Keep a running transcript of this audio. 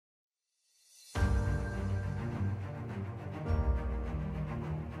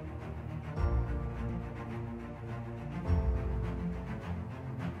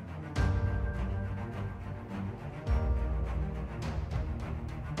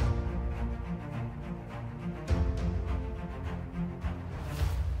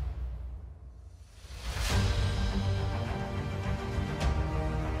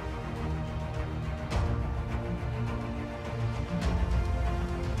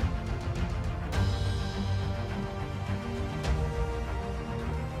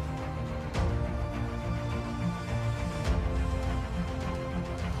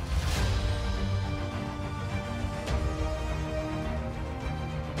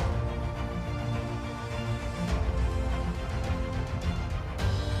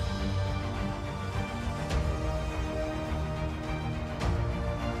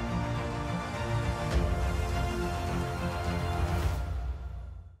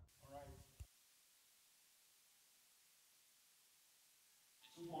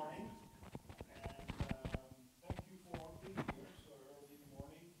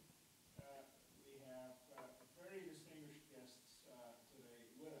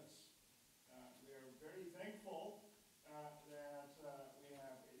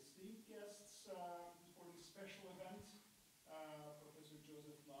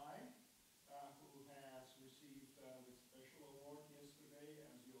Nye, who has received the special award yesterday,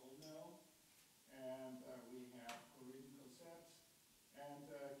 as you all know. And we have Corinne Cosette and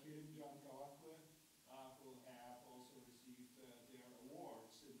Kerimcan Kavaklı, who have also received their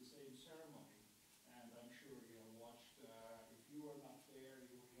awards in the same ceremony. And I'm sure you have watched, if you were not there,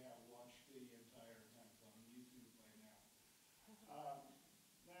 you have watched the entire event on YouTube by now.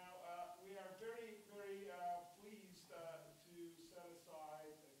 We are very, very pleased to set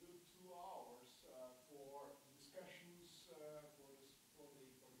aside a good 2 hours for discussions, for the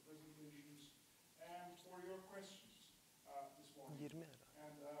presentations, and for your questions this morning.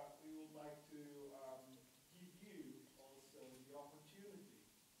 And we would like to give you also the opportunity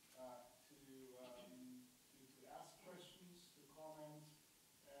to ask questions, to comment,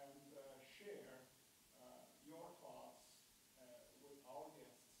 and share your thoughts with our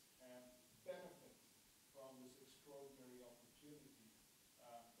guests and benefit from this extraordinary opportunity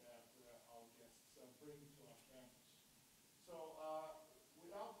that our guests bring to our campus. So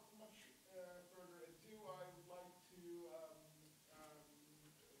without much further ado, I would like to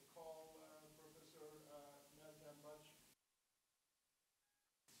call Professor Meltem Bac.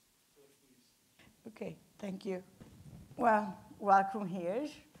 So please. Okay, thank you. Well, welcome here.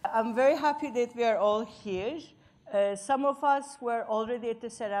 I'm very happy that we are all here. Some of us were already at the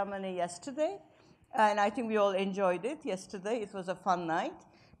ceremony yesterday, and I think we all enjoyed it yesterday. It was a fun night.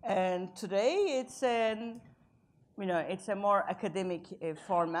 And today it's it's a more academic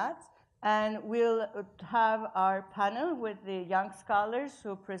format. And we'll have our panel with the young scholars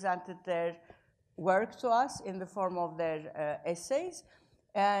who presented their work to us in the form of their essays.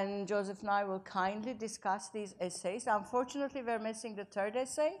 And Joseph and I will kindly discuss these essays. Unfortunately, we're missing the third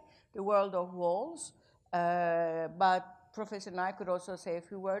essay, The World of Walls. But Professor Nye could also say a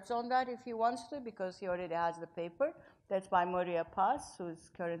few words on that if he wants to, because he already has the paper. That's by Maria Paz, who is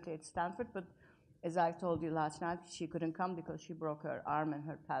currently at Stanford. But as I told you last night, she couldn't come because she broke her arm and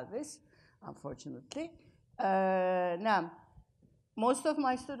her pelvis, unfortunately. Now, most of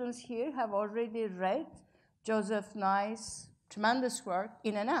my students here have already read Joseph Nye's tremendous work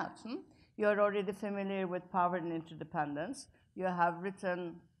in and out. You're already familiar with Power and Interdependence. You have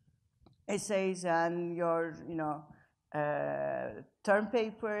written essays and your term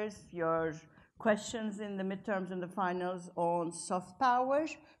papers, your questions in the midterms and the finals on soft power,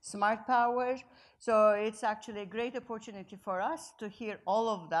 smart power. So it's actually a great opportunity for us to hear all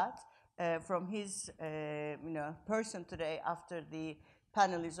of that from his person today after the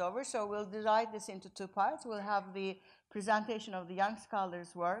panel is over. So we'll divide this into 2 parts. We'll have the presentation of the young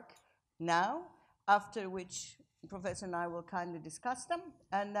scholars' work now, after which Professor and I will kindly discuss them.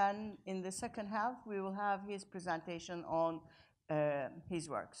 And then in the second half, we will have his presentation on his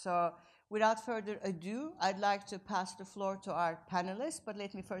work. So without further ado, I'd like to pass the floor to our panelists, but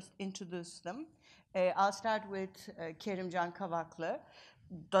let me first introduce them. I'll start with Kerimcan Kavaklı.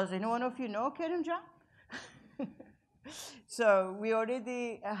 Does anyone of you know Kerimcan? So we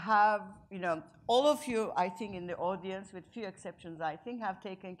already have, all of you, I think, in the audience, with few exceptions, I think, have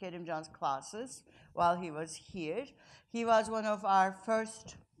taken Kerimcan's classes while he was here. He was one of our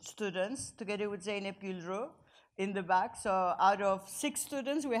first students, together with Zeynep Gülru in the back. So out of 6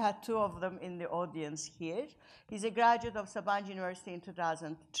 students, we had 2 of them in the audience here. He's a graduate of Sabancı University in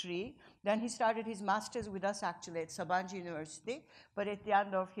 2003. Then he started his master's with us, actually, at Sabancı University. But at the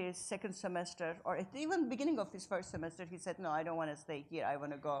end of his second semester, or at the even beginning of his first semester, he said, no, I don't want to stay here. I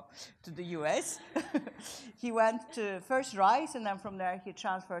want to go to the US. He went to first Rice, and then from there, he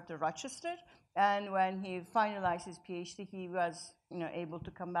transferred to Rochester. And when he finalized his PhD, he was able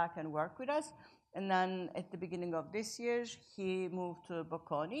to come back and work with us. And then at the beginning of this year, he moved to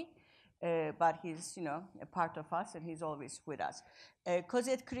Bocconi. But he's, a part of us, and he's always with us.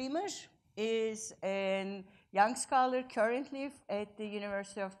 Cosette Creamer is a young scholar currently at the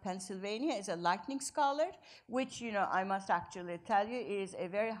University of Pennsylvania, is a lightning scholar, which, I must actually tell you, is a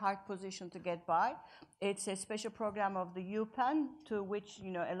very hard position to get by. It's a special program of the UPenn, to which,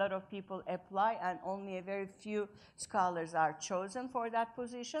 a lot of people apply, and only a very few scholars are chosen for that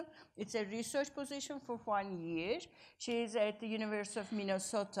position. It's a research position for 1 year. She's at the University of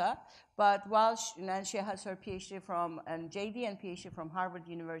Minnesota, but while she has her PhD from, and JD and PhD from Harvard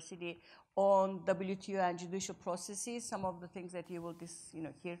University on WTO and judicial processes, some of the things that you will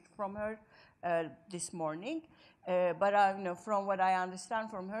hear from her this morning. But from what I understand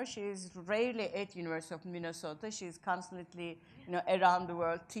from her, she is rarely at University of Minnesota. She's constantly around the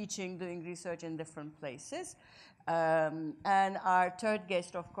world teaching, doing research in different places. And our third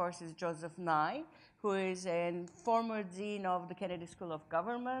guest, of course, is Joseph Nye, who is a former dean of the Kennedy School of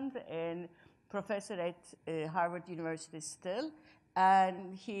Government and professor at Harvard University still,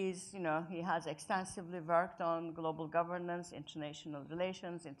 And he's, he has extensively worked on global governance, international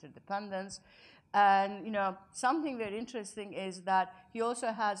relations, interdependence. And, something very interesting is that he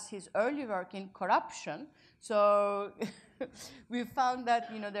also has his early work in corruption. So we found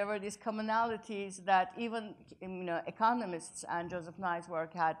that, there were these commonalities that even, economists and Joseph Nye's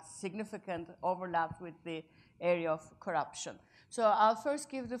work had significant overlaps with the area of corruption. So I'll first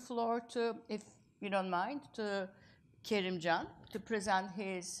give the floor to, if you don't mind, to Kerimcan to present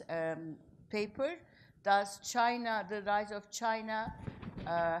his paper, Does China, the Rise of China,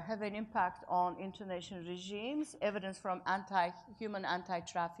 have an impact on international regimes? Evidence from human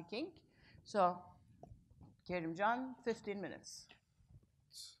anti-trafficking. So, Kerimcan, 15 minutes.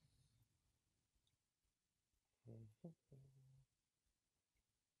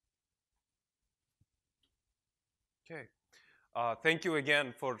 Okay. Thank you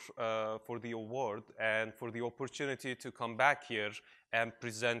again for the award and for the opportunity to come back here and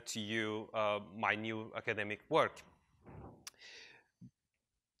present to you my new academic work.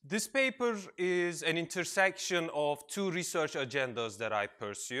 This paper is an intersection of two research agendas that I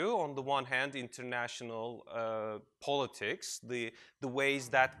pursue. On the one hand, international politics, the ways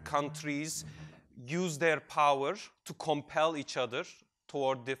that countries use their power to compel each other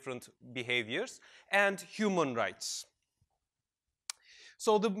toward different behaviors, and human rights.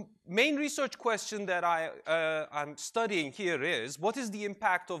 So the main research question that I'm studying here is, what is the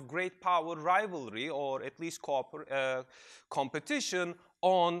impact of great power rivalry, or at least competition,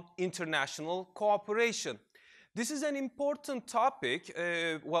 on international cooperation? This is an important topic.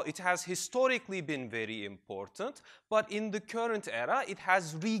 Well, it has historically been very important, but in the current era, it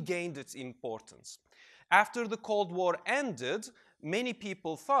has regained its importance. After the Cold War ended, many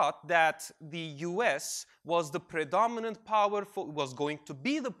people thought that the US was the predominant power, was going to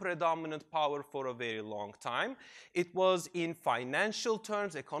be the predominant power for a very long time. It was in financial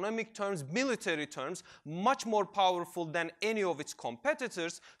terms, economic terms, military terms, much more powerful than any of its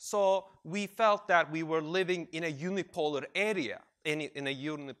competitors. So we felt that we were living in a unipolar area, in a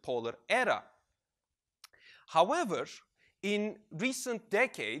unipolar era. However, in recent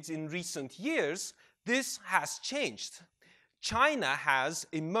decades, in recent years, this has changed. China has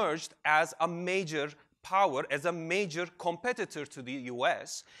emerged as a major power, as a major competitor to the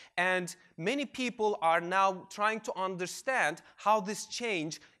US, and many people are now trying to understand how this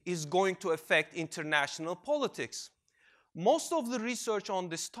change is going to affect international politics. Most of the research on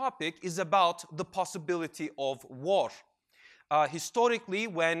this topic is about the possibility of war. Historically,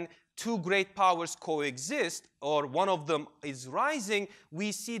 when two great powers coexist, or one of them is rising,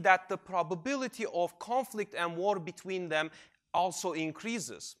 we see that the probability of conflict and war between them also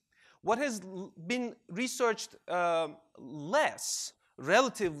increases. What has been researched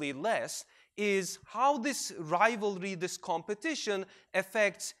relatively less, is how this rivalry, this competition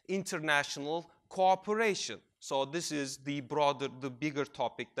affects international cooperation. So this is the bigger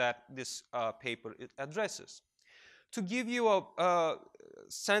topic that this paper addresses. To give you a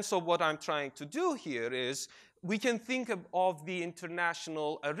sense of what I'm trying to do here is, we can think of the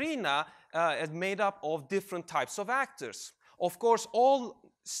international arena as made up of different types of actors. Of course, all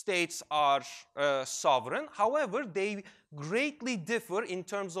states are sovereign. However, they greatly differ in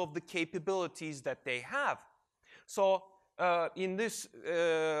terms of the capabilities that they have. So in this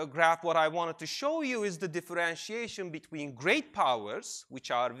graph, what I wanted to show you is the differentiation between great powers,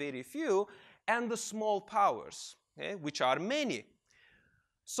 which are very few, and the small powers, which are many.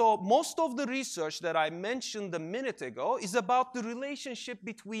 So most of the research that I mentioned a minute ago is about the relationship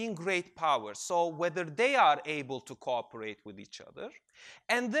between great powers, so whether they are able to cooperate with each other.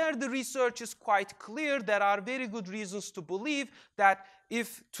 And there the research is quite clear. There are very good reasons to believe that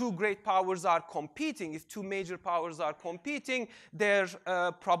if two great powers are competing, if two major powers are competing, their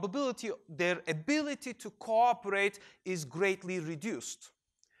their ability to cooperate is greatly reduced.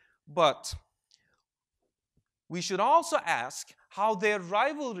 But we should also ask how their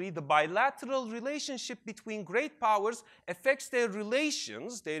rivalry, the bilateral relationship between great powers, affects their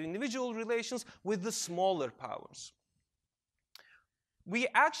relations, their individual relations, with the smaller powers. We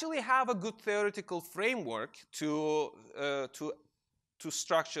actually have a good theoretical framework to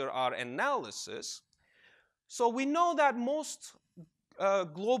structure our analysis. So we know that most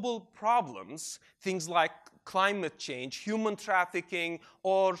global problems, things like climate change, human trafficking,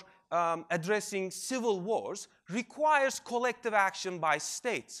 or addressing civil wars, requires collective action by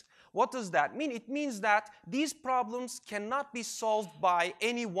states. What does that mean? It means that these problems cannot be solved by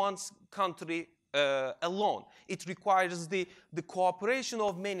any one country alone. It requires the cooperation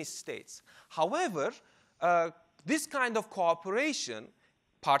of many states. However, this kind of cooperation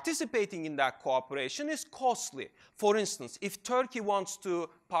participating in that cooperation is costly. For instance, if Turkey wants to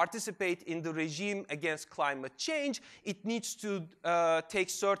participate in the regime against climate change, it needs to take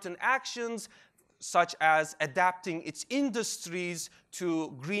certain actions, such as adapting its industries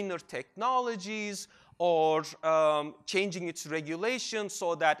to greener technologies, or changing its regulations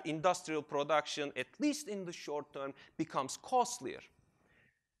so that industrial production, at least in the short term, becomes costlier.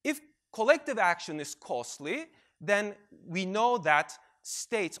 If collective action is costly, then we know that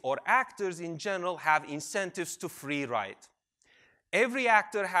states or actors in general have incentives to free ride. Every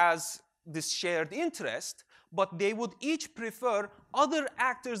actor has this shared interest, but they would each prefer other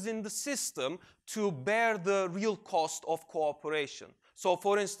actors in the system to bear the real cost of cooperation. So,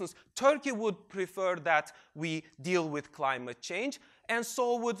 for instance, Turkey would prefer that we deal with climate change, and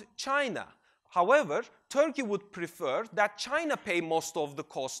so would China. However, Turkey would prefer that China pay most of the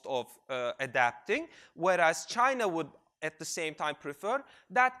cost of adapting, whereas China would at the same time prefer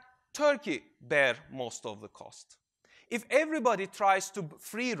that Turkey bear most of the cost. If everybody tries to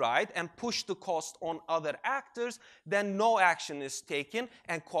free ride and push the cost on other actors, then no action is taken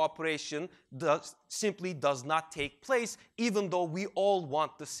and cooperation simply does not take place, even though we all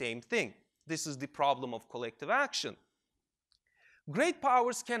want the same thing. This is the problem of collective action. Great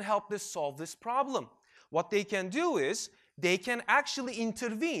powers can help solve this problem. What they can do is they can actually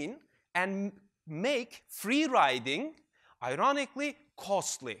intervene and make free riding, ironically,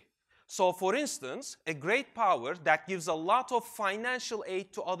 costly. So, for instance, a great power that gives a lot of financial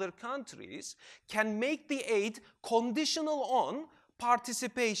aid to other countries can make the aid conditional on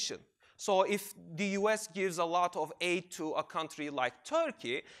participation. So if the US gives a lot of aid to a country like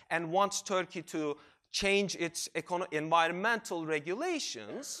Turkey and wants Turkey to change its environmental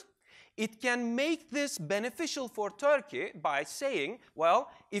regulations, it can make this beneficial for Turkey by saying, well,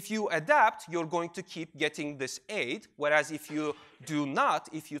 if you adapt, you're going to keep getting this aid, whereas if you do not,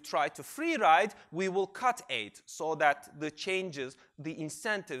 if you try to free ride, we will cut aid, so that the changes, the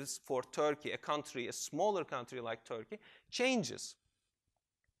incentives for Turkey, a smaller country like Turkey, changes.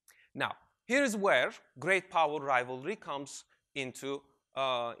 Now, here's where great power rivalry comes into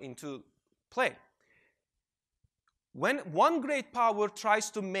play. When one great power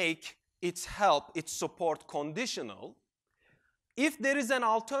tries to make its help, its support conditional, if there is an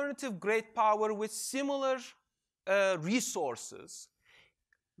alternative great power with similar resources,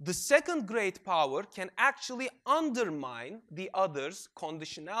 the second great power can actually undermine the other's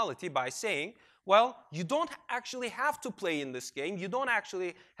conditionality by saying, well, you don't actually have to play in this game, you don't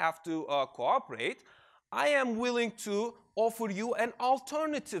actually have to cooperate. I am willing to offer you an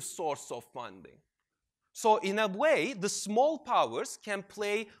alternative source of funding. So in a way, the small powers can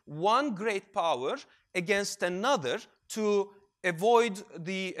play one great power against another to avoid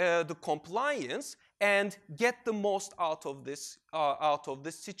the compliance and get the most out of this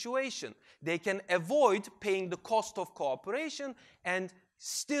situation. They can avoid paying the cost of cooperation and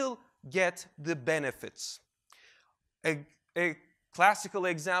still get the benefits. A classical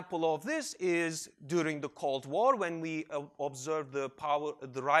example of this is during the Cold War, when we observed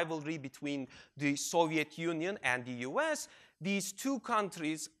the rivalry between the Soviet Union and the US. These two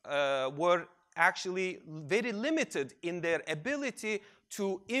countries were actually very limited in their ability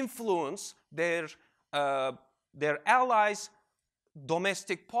to influence their allies'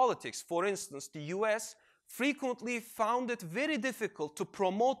 domestic politics. For instance, the US frequently found it very difficult to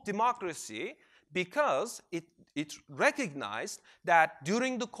promote democracy because it recognized that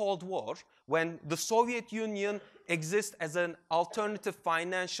during the Cold War, when the Soviet Union exists as an alternative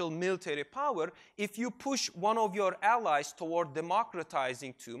financial military power, if you push one of your allies toward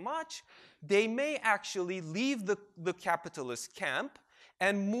democratizing too much, they may actually leave the capitalist camp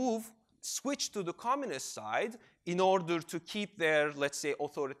and switch to the communist side in order to keep their, let's say,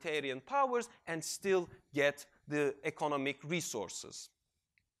 authoritarian powers and still get the economic resources.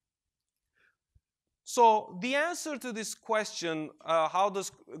 So the answer to this question, how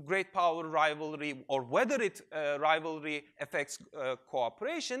does great power rivalry, or whether rivalry affects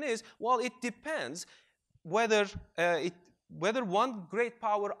cooperation, is, well, it depends whether one great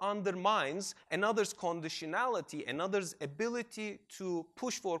power undermines another's conditionality, another's ability to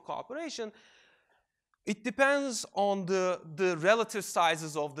push for cooperation. It depends on the relative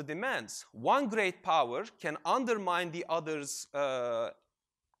sizes of the demands. One great power can undermine the other's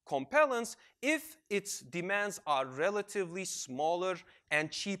compellence if its demands are relatively smaller and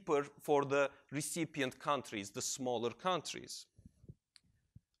cheaper for the recipient countries, the smaller countries.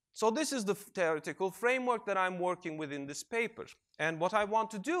 So this is the theoretical framework that I'm working with in this paper. And what I want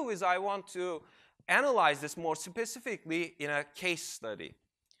to do is I want to analyze this more specifically in a case study.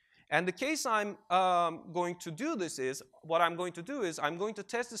 And the case I'm going to do this is, what I'm going to do is I'm going to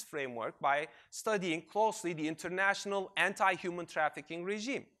test this framework by studying closely the international anti-human trafficking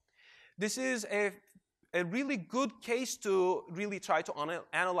regime. This is a really good case to really try to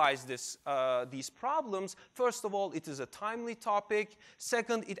analyze these problems. First of all, it is a timely topic.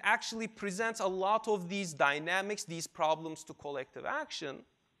 Second, it actually presents a lot of these dynamics, these problems to collective action.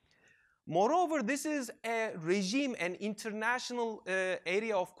 Moreover, this is a regime, an international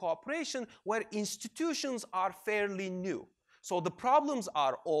area of cooperation where institutions are fairly new. So the problems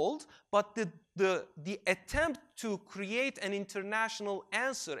are old, but the attempt to create an international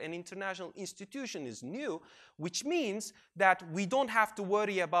answer, an international institution is new, which means that we don't have to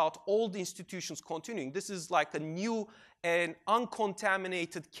worry about old institutions continuing. This is like a new and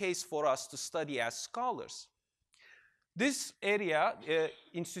uncontaminated case for us to study as scholars. This area,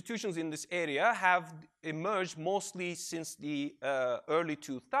 institutions in this area have emerged mostly since the early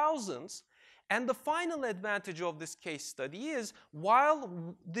 2000s. And the final advantage of this case study is, while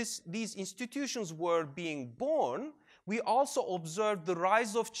these institutions were being born, we also observed the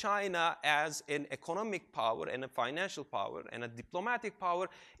rise of China as an economic power and a financial power and a diplomatic power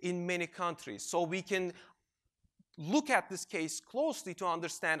in many countries. So we can look at this case closely to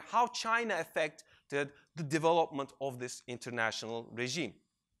understand how China affected the development of this international regime.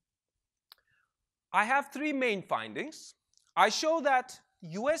 I have three main findings. I show that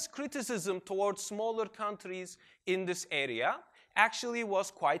US criticism towards smaller countries in this area actually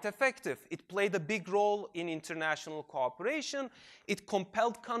was quite effective. It played a big role in international cooperation. It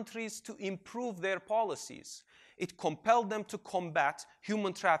compelled countries to improve their policies. It compelled them to combat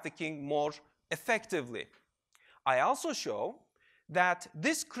human trafficking more effectively. I also show that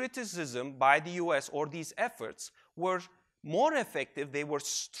this criticism by the US, or these efforts, were more effective, they were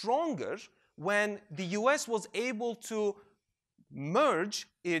stronger when the US was able to merge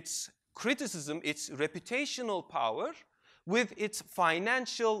its criticism, its reputational power, with its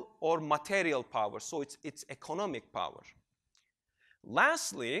financial or material power, so its economic power.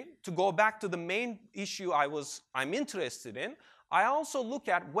 Lastly, to go back to the main issue I'm interested in, I also look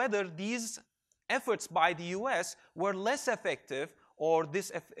at whether these efforts by the US were less effective, or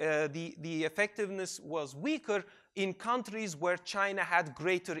the effectiveness was weaker in countries where China had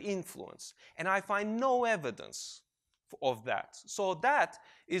greater influence. And I find no evidence of that. So that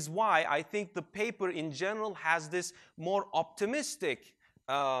is why I think the paper in general has this more optimistic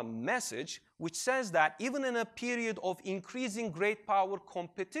message, which says that even in a period of increasing great power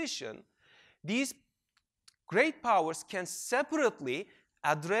competition, these great powers can separately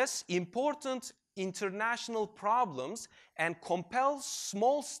address important international problems and compel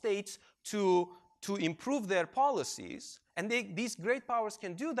small states to improve their policies. And these great powers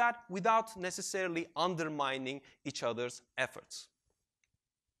can do that without necessarily undermining each other's efforts.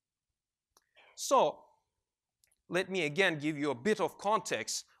 So let me again give you a bit of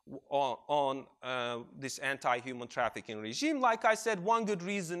context on this anti-human trafficking regime. Like I said, one good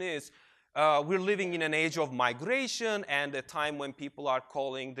reason is we're living in an age of migration, and a time when people are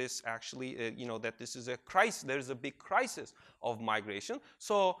calling this actually, that this is a crisis. There is a big crisis of migration.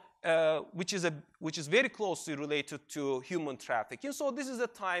 So, which is very closely related to human trafficking. So this is a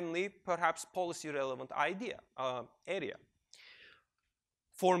timely, perhaps policy-relevant area.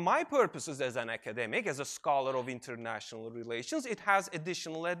 For my purposes as an academic, as a scholar of international relations, it has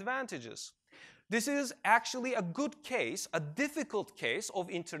additional advantages. This is actually a good case, a difficult case of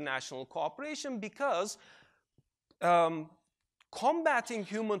international cooperation, because combating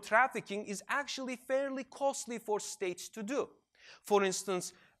human trafficking is actually fairly costly for states to do. For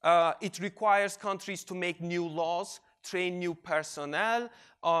instance, it requires countries to make new laws, train new personnel,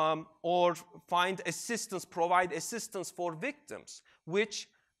 or provide assistance for victims, which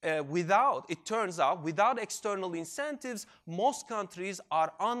it turns out, without external incentives, most countries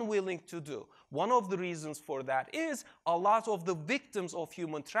are unwilling to do. One of the reasons for that is a lot of the victims of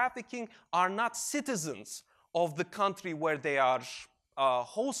human trafficking are not citizens of the country where they are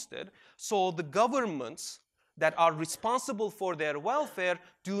hosted. So the governments that are responsible for their welfare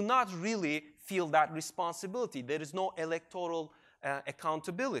do not really feel that responsibility. There is no electoral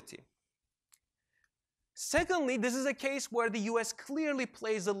accountability. Secondly, this is a case where the US clearly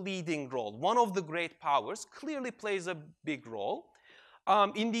plays a leading role. One of the great powers clearly plays a big role.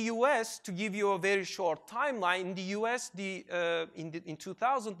 In the US, to give you a very short timeline, in the US, in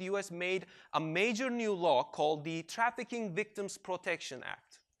 2000, the US made a major new law called the Trafficking Victims Protection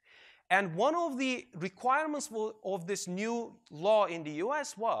Act. And one of the requirements of this new law in the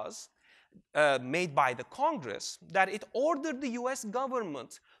US was made by the Congress, that it ordered the US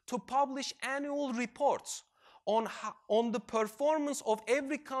government to publish annual reports on the performance of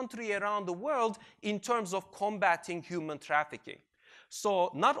every country around the world in terms of combating human trafficking.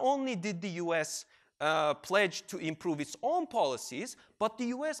 So not only did the US pledge to improve its own policies, but the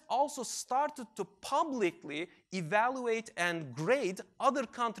US also started to publicly evaluate and grade other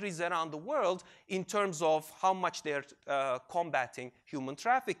countries around the world in terms of how much they're combating human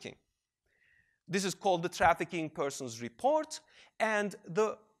trafficking. This is called the Trafficking Persons Report, and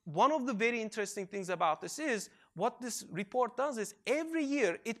one of the very interesting things about this is what this report does is every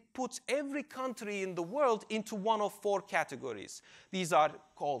year it puts every country in the world into one of 4 categories. These are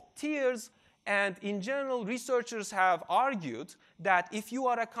called tiers, and in general, researchers have argued that if you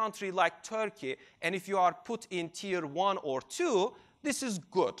are a country like Turkey and if you are put in tier 1 or 2, this is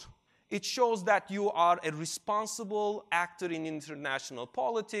good. It shows that you are a responsible actor in international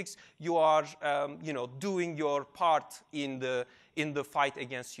politics. You are doing your part in the fight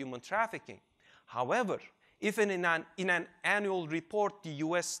against human trafficking. However, if in an annual report the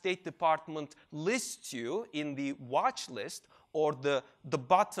US State Department lists you in the watch list or the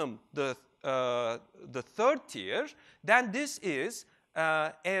bottom, the 3rd tier, then this is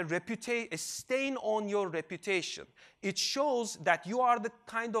a stain on your reputation. It shows that you are the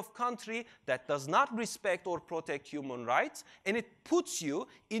kind of country that does not respect or protect human rights, and it puts you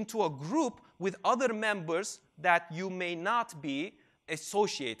into a group with other members that you may not be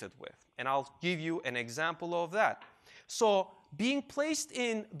associated with. And I'll give you an example of that. So being placed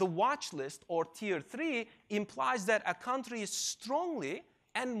in the watch list or tier 3 implies that a country is strongly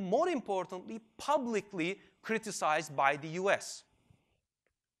and, more importantly, publicly criticized by the US.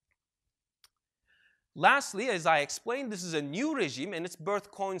 Lastly, as I explained, this is a new regime, and its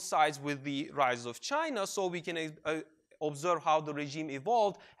birth coincides with the rise of China, so we can observe how the regime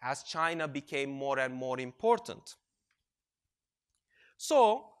evolved as China became more and more important.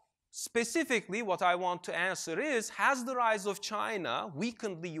 So, specifically, what I want to answer is, has the rise of China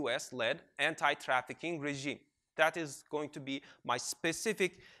weakened the US-led anti-trafficking regime? That is going to be my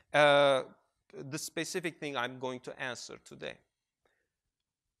specific, the specific thing I'm going to answer today.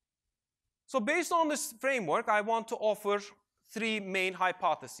 So based on this framework, I want to offer 3 main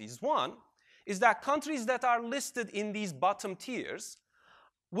hypotheses. One is that countries that are listed in these bottom tiers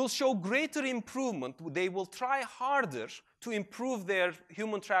will show greater improvement. They will try harder to improve their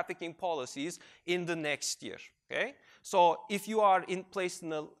human trafficking policies in the next year. Okay? So if you are placed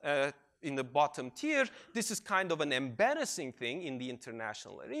in the bottom tier, this is kind of an embarrassing thing in the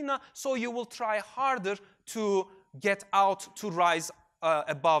international arena, so you will try harder to get out, to rise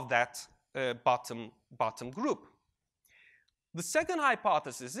above that bottom group. The second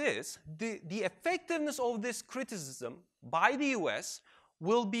hypothesis is the effectiveness of this criticism by the US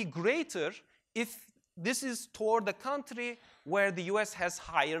will be greater if this is toward a country where the US has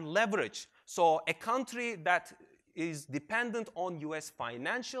higher leverage. So a country that is dependent on US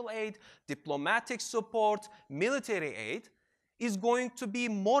financial aid, diplomatic support, military aid, is going to be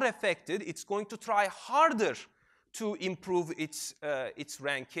more affected. It's going to try harder to improve its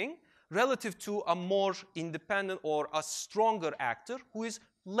ranking relative to a more independent or a stronger actor who is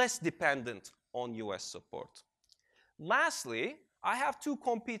less dependent on US support. Lastly, I have 2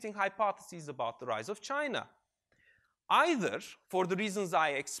 competing hypotheses about the rise of China. Either, for the reasons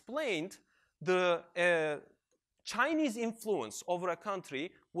I explained, the Chinese influence over a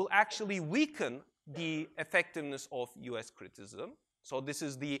country will actually weaken the effectiveness of US criticism. So this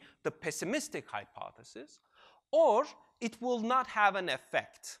is the pessimistic hypothesis. Or it will not have an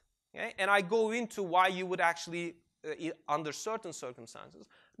effect. Okay? And I go into why you would actually, under certain circumstances,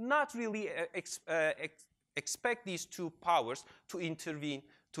 not really expect these 2 powers to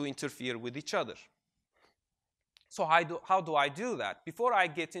interfere with each other. So how do I do that? Before I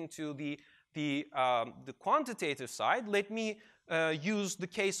get into the quantitative side, let me use the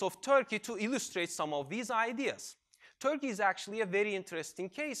case of Turkey to illustrate some of these ideas. Turkey is actually a very interesting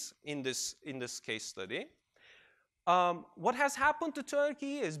case in this case study. What has happened to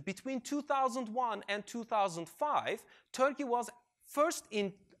Turkey is between 2001 and 2005, Turkey was first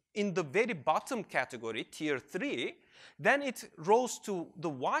in the very bottom category, tier 3, then it rose to the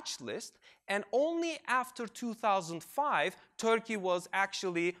watch list, and only after 2005, Turkey was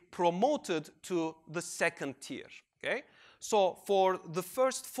actually promoted to the 2nd tier. Okay? So for the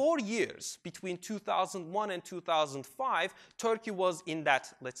first 4 years, between 2001 and 2005, Turkey was in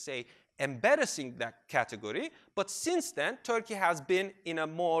that, let's say, embarrassing that category, but since then, Turkey has been in a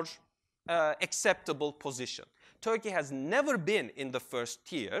more acceptable position. Turkey has never been in the 1st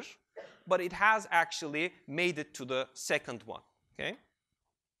tier, but it has actually made it to the 2nd one. Okay?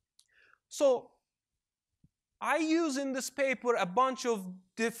 So I use in this paper a bunch of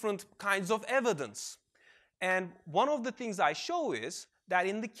different kinds of evidence. And one of the things I show is that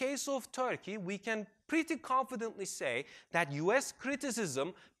in the case of Turkey, we can pretty confidently say that US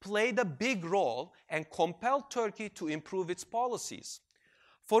criticism played a big role and compelled Turkey to improve its policies.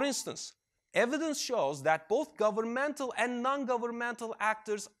 For instance, evidence shows that both governmental and non-governmental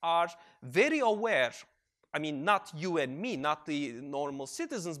actors are very aware, I mean, not you and me, not the normal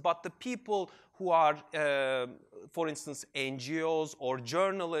citizens, but the people who are, for instance, NGOs or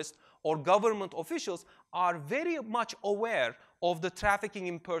journalists or government officials are very much aware of the Trafficking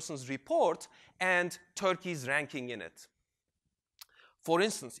in Persons report and Turkey's ranking in it. For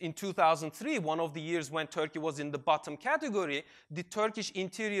instance, in 2003, one of the years when Turkey was in the bottom category, the Turkish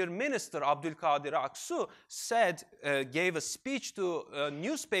Interior Minister, Abdülkadir Aksu, gave a speech to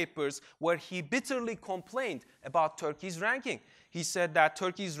newspapers where he bitterly complained about Turkey's ranking. He said that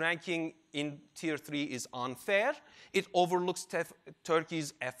Turkey's ranking in Tier 3 is unfair, it overlooks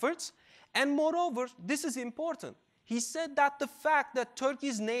Turkey's efforts, and moreover, this is important. He said that the fact that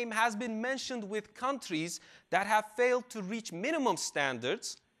Turkey's name has been mentioned with countries that have failed to reach minimum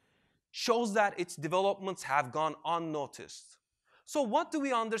standards shows that its developments have gone unnoticed. So what do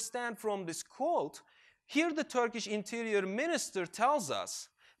we understand from this quote? Here the Turkish Interior Minister tells us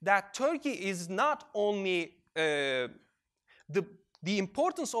that Turkey is not only, the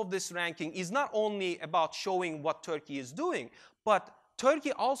importance of this ranking is not only about showing what Turkey is doing, but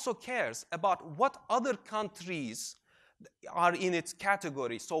Turkey also cares about what other countries are in its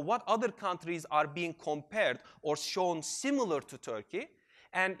category. So what other countries are being compared or shown similar to Turkey.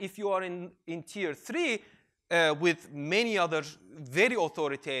 And if you are in Tier 3 with many other very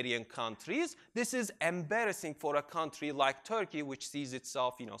authoritarian countries, this is embarrassing for a country like Turkey, which sees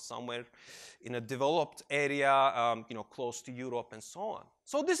itself, somewhere in a developed area, close to Europe and so on.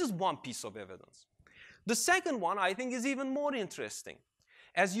 So this is one piece of evidence. The second one, I think, is even more interesting.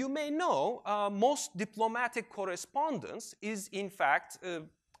 As you may know, most diplomatic correspondence is, in fact,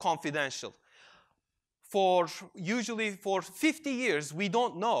 confidential. Usually for 50 years, we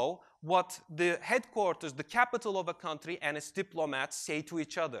don't know what the headquarters, the capital of a country and its diplomats say to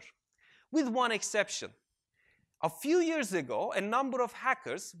each other, with one exception. A few years ago, a number of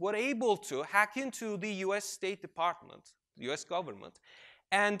hackers were able to hack into the US State Department, the US government,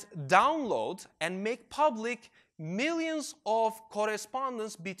 and download and make public millions of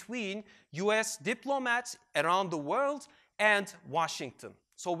correspondence between US diplomats around the world and Washington.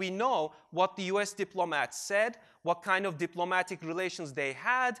 So we know what the US diplomats said, what kind of diplomatic relations they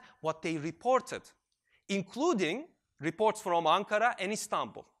had, what they reported, including reports from Ankara and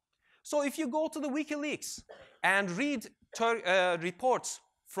Istanbul. So if you go to the WikiLeaks and read reports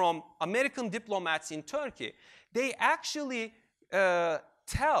from American diplomats in Turkey, they actually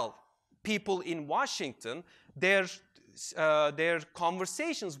tell people in Washington their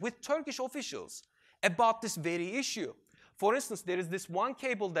conversations with Turkish officials about this very issue. For instance, there is this one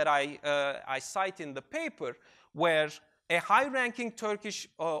cable that I cite in the paper where a high-ranking Turkish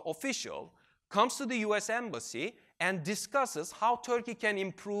official comes to the US Embassy and discusses how Turkey can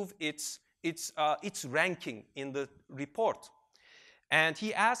improve its ranking in the report. And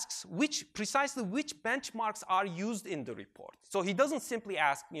he asks precisely which benchmarks are used in the report. So he doesn't simply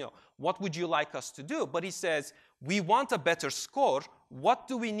ask, what would you like us to do? But he says, we want a better score. What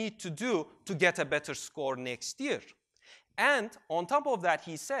do we need to do to get a better score next year? And on top of that,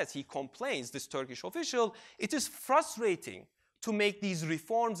 he complains, this Turkish official, it is frustrating to make these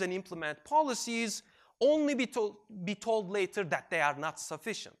reforms and implement policies, only be told later that they are not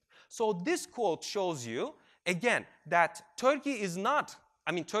sufficient. So this quote shows you, again, that Turkey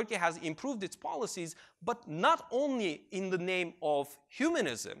Turkey has improved its policies, but not only in the name of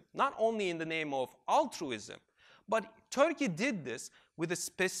humanism, not only in the name of altruism, but Turkey did this with a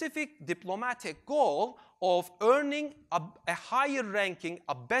specific diplomatic goal of earning a higher ranking,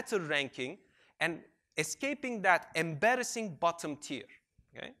 a better ranking, and escaping that embarrassing bottom tier.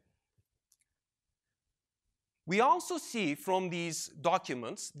 Okay? We also see from these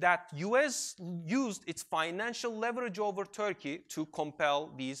documents that US used its financial leverage over Turkey to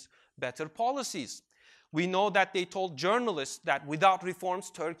compel these better policies. We know that they told journalists that without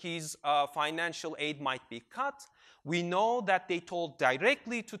reforms, Turkey's financial aid might be cut. We know that they told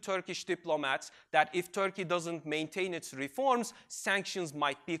directly to Turkish diplomats that if Turkey doesn't maintain its reforms, sanctions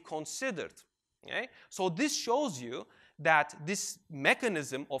might be considered. Okay? So this shows you that this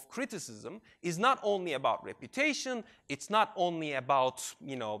mechanism of criticism is not only about reputation, it's not only about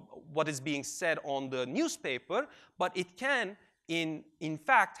what is being said on the newspaper, but it can in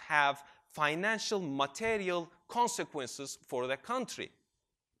fact have financial material consequences for the country.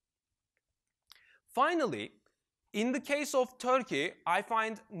 Finally, In the case of Turkey, I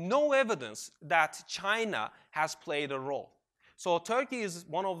find no evidence that China has played a role. So Turkey is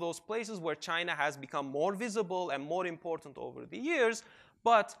one of those places where China has become more visible and more important over the years,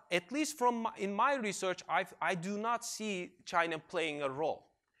 but at least in my research, I do not see China playing a role.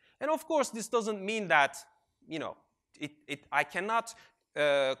 And of course, this doesn't mean that, you know, I cannot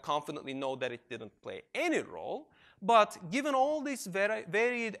confidently know that it didn't play any role, but given all this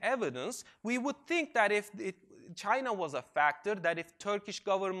varied evidence, we would think that if China was a factor, that if Turkish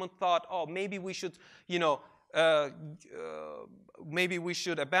government thought, oh, maybe we should, you know, maybe we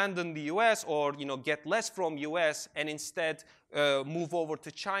should abandon the US or, you know, get less from US and instead move over to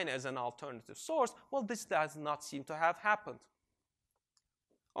China as an alternative source, well, this does not seem to have happened.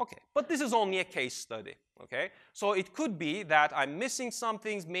 Okay, but this is only a case study, okay? So it could be that I'm missing some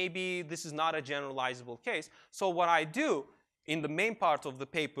things, maybe this is not a generalizable case. So what I do in the main part of the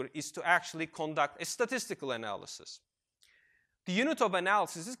paper is to actually conduct a statistical analysis. The unit of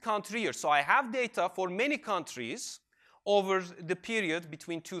analysis is country year. So I have data for many countries over the period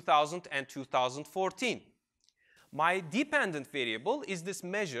between 2000 and 2014. My dependent variable is this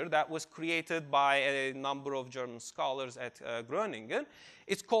measure that was created by a number of German scholars at Groningen.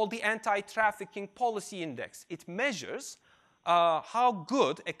 It's called the Anti-Trafficking Policy Index. It measures how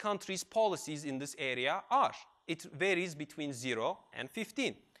good a country's policies in this area are. It varies between 0 and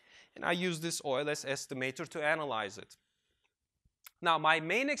 15. And I use this OLS estimator to analyze it. Now, my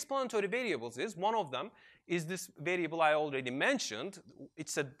main explanatory variables is, one of them is this variable I already mentioned.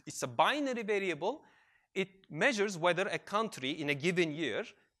 It's a binary variable. It measures whether a country in a given year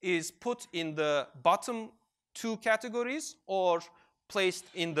is put in the bottom 2 categories or placed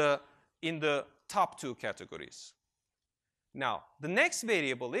in the top 2 categories. Now, the next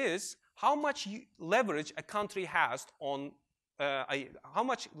variable is how much leverage a country has on, how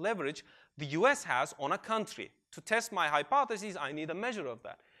much leverage the US has on a country. To test my hypotheses, I need a measure of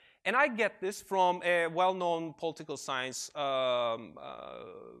that. And I get this from a well-known political science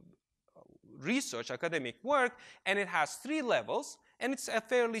research, academic work, and it has 3 levels, and it's a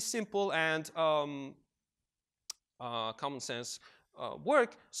fairly simple and common sense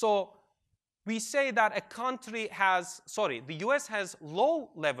work. So we say that a country has, the US has low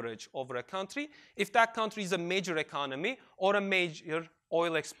leverage over a country if that country is a major economy or a major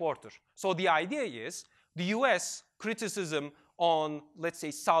oil exporter. So the idea is the US criticism on, let's say,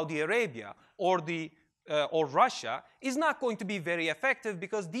 Saudi Arabia or Russia is not going to be very effective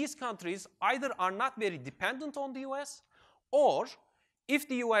because these countries either are not very dependent on the US, or if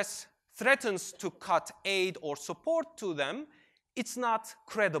the US threatens to cut aid or support to them, it's not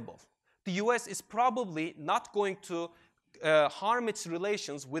credible. The US is probably not going to harm its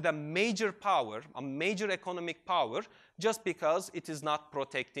relations with a major power, a major economic power, just because it is not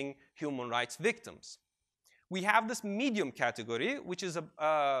protecting human rights victims. We have this medium category, which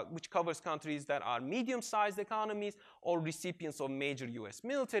covers countries that are medium-sized economies or recipients of major US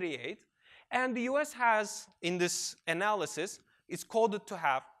military aid. And the US has, in this analysis, is coded to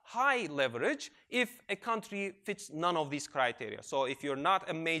have high leverage if a country fits none of these criteria. So if you're not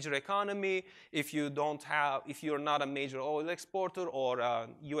a major economy, if you're not a major oil exporter or a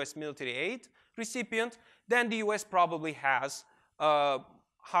US military aid recipient, then the US probably has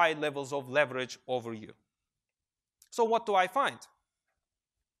high levels of leverage over you. So what do I find?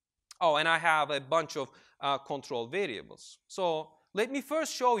 Oh, and I have a bunch of control variables. So let me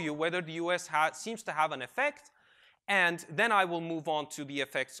first show you whether the US seems to have an effect, and then I will move on to the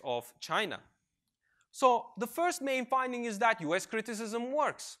effects of China. So the first main finding is that US criticism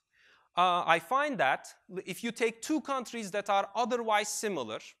works. I find that if you take 2 countries that are otherwise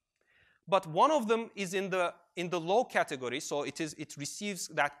similar, but one of them is in the low category, so it receives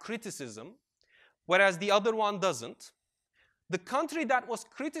that criticism, whereas the other one doesn't, the country that was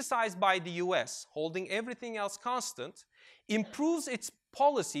criticized by the US, holding everything else constant, improves its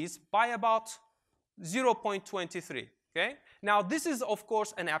policies by about 0.23, okay? Now, this is, of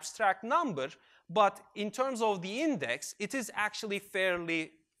course, an abstract number, but in terms of the index, it is actually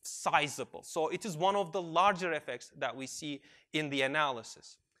fairly sizable. So it is one of the larger effects that we see in the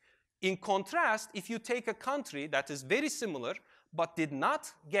analysis. In contrast, if you take a country that is very similar, but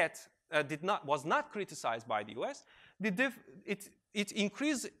was not criticized by the US, it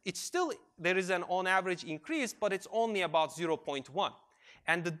increased. There is an on average increase, but it's only about 0.1.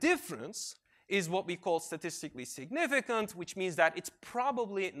 And the difference is what we call statistically significant, which means that it's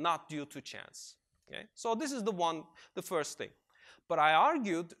probably not due to chance. Okay? So this is the first thing. But I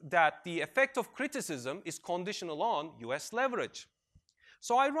argued that the effect of criticism is conditional on US leverage.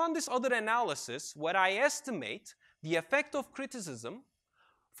 So I run this other analysis where I estimate the effect of criticism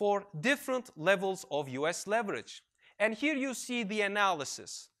for different levels of US leverage. And here you see the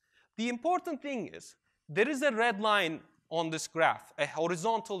analysis. The important thing is there is a red line on this graph, a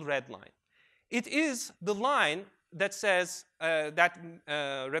horizontal red line. It is the line that says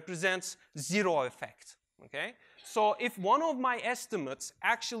represents zero effect. Okay? So if one of my estimates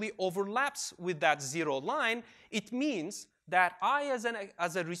actually overlaps with that zero line, it means that I,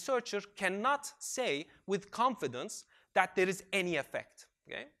 as a researcher, cannot say with confidence that there is any effect.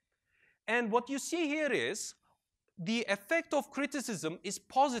 Okay? And what you see here is the effect of criticism is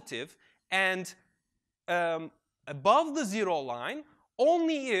positive and above the zero line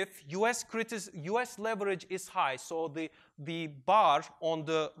only if US leverage is high, so the bar on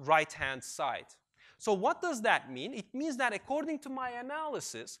the right-hand side. So what does that mean? It means that according to my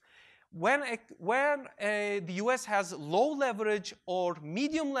analysis, when the US has low leverage or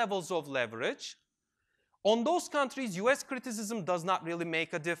medium levels of leverage, on those countries, US criticism does not really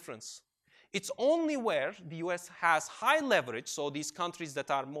make a difference. It's only where the US has high leverage, so these countries that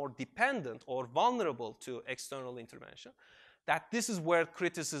are more dependent or vulnerable to external intervention, that this is where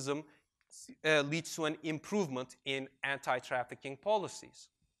criticism leads to an improvement in anti-trafficking policies.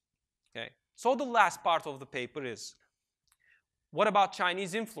 Okay. So the last part of the paper is, what about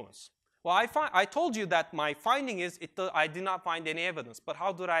Chinese influence? Well, I told you that my finding is I did not find any evidence, but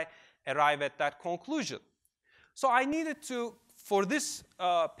how did I arrive at that conclusion? So I needed to, for this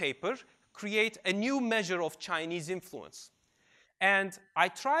paper, create a new measure of Chinese influence. And I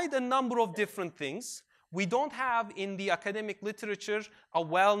tried a number of different things. We don't have in the academic literature a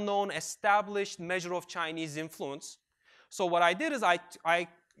well-known established measure of Chinese influence. So what I did is I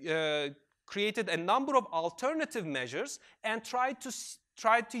created a number of alternative measures and tried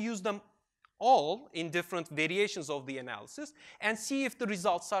to use them all in different variations of the analysis and see if the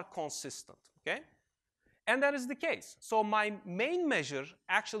results are consistent. Okay? And that is the case. So my main measure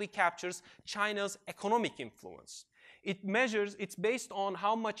actually captures China's economic influence. It's based on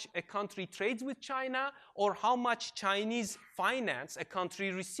how much a country trades with China or how much Chinese finance a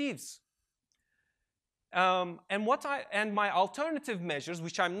country receives. And my alternative measures,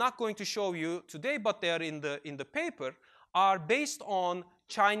 which I'm not going to show you today, but they are in the paper, are based on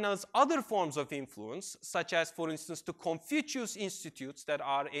China's other forms of influence, such as, for instance, the Confucius Institutes that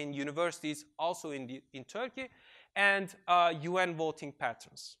are in universities also in Turkey, and UN voting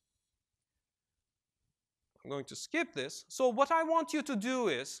patterns. I'm going to skip this. So what I want you to do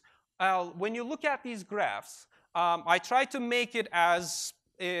is, when you look at these graphs, I try to make it as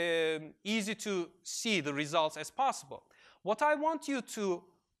easy to see the results as possible. What I want you to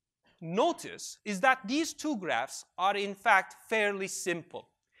notice is that these two graphs are in fact fairly simple.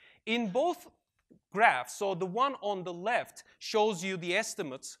 In both graphs, so the one on the left shows you the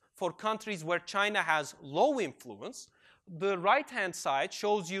estimates for countries where China has low influence. The right-hand side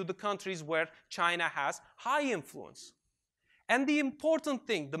shows you the countries where China has high influence. And the important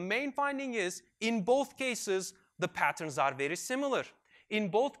thing, the main finding is, in both cases, the patterns are very similar. In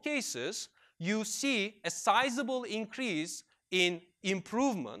both cases, you see a sizable increase in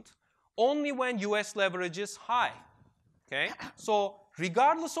improvement only when US leverage is high. Okay? So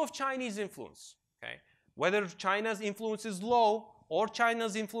regardless of Chinese influence, okay, whether China's influence is low or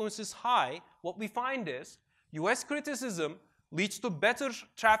China's influence is high, what we find is US criticism leads to better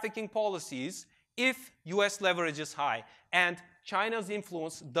trafficking policies if US leverage is high. And China's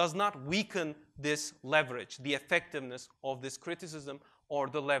influence does not weaken this leverage, the effectiveness of this criticism or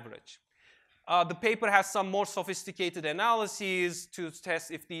the leverage. The paper has some more sophisticated analyses to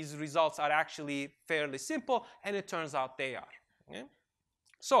test if these results are actually fairly simple, and it turns out they are. Okay?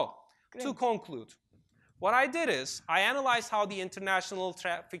 So, to conclude, what I did is I analyzed how the international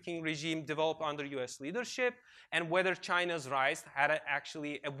trafficking regime developed under US leadership and whether China's rise had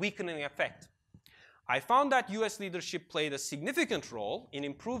actually a weakening effect. I found that US leadership played a significant role in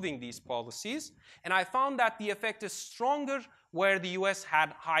improving these policies, and I found that the effect is stronger where the US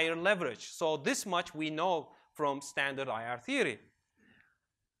had higher leverage. So this much we know from standard IR theory.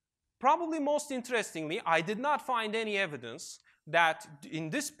 Probably most interestingly, I did not find any evidence that in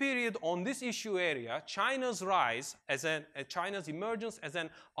this period, on this issue area, China's rise, China's emergence as an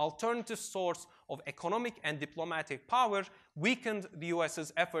alternative source of economic and diplomatic power weakened the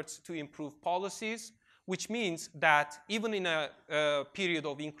US's efforts to improve policies, which means that even in a period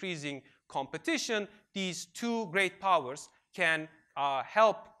of increasing competition, these two great powers can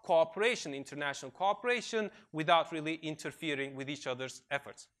help cooperation, international cooperation, without really interfering with each other's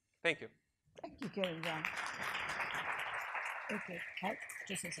efforts. Thank you. Thank you, Kerimcan. Okay,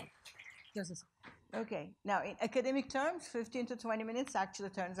 just a second. Just a second. Okay, now in academic terms, 15 to 20 minutes actually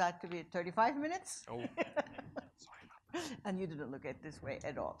turns out to be 35 minutes. Oh, sorry about And you didn't look at this way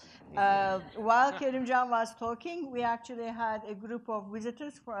at all. While Kerimcan was talking, we actually had a group of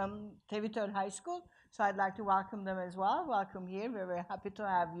visitors from Tevitör High School. So I'd like to welcome them as well. Welcome here. We're very happy to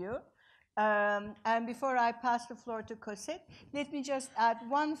have you. And before I pass the floor to Cosette, let me just add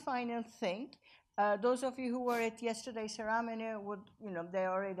one final thing. Those of you who were at yesterday's ceremony would, they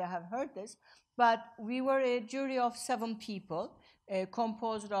already have heard this. But we were a jury of 7 people,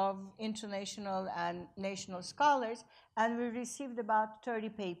 composed of international and national scholars, and we received about 30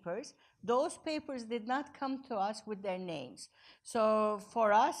 papers. Those papers did not come to us with their names. So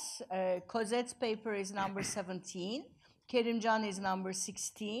for us, Cosette's paper is number 17, Kerimcan is number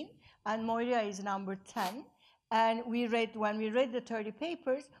 16, and Moira is number 10. And when we read the 30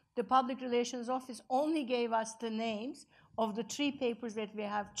 papers, the Public Relations Office only gave us the names of the 3 papers that we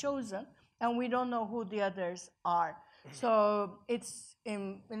have chosen, and we don't know who the others are. So it's,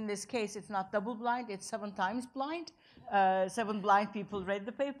 in this case, it's not double blind, it's 7 times blind. 7 blind people read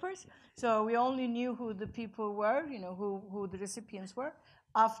the papers. So we only knew who the people were, who the recipients were,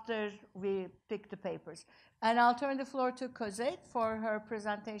 after we picked the papers. And I'll turn the floor to Cosette for her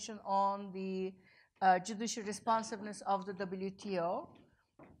presentation on the judicial responsiveness of the WTO.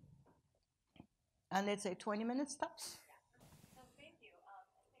 And let's say 20 minutes tops. So thank you.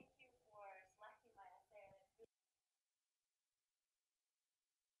 Thank you for selecting my essay.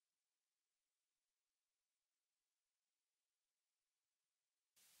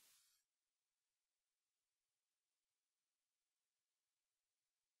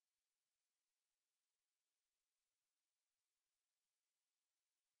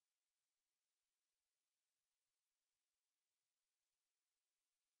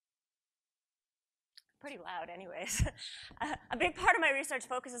 Pretty loud anyways. A big part of my research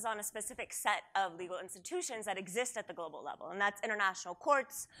focuses on a specific set of legal institutions that exist at the global level, and that's international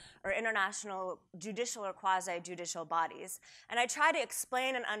courts or international judicial or quasi-judicial bodies. And I try to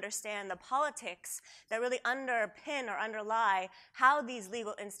explain and understand the politics that really underpin or underlie how these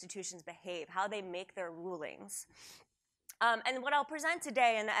legal institutions behave, how they make their rulings. And what I'll present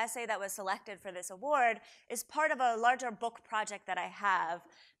today in the essay that was selected for this award is part of a larger book project that I have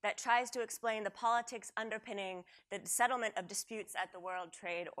that tries to explain the politics underpinning the settlement of disputes at the World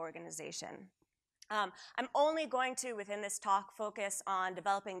Trade Organization. I'm only going to, within this talk, focus on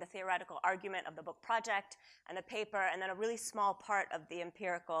developing the theoretical argument of the book project and the paper, and then a really small part of the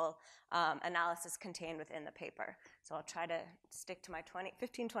empirical analysis contained within the paper. So I'll try to stick to my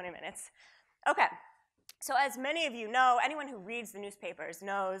 15, 20 minutes. Okay. So as many of you know, anyone who reads the newspapers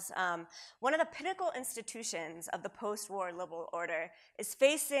knows, one of the pinnacle institutions of the post-war liberal order is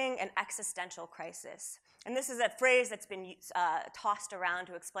facing an existential crisis. And this is a phrase that's been tossed around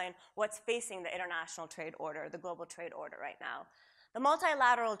to explain what's facing the international trade order, the global trade order right now. The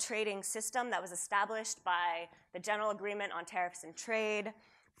multilateral trading system that was established by the General Agreement on Tariffs and Trade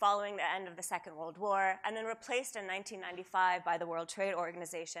following the end of the Second World War, and then replaced in 1995 by the World Trade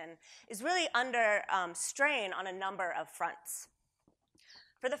Organization, is really under strain on a number of fronts.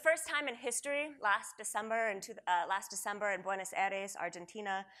 For the first time in history, last December in Buenos Aires,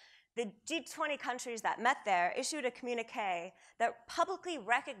 Argentina, the G20 countries that met there issued a communique that publicly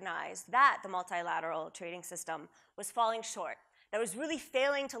recognized that the multilateral trading system was falling short, that was really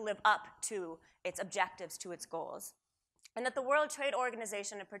failing to live up to its objectives, to its goals, and that the World Trade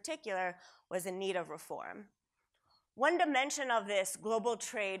Organization in particular was in need of reform. One dimension of this global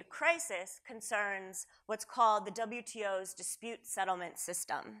trade crisis concerns what's called the WTO's dispute settlement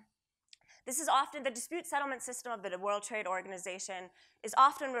system. This is often, the dispute settlement system of the World Trade Organization is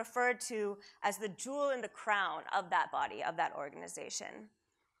often referred to as the jewel in the crown of that body, of that organization.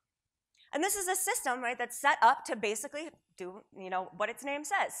 And this is a system, right, that's set up to basically do, what its name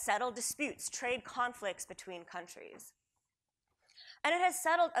says, settle disputes, trade conflicts between countries. And it has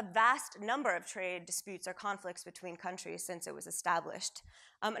settled a vast number of trade disputes or conflicts between countries since it was established,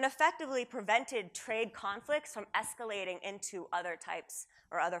 and effectively prevented trade conflicts from escalating into other types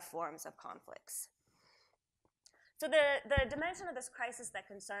or other forms of conflicts. So the dimension of this crisis that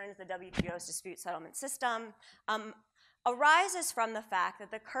concerns the WTO's dispute settlement system arises from the fact that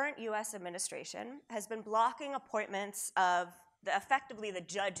the current US administration has been blocking appointments of effectively the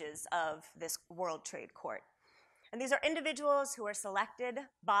judges of this World Trade Court. And these are individuals who are selected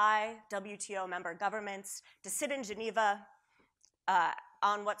by WTO member governments to sit in Geneva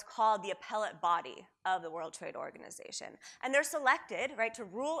on what's called the appellate body of the World Trade Organization. And they're selected, right, to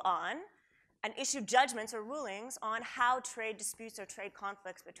rule on and issue judgments or rulings on how trade disputes or trade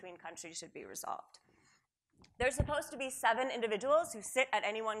conflicts between countries should be resolved. There's supposed to be 7 individuals who sit at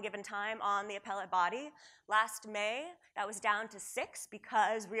any one given time on the appellate body. Last May, that was down to 6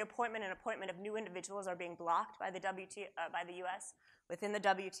 because reappointment and appointment of new individuals are being blocked by the U.S. within the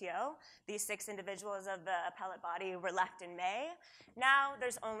WTO. These 6 individuals of the appellate body were left in May. Now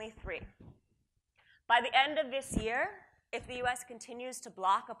there's only 3. By the end of this year, if the U.S. continues to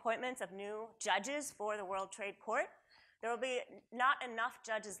block appointments of new judges for the World Trade Court, there will be not enough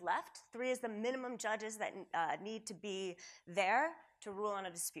judges left. 3 is the minimum judges that need to be there to rule on a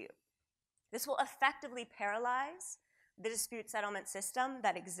dispute. This will effectively paralyze the dispute settlement system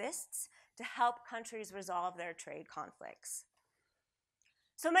that exists to help countries resolve their trade conflicts.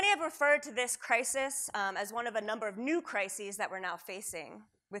 So many have referred to this crisis as one of a number of new crises that we're now facing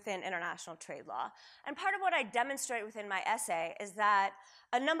within international trade law. And part of what I demonstrate within my essay is that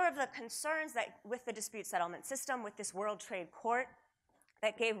a number of the concerns that with the dispute settlement system, with this World Trade Court,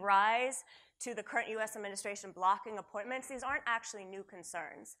 that gave rise to the current US administration blocking appointments, these aren't actually new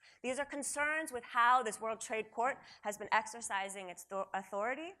concerns. These are concerns with how this World Trade Court has been exercising its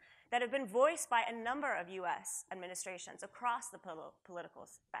authority that have been voiced by a number of US administrations across the political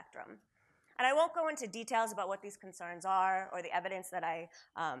spectrum. And I won't go into details about what these concerns are or the evidence that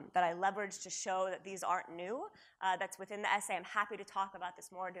I leverage to show that these aren't new. That's within the essay. I'm happy to talk about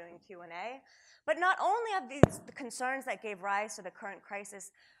this more during Q&A. But not only have the concerns that gave rise to the current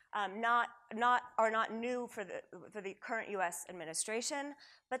crisis are not new for the current U.S. administration,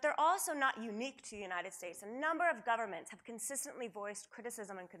 but they're also not unique to the United States. A number of governments have consistently voiced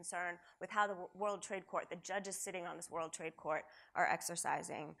criticism and concern with how the World Trade Court, the judges sitting on this World Trade Court, are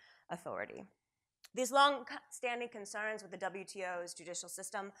exercising authority. These long-standing concerns with the WTO's judicial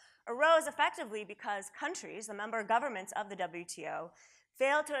system arose effectively because countries, the member governments of the WTO,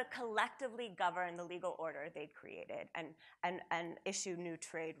 failed to collectively govern the legal order they'd created and issue new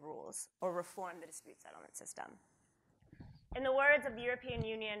trade rules or reform the dispute settlement system. In the words of the European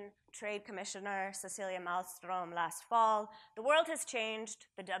Union Trade Commissioner Cecilia Malmström last fall, the world has changed,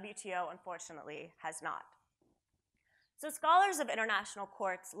 the WTO, unfortunately, has not. So scholars of international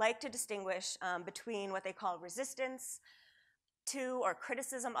courts like to distinguish between what they call resistance to or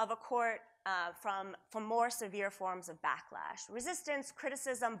criticism of a court from more severe forms of backlash. Resistance,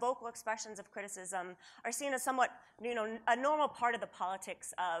 criticism, vocal expressions of criticism are seen as somewhat, a normal part of the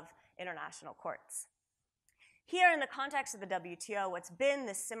politics of international courts. Here, in the context of the WTO, what's been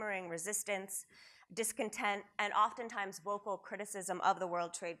this simmering resistance, discontent, and oftentimes vocal criticism of the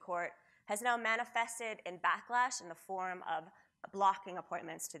World Trade Court has now manifested in backlash in the form of blocking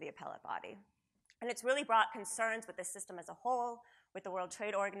appointments to the appellate body. And it's really brought concerns with the system as a whole, with the World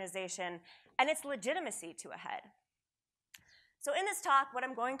Trade Organization, and its legitimacy to a head. So in this talk, what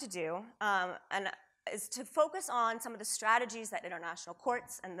I'm going to do is to focus on some of the strategies that international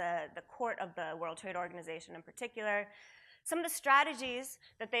courts and the court of the World Trade Organization in particular, some of the strategies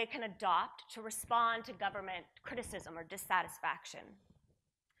that they can adopt to respond to government criticism or dissatisfaction.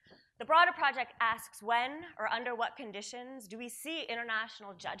 The broader project asks when or under what conditions do we see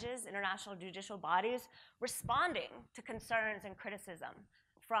international judges, international judicial bodies responding to concerns and criticism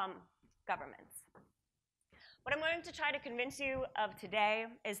from governments. What I'm going to try to convince you of today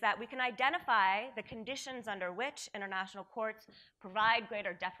is that we can identify the conditions under which international courts provide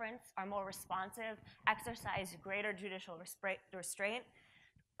greater deference, are more responsive, exercise greater judicial restraint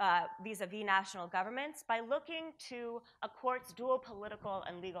vis-a-vis national governments by looking to a court's dual political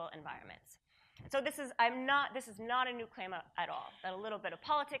and legal environments. So this is not a new claim at all, that a little bit of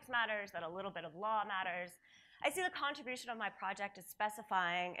politics matters, that a little bit of law matters. I see the contribution of my project as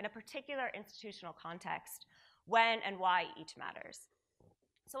specifying in a particular institutional context when and why each matters.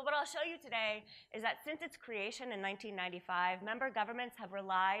 So what I'll show you today is that since its creation in 1995, member governments have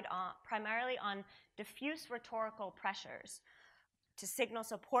relied primarily on diffuse rhetorical pressures to signal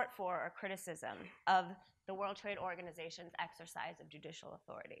support for or criticism of the World Trade Organization's exercise of judicial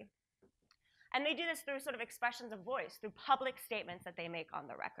authority. And they do this through sort of expressions of voice, through public statements that they make on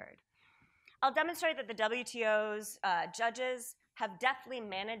the record. I'll demonstrate that the WTO's judges have deftly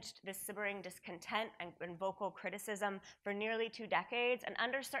managed this simmering discontent and vocal criticism for nearly 2 decades, and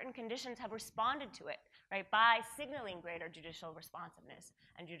under certain conditions have responded to it, right, by signaling greater judicial responsiveness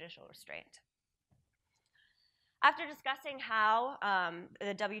and judicial restraint. After discussing how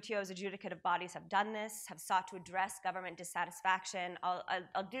the WTO's adjudicative bodies have done this, have sought to address government dissatisfaction,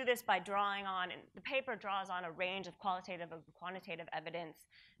 I'll do this by drawing on, and the paper draws on a range of qualitative and quantitative evidence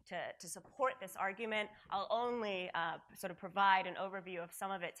to support this argument. I'll only sort of provide an overview of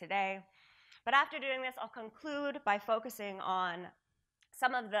some of it today. But after doing this, I'll conclude by focusing on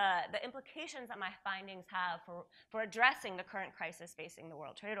some of the implications that my findings have for addressing the current crisis facing the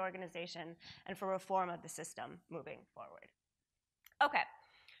World Trade Organization and for reform of the system moving forward. Okay,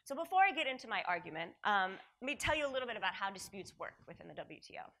 so before I get into my argument, let me tell you a little bit about how disputes work within the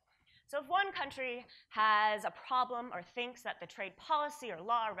WTO. So if one country has a problem or thinks that the trade policy or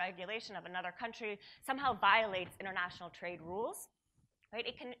law or regulation of another country somehow violates international trade rules, right,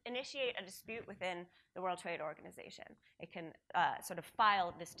 it can initiate a dispute within the World Trade Organization. It can sort of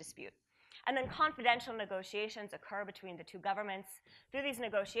file this dispute. And then confidential negotiations occur between the two governments. Through these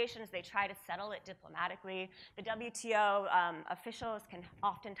negotiations, they try to settle it diplomatically. The WTO officials can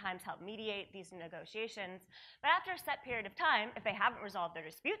oftentimes help mediate these negotiations. But after a set period of time, if they haven't resolved their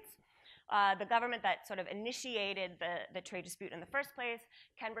disputes, the government that sort of initiated the trade dispute in the first place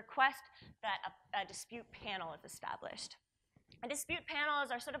can request that a dispute panel is established. And dispute panels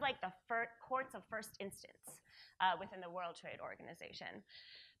are sort of like the courts of first instance within the World Trade Organization.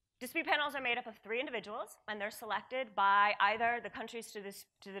 Dispute panels are made up of 3 individuals, and they're selected by either the countries to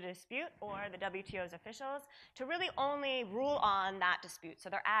the dispute or the WTO's officials to really only rule on that dispute. So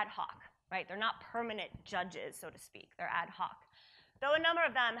they're ad hoc, right? They're not permanent judges, so to speak. They're ad hoc. Though a number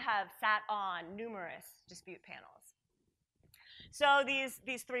of them have sat on numerous dispute panels. So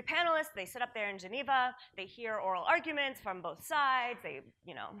these 3 panelists, they sit up there in Geneva, they hear oral arguments from both sides, they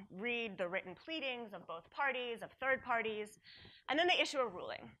read the written pleadings of both parties, of third parties, and then they issue a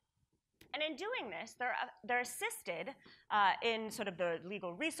ruling. And in doing this, they're assisted in sort of the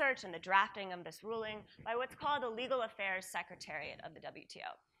legal research and the drafting of this ruling by what's called the Legal Affairs Secretariat of the WTO.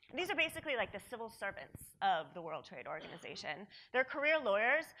 And these are basically like the civil servants of the World Trade Organization. They're career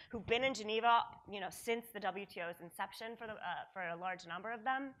lawyers who've been in Geneva, since the WTO's inception for a large number of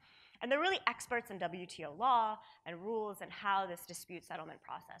them. And they're really experts in WTO law and rules and how this dispute settlement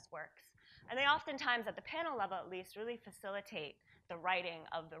process works. And they oftentimes, at the panel level at least, really facilitate the writing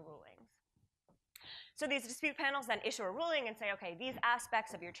of the rulings. So these dispute panels then issue a ruling and say, okay, these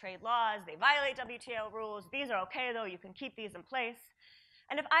aspects of your trade laws, they violate WTO rules. These are okay, though. You can keep these in place.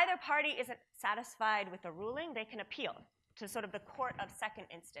 And if either party isn't satisfied with the ruling, they can appeal to sort of the court of second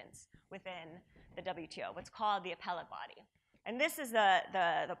instance within the WTO, what's called the appellate body. And this is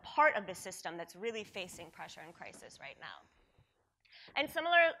the part of the system that's really facing pressure and crisis right now. And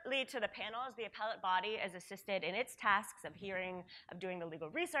similarly to the panels, the appellate body is assisted in its tasks of doing the legal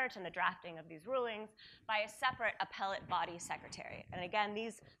research and the drafting of these rulings by a separate appellate body secretariat. And again,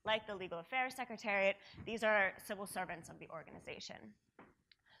 these, like the Legal Affairs Secretariat, these are civil servants of the organization.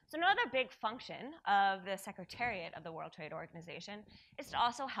 So another big function of the Secretariat of the World Trade Organization is to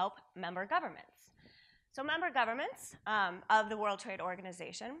also help member governments. So member governments of the World Trade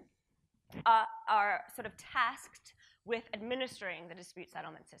Organization are sort of tasked with administering the dispute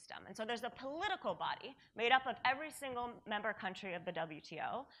settlement system. And so there's a political body made up of every single member country of the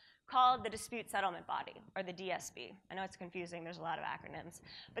WTO called the Dispute Settlement Body, or the DSB. I know it's confusing, there's a lot of acronyms.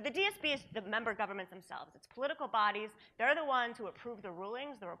 But the DSB is the member governments themselves. It's political bodies. They're the ones who approve the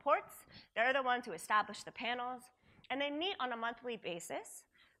rulings, the reports. They're the ones who establish the panels. And they meet on a monthly basis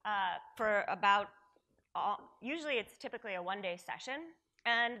for about, usually it's typically a one-day session.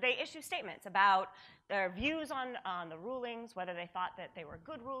 And they issue statements about their views on the rulings, whether they thought that they were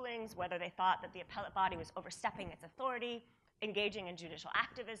good rulings, whether they thought that the appellate body was overstepping its authority, engaging in judicial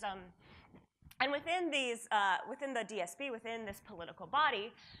activism. And within the DSB, within this political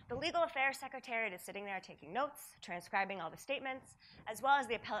body, the Legal Affairs Secretariat is sitting there taking notes, transcribing all the statements, as well as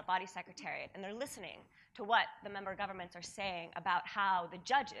the Appellate Body Secretariat. And they're listening to what the member governments are saying about how the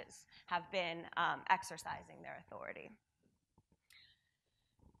judges have been exercising their authority.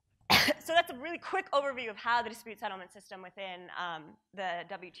 So that's a really quick overview of how the dispute settlement system within the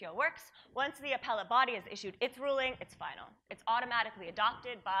WTO works. Once the appellate body has issued its ruling, it's final. It's automatically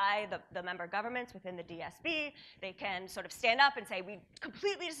adopted by the member governments within the DSB. They can sort of stand up and say, we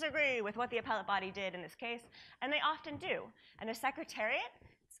completely disagree with what the appellate body did in this case, and they often do. And the secretariat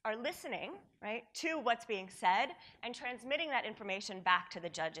are listening, right, to what's being said and transmitting that information back to the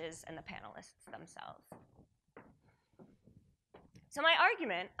judges and the panelists themselves. So my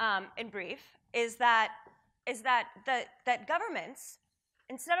argument, in brief, is that governments,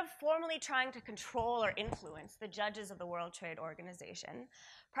 instead of formally trying to control or influence the judges of the World Trade Organization,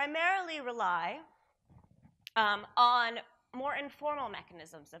 primarily rely on more informal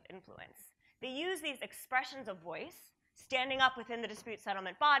mechanisms of influence. They use these expressions of voice, standing up within the dispute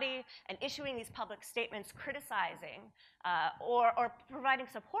settlement body and issuing these public statements criticizing or providing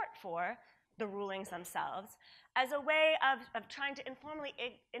support for the rulings themselves, as a way of trying to informally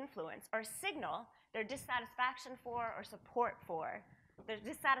influence or signal their dissatisfaction for or support for, their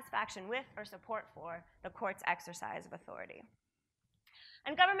dissatisfaction with or support for the court's exercise of authority.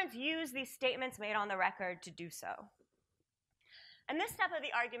 And governments use these statements made on the record to do so. And this step of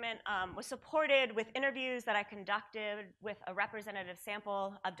the argument was supported with interviews that I conducted with a representative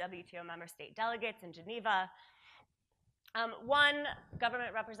sample of WTO member state delegates in Geneva. One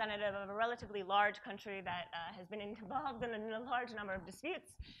government representative of a relatively large country that has been involved in a large number of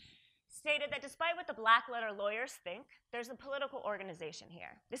disputes stated that despite what the black letter lawyers think, there's a political organization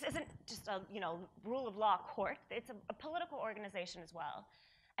here. This isn't just a rule of law court. It's a political organization as well.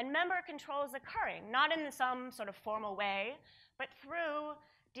 And member control is occurring, not in some sort of formal way, but through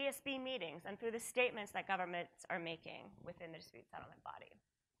DSB meetings and through the statements that governments are making within the dispute settlement body.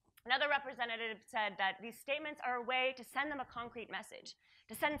 Another representative said that these statements are a way to send them a concrete message,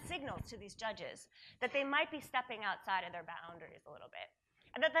 to send signals to these judges that they might be stepping outside of their boundaries a little bit,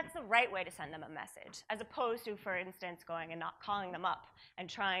 and that that's the right way to send them a message, as opposed to, for instance, going and not calling them up and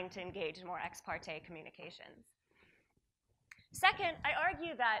trying to engage in more ex parte communications. Second, I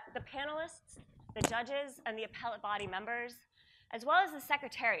argue that the panelists, the judges, and the appellate body members, as well as the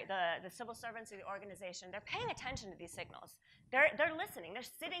secretary, the civil servants of the organization, they're paying attention to these signals. They're listening. They're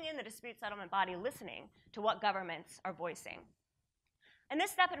sitting in the dispute settlement body listening to what governments are voicing. And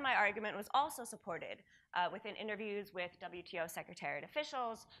this step in my argument was also supported within interviews with WTO secretariat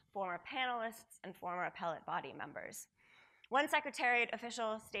officials, former panelists, and former appellate body members. One secretariat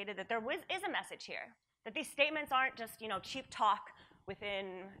official stated that there is a message here, that these statements aren't just cheap talk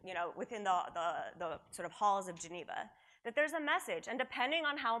within the sort of halls of Geneva, that there's a message, and depending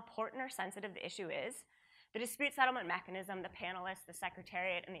on how important or sensitive the issue is, the dispute settlement mechanism, the panelists, the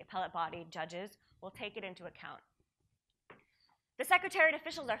secretariat, and the appellate body judges will take it into account. The secretariat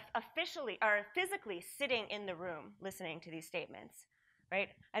officials are physically sitting in the room listening to these statements, right?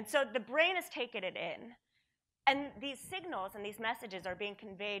 And so the brain is taking it in, and these signals and these messages are being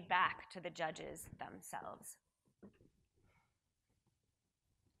conveyed back to the judges themselves.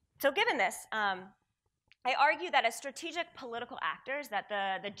 So given this, I argue that as strategic political actors, that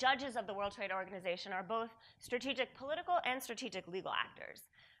the judges of the World Trade Organization are both strategic political and strategic legal actors.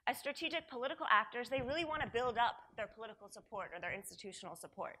 As strategic political actors, they really want to build up their political support or their institutional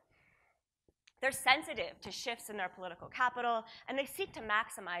support. They're sensitive to shifts in their political capital, and they seek to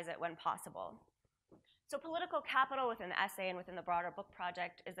maximize it when possible. So political capital within the essay and within the broader book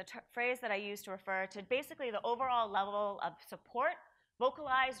project is a phrase that I use to refer to basically the overall level of support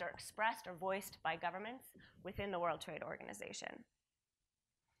vocalized or expressed or voiced by governments within the World Trade Organization.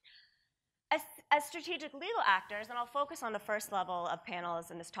 As strategic legal actors, and I'll focus on the first level of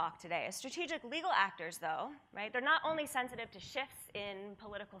panels in this talk today, as strategic legal actors, though, right, they're not only sensitive to shifts in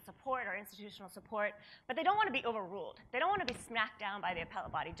political support or institutional support, but they don't want to be overruled. They don't want to be smacked down by the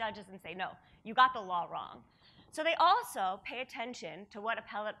appellate body judges and say, no, you got the law wrong. So they also pay attention to what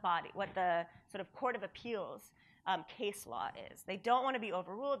the sort of Court of Appeals case law is. They don't want to be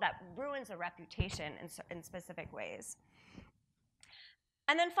overruled. That ruins a reputation in specific ways.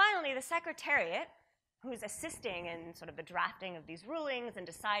 And then finally, the secretariat, who's assisting in sort of the drafting of these rulings and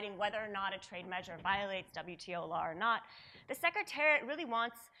deciding whether or not a trade measure violates WTO law or not, the secretariat really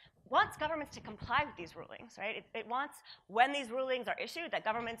wants governments to comply with these rulings, right? It wants, when these rulings are issued, that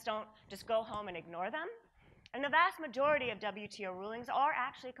governments don't just go home and ignore them. And the vast majority of WTO rulings are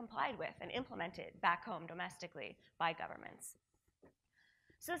actually complied with and implemented back home domestically by governments.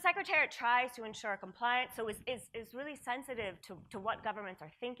 So the Secretariat tries to ensure compliance, so is really sensitive to what governments are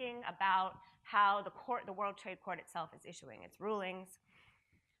thinking about how the World Trade Court itself is issuing its rulings.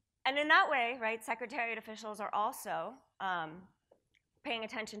 And in that way, right, Secretariat officials are also paying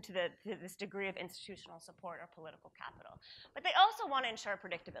attention to this degree of institutional support or political capital. But they also want to ensure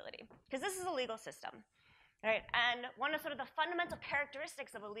predictability, because this is a legal system. Right? And one of sort of the fundamental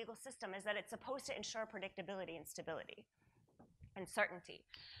characteristics of a legal system is that it's supposed to ensure predictability and stability and certainty.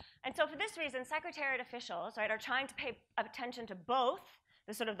 And so for this reason, Secretariat officials, right, are trying to pay attention to both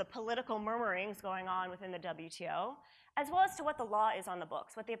the sort of the political murmurings going on within the WTO, as well as to what the law is on the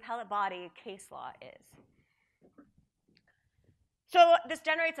books, what the appellate body case law is. So this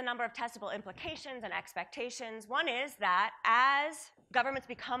generates a number of testable implications and expectations. One is that as governments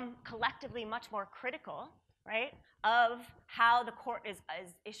become collectively much more critical, right, of how the court is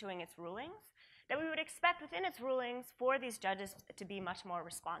issuing its rulings, that we would expect within its rulings for these judges to be much more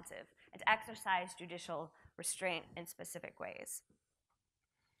responsive and to exercise judicial restraint in specific ways.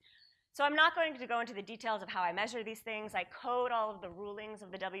 So I'm not going to go into the details of how I measure these things. I code all of the rulings of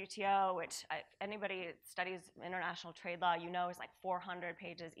the WTO, which anybody that studies international trade law, you know, is like 400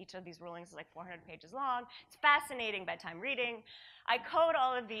 pages. Each of these rulings is like 400 pages long. It's fascinating bedtime reading. I code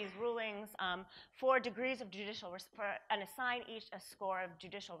all of these rulings for degrees of judicial, and assign each a score of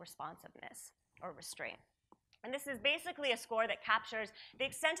judicial responsiveness or restraint. And this is basically a score that captures the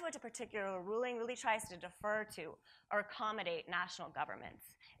extent to which a particular ruling really tries to defer to or accommodate national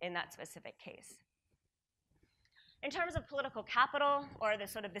governments in that specific case. In terms of political capital, or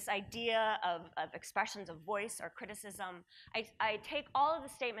this idea of expressions of voice or criticism, I take all of the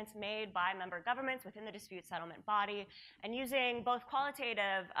statements made by member governments within the dispute settlement body, and using both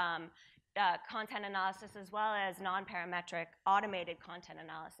qualitative content analysis as well as non-parametric automated content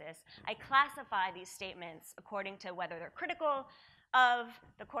analysis, I classify these statements according to whether they're critical of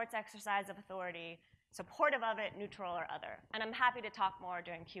the court's exercise of authority, supportive of it, neutral, or other. And I'm happy to talk more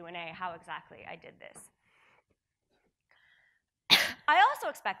during Q&A how exactly I did this. I also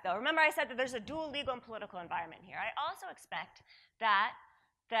expect, though, remember I said that there's a dual legal and political environment here. I also expect that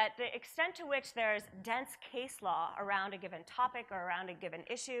the extent to which there's dense case law around a given topic or around a given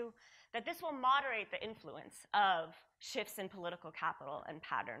issue, that this will moderate the influence of shifts in political capital in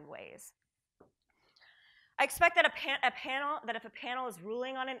patterned ways. I expect that if a panel is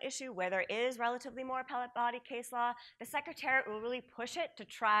ruling on an issue where there is relatively more appellate body case law, the Secretariat will really push it to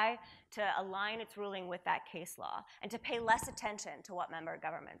try to align its ruling with that case law and to pay less attention to what member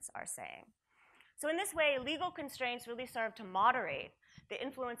governments are saying. So in this way, legal constraints really serve to moderate the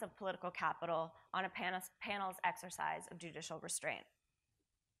influence of political capital on a panel's exercise of judicial restraint.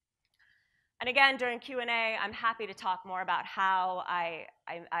 And again, during Q&A, I'm happy to talk more about how I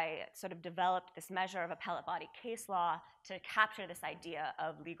sort of developed this measure of appellate body case law to capture this idea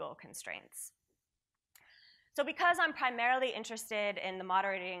of legal constraints. So because I'm primarily interested in the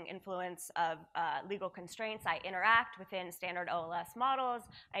moderating influence of legal constraints, I interact within standard OLS models.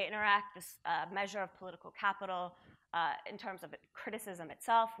 I interact this measure of political capital in terms of criticism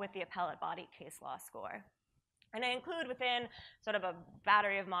itself with the appellate body case law score. And I include within sort of a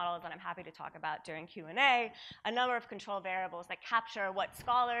battery of models that I'm happy to talk about during Q&A, a number of control variables that capture what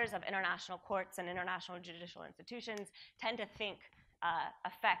scholars of international courts and international judicial institutions tend to think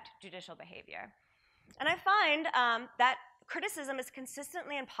affect judicial behavior. And I find that criticism is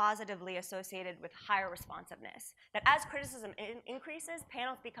consistently and positively associated with higher responsiveness, that as criticism increases,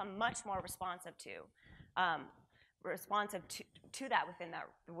 panels become much more responsive to that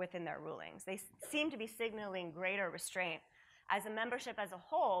within their rulings. They seem to be signaling greater restraint as the membership as a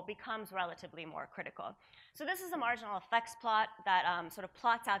whole becomes relatively more critical. So this is a marginal effects plot that sort of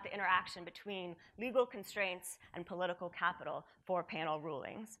plots out the interaction between legal constraints and political capital for panel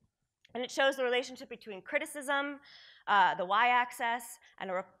rulings. And it shows the relationship between criticism, the y-axis,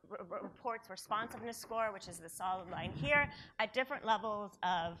 and a report's responsiveness score, which is the solid line here, at different levels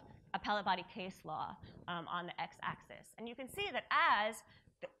of appellate body case law on the x-axis. And you can see that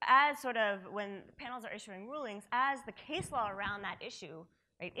as sort of when panels are issuing rulings, as the case law around that issue,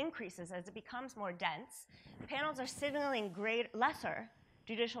 right, increases, as it becomes more dense, panels are signaling lesser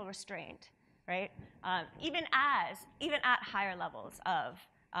judicial restraint, right? Even at higher levels of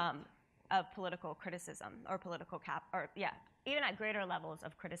political criticism or even at greater levels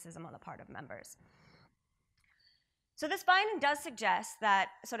of criticism on the part of members. So this finding does suggest that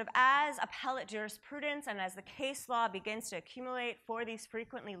sort of as appellate jurisprudence and as the case law begins to accumulate for these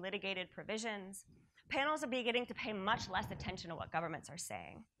frequently litigated provisions, panels are beginning to pay much less attention to what governments are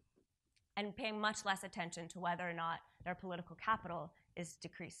saying and paying much less attention to whether or not their political capital is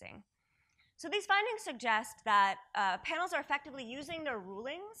decreasing. So these findings suggest that panels are effectively using their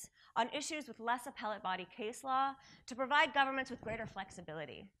rulings on issues with less appellate body case law to provide governments with greater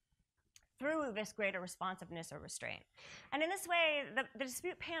flexibility through this greater responsiveness or restraint. And in this way, the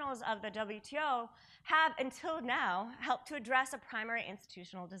dispute panels of the WTO have, until now, helped to address a primary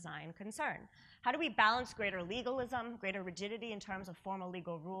institutional design concern. How do we balance greater legalism, greater rigidity in terms of formal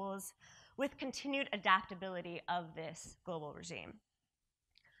legal rules, with continued adaptability of this global regime?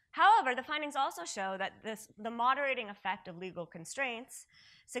 However, the findings also show that the moderating effect of legal constraints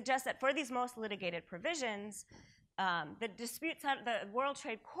suggests that for these most litigated provisions, the World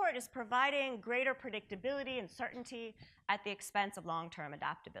Trade Court is providing greater predictability and certainty at the expense of long-term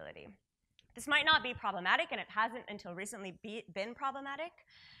adaptability. This might not be problematic, and it hasn't until recently been problematic,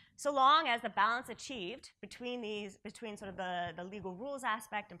 so long as the balance achieved between sort of the legal rules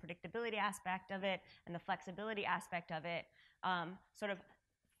aspect and predictability aspect of it and the flexibility aspect of it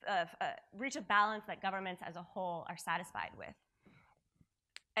reach a balance that governments as a whole are satisfied with.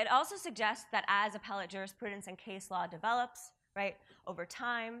 It also suggests that as appellate jurisprudence and case law develops, right, over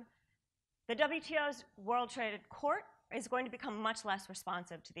time, the WTO's World Trade Court is going to become much less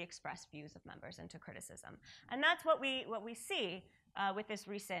responsive to the expressed views of members and to criticism. And that's what we see with this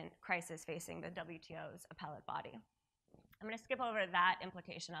recent crisis facing the WTO's appellate body. I'm going to skip over that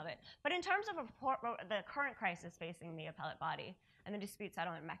implication of it. But in terms of the current crisis facing the appellate body, and the dispute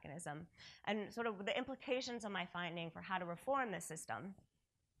settlement mechanism, and sort of the implications of my finding for how to reform this system.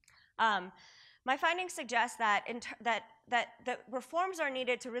 My findings suggest that, that reforms are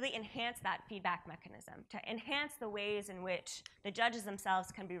needed to really enhance that feedback mechanism, to enhance the ways in which the judges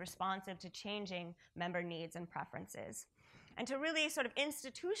themselves can be responsive to changing member needs and preferences, and to really sort of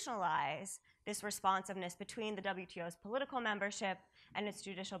institutionalize this responsiveness between the WTO's political membership and its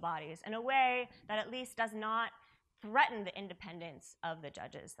judicial bodies in a way that at least does not threaten the independence of the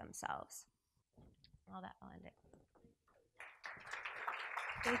judges themselves. I'll end it.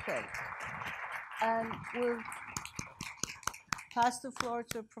 Okay. And we'll pass the floor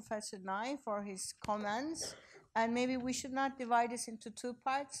to Professor Nye for his comments. And maybe we should not divide this into two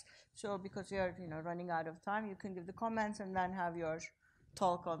parts. So because we are running out of time, you can give the comments and then have your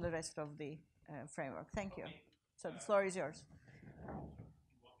talk on the rest of the framework. Thank you. So the floor is yours.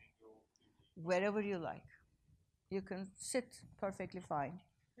 Wherever you like. You can sit perfectly fine.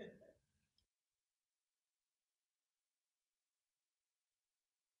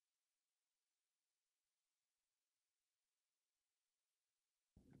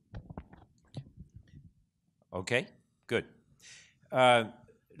 Okay, good.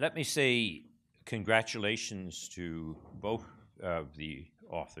 Let me say congratulations to both of the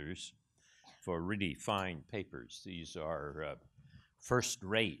authors for really fine papers. These are first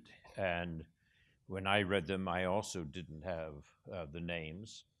rate, and when I read them, I also didn't have the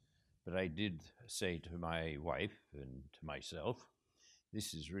names, but I did say to my wife and to myself,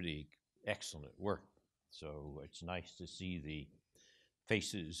 this is really excellent work. So it's nice to see the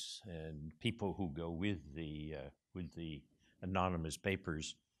faces and people who go with the anonymous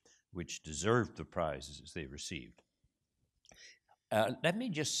papers, which deserved the prizes they received. Let me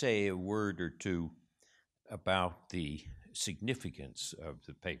just say a word or two about the significance of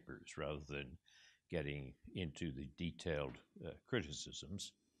the papers rather than getting into the detailed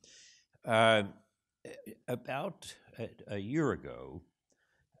criticisms. About a year ago,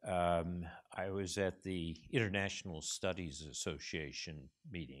 I was at the International Studies Association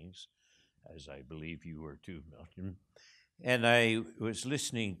meetings, as I believe you were too, Milton, and I was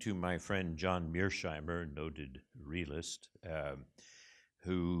listening to my friend John Mearsheimer, noted realist,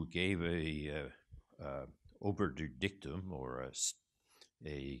 who gave a obiter dictum, or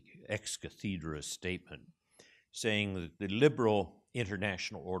a ex cathedra statement, saying that the liberal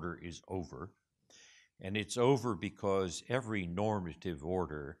international order is over, and it's over because every normative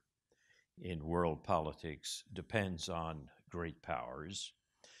order in world politics depends on great powers.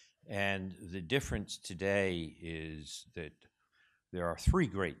 And the difference today is that there are three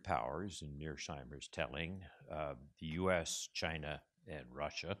great powers, in Mearsheimer's telling, the US, China, and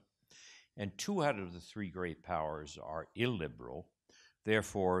Russia. And two out of the three great powers are illiberal.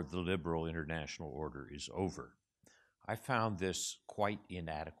 Therefore, the liberal international order is over. I found this quite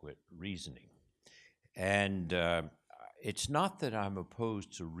inadequate reasoning. And it's not that I'm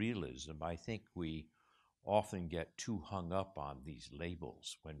opposed to realism. I think we often get too hung up on these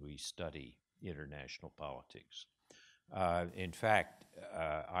labels when we study international politics. In fact,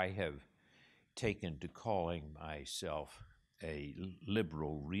 I have taken to calling myself a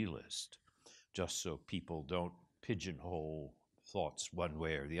liberal realist, just so people don't pigeonhole thoughts one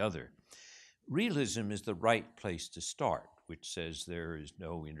way or the other. Realism is the right place to start, which says there is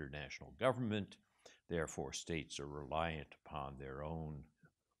no international government, therefore states are reliant upon their own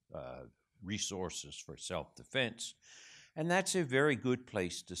resources for self-defense. And that's a very good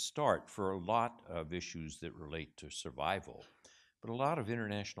place to start for a lot of issues that relate to survival. But a lot of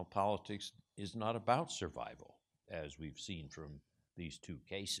international politics is not about survival, as we've seen from these two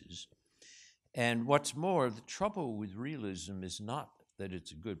cases. And what's more, the trouble with realism is not that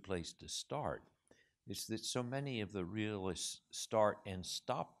it's a good place to start. It's that so many of the realists start and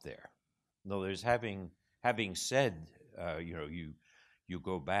stop there. In other words, having said, you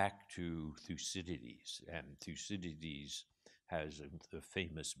go back to Thucydides, and Thucydides has the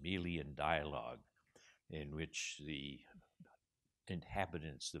famous Melian dialogue in which the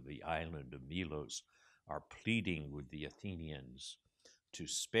inhabitants of the island of Melos are pleading with the Athenians to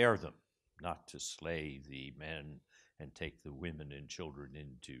spare them, not to slay the men and take the women and children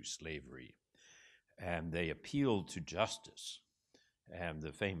into slavery. And they appealed to justice. And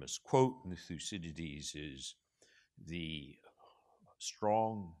the famous quote in Thucydides is, "The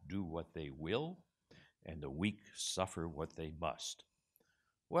strong do what they will, and the weak suffer what they must."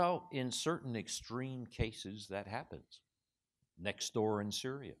 Well, in certain extreme cases, that happens. Next door in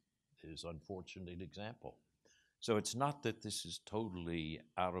Syria is an unfortunate example. So it's not that this is totally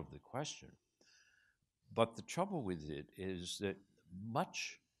out of the question. But the trouble with it is that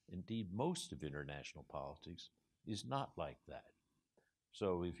much, indeed most of international politics is not like that.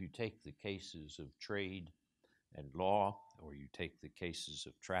 So if you take the cases of trade and law, or you take the cases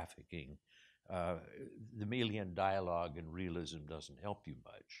of trafficking, the Melian dialogue and realism doesn't help you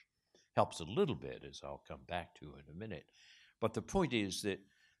much. Helps a little bit, as I'll come back to in a minute. But the point is that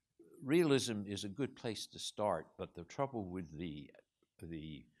realism is a good place to start, but the trouble with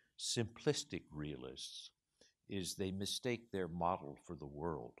the simplistic realists is they mistake their model for the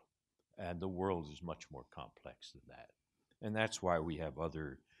world, and the world is much more complex than that. And that's why we have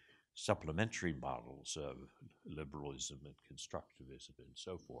other supplementary models of liberalism and constructivism and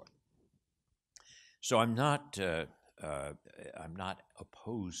so forth. So I'm not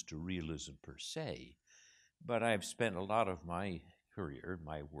opposed to realism per se, but I've spent a lot of my career,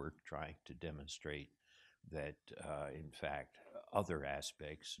 my work, trying to demonstrate that, in fact, other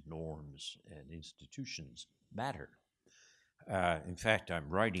aspects, norms, and institutions matter. In fact, I'm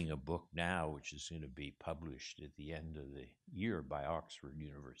writing a book now, which is going to be published at the end of the year by Oxford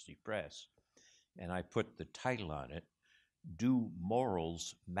University Press, and I put the title on it, "Do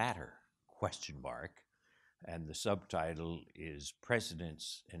Morals Matter?" ? And the subtitle is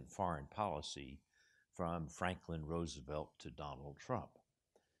 "Presidents and Foreign Policy from Franklin Roosevelt to Donald Trump."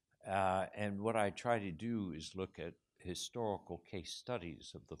 And what I try to do is look at historical case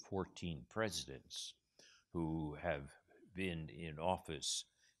studies of the 14 presidents who have been in office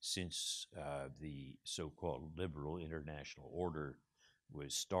since the so-called liberal international order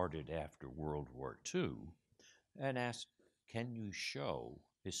was started after World War II, and ask, can you show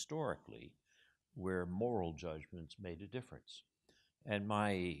historically where moral judgments made a difference? And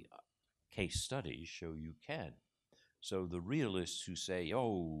my case studies show you can. So the realists who say,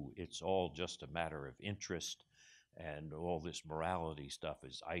 oh, it's all just a matter of interest and all this morality stuff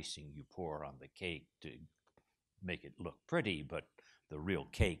is icing you pour on the cake to make it look pretty, but the real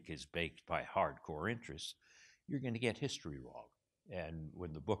cake is baked by hardcore interests, you're going to get history wrong. And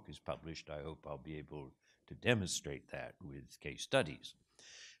when the book is published, I hope I'll be able to demonstrate that with case studies.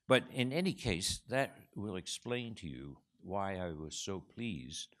 But in any case, that will explain to you why I was so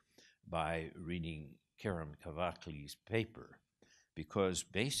pleased by reading Kerem Kavakli's paper, because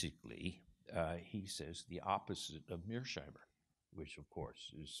basically he says the opposite of Mearsheimer, which of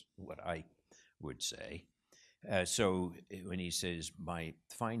course is what I would say. So when he says, my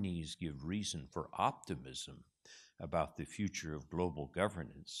findings give reason for optimism about the future of global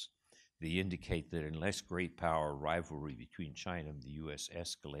governance, they indicate that unless great power rivalry between China and the U.S.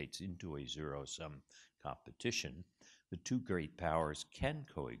 escalates into a zero-sum competition, the two great powers can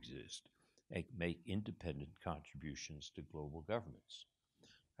coexist and make independent contributions to global governance.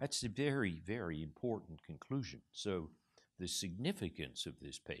 That's a very, very important conclusion. So the significance of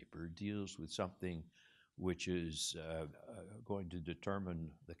this paper deals with something which is going to determine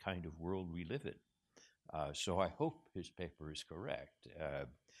the kind of world we live in. So I hope his paper is correct.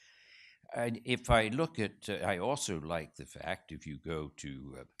 And if I look at, I also like the fact, if you go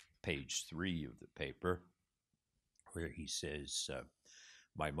to page 3 of the paper, where he says,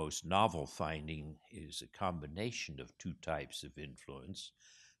 my most novel finding is a combination of two types of influence.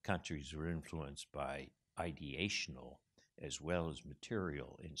 Countries are influenced by ideational as well as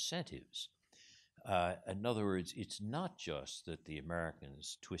material incentives. In other words, it's not just that the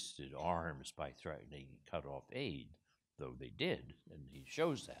Americans twisted arms by threatening to cut off aid, though they did, and he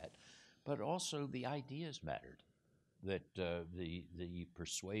shows that, but also the ideas mattered, that the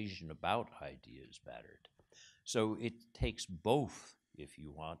persuasion about ideas mattered. So it takes both, if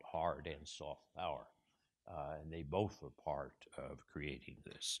you want, hard and soft power, and they both are part of creating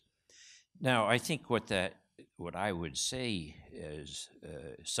this. Now, I think what I would say is,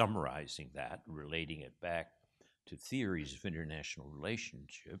 summarizing that, relating it back to theories of international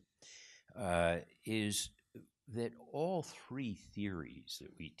relationship, is that all three theories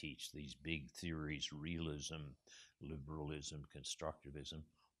that we teach, these big theories, realism, liberalism, constructivism,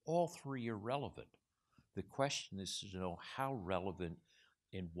 all three are relevant. The question is to know how relevant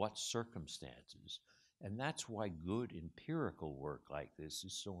in what circumstances. And that's why good empirical work like this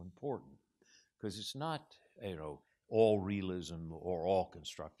is so important. Because it's not, all realism or all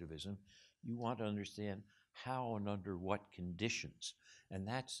constructivism. You want to understand how and under what conditions. And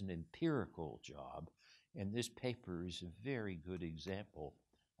that's an empirical job. And this paper is a very good example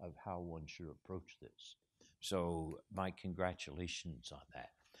of how one should approach this. So my congratulations on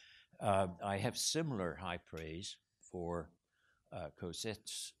that. I have similar high praise for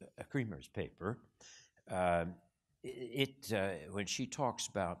Cosette's Creamer's paper. When she talks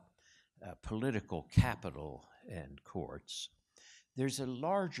about political capital and courts, there's a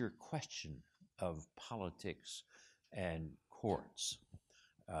larger question of politics and courts.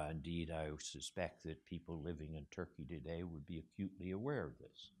 Indeed, I suspect that people living in Turkey today would be acutely aware of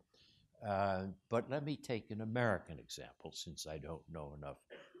this. But let me take an American example, since I don't know enough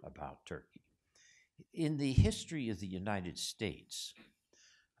about Turkey. In the history of the United States,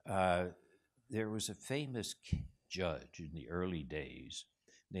 there was a famous judge in the early days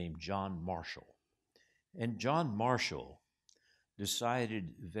named John Marshall. And John Marshall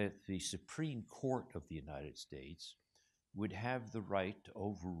decided that the Supreme Court of the United States would have the right to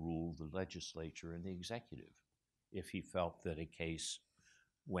overrule the legislature and the executive if he felt that a case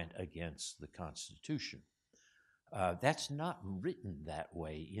went against the Constitution. That's not written that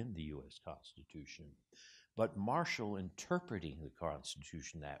way in the U.S. Constitution, but Marshall, interpreting the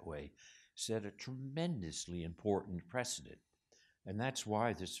Constitution that way, set a tremendously important precedent. And that's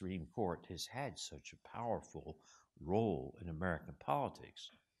why the Supreme Court has had such a powerful role in American politics.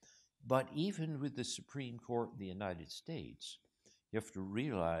 But even with the Supreme Court in the United States, you have to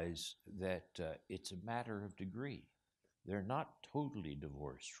realize that it's a matter of degree. They're not totally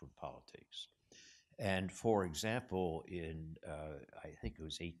divorced from politics. And for example, in, I think it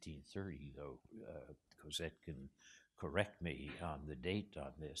was 1830, though Cosette can correct me on the date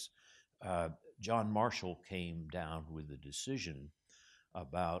on this, John Marshall came down with a decision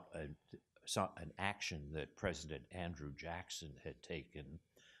about an action that President Andrew Jackson had taken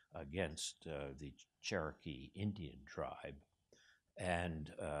against the Cherokee Indian tribe.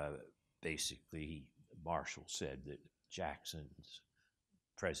 And basically, Marshall said that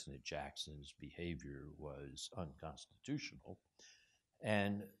President Jackson's behavior was unconstitutional.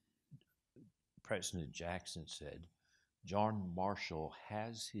 And President Jackson said, John Marshall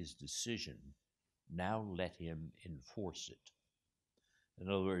has his decision, now let him enforce it. In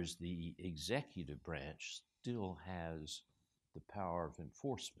other words, the executive branch still has the power of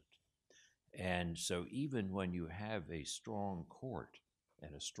enforcement. And so even when you have a strong court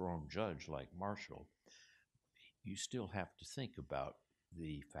and a strong judge like Marshall, you still have to think about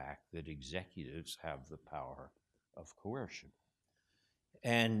the fact that executives have the power of coercion.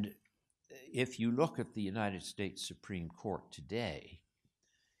 And if you look at the United States Supreme Court today,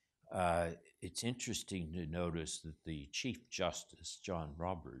 it's interesting to notice that the Chief Justice, John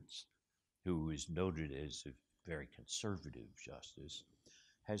Roberts, who is noted as a very conservative justice,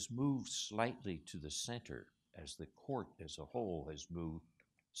 has moved slightly to the center as the court as a whole has moved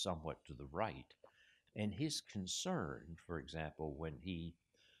somewhat to the right. And his concern, for example, when he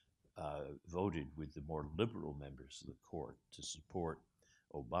voted with the more liberal members of the court to support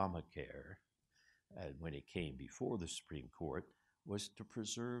Obamacare, when it came before the Supreme Court, was to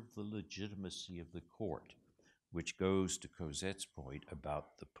preserve the legitimacy of the court, which goes to Cosette's point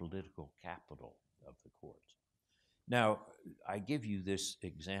about the political capital of the court. Now, I give you this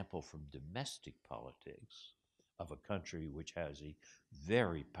example from domestic politics of a country which has a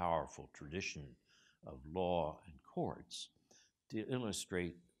very powerful tradition of law and courts to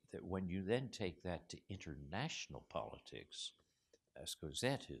illustrate that when you then take that to international politics, as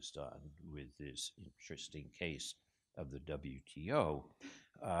Cosette has done with this interesting case of the WTO,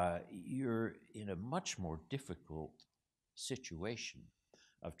 you're in a much more difficult situation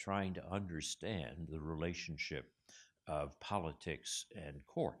of trying to understand the relationship of politics and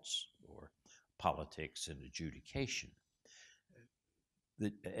courts, or politics and adjudication.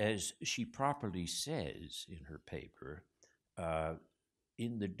 As she properly says in her paper,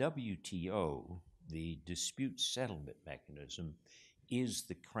 in the WTO, the dispute settlement mechanism is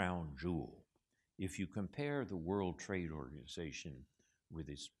the crown jewel. If you compare the World Trade Organization with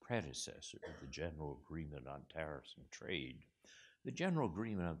its predecessor, the General Agreement on Tariffs and Trade, the General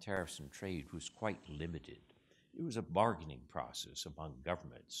Agreement on Tariffs and Trade was quite limited. It was a bargaining process among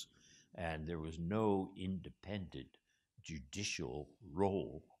governments, and there was no independent judicial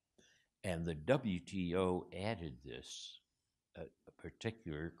role. And the WTO added this, a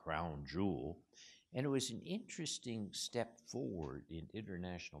particular crown jewel, and it was an interesting step forward in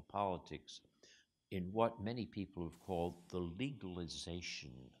international politics in what many people have called the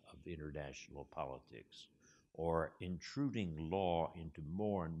legalization of international politics, or intruding law into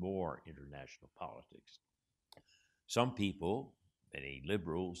more and more international politics. Some people, many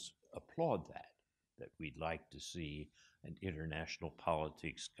liberals, applaud that we'd like to see an international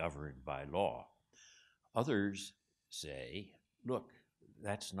politics governed by law. Others say, look,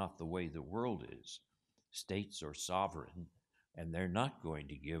 that's not the way the world is. States are sovereign, and they're not going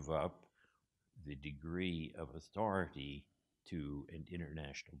to give up the degree of authority to an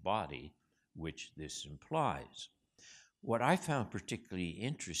international body, which this implies. What I found particularly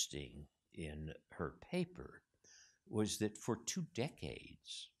interesting in her paper was that for 2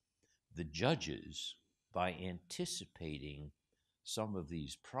 decades, the judges, by anticipating some of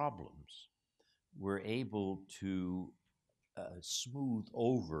these problems, we're able to smooth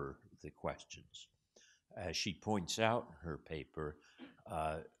over the questions. As she points out in her paper,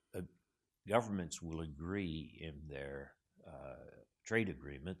 governments will agree in their trade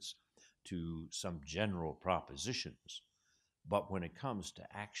agreements to some general propositions. But when it comes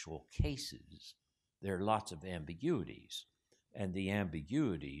to actual cases, there are lots of ambiguities. And the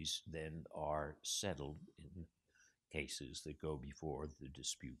ambiguities then are settled in cases that go before the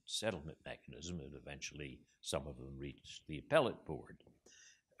dispute settlement mechanism, and eventually some of them reach the appellate board.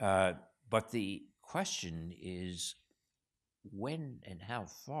 But the question is, when and how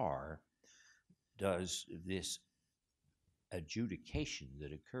far does this adjudication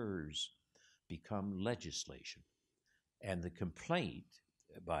that occurs become legislation? And the complaint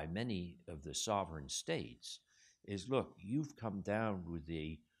by many of the sovereign states is, look, you've come down with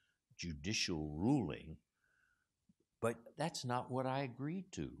a judicial ruling, but that's not what I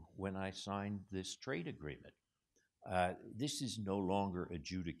agreed to when I signed this trade agreement. This is no longer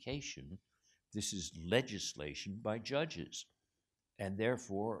adjudication. This is legislation by judges, and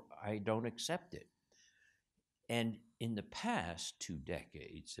therefore I don't accept it. And in the past 2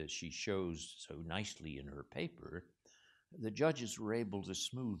 decades, as she shows so nicely in her paper, the judges were able to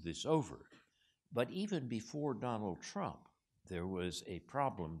smooth this over. But even before Donald Trump, there was a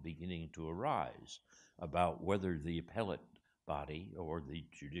problem beginning to arise about whether the appellate body or the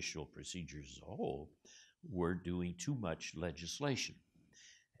judicial procedures as a whole were doing too much legislation.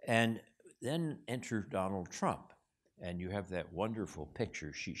 And then enter Donald Trump, and you have that wonderful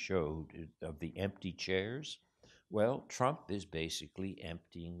picture she showed of the empty chairs. Well, Trump is basically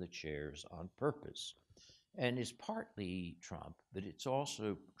emptying the chairs on purpose. And it's partly Trump, but it's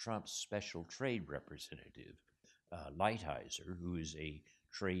also Trump's special trade representative, Lighthizer, who is a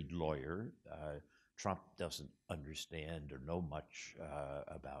trade lawyer. Trump doesn't understand or know much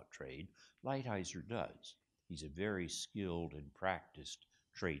about trade. Lighthizer does. He's a very skilled and practiced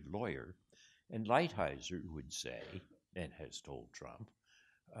trade lawyer. And Lighthizer would say, and has told Trump,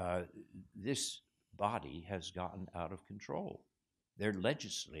 this body has gotten out of control. They're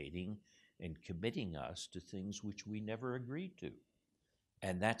legislating and committing us to things which we never agreed to.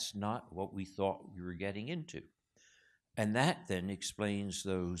 And that's not what we thought we were getting into. And that then explains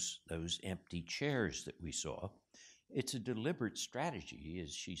those empty chairs that we saw. It's a deliberate strategy,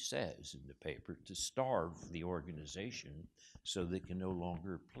 as she says in the paper, to starve the organization so they can no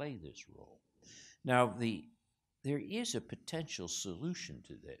longer play this role. Now, there is a potential solution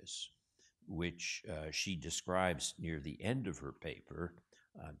to this, which she describes near the end of her paper,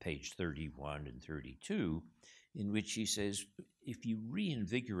 on page 31 and 32, in which she says, if you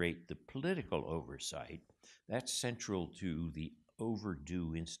reinvigorate the political oversight, that's central to the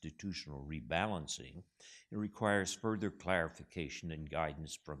overdue institutional rebalancing. It requires further clarification and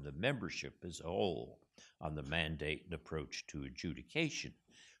guidance from the membership as a whole on the mandate and approach to adjudication.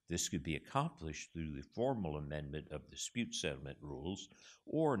 This could be accomplished through the formal amendment of dispute settlement rules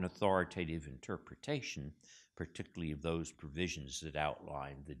or an authoritative interpretation, particularly of those provisions that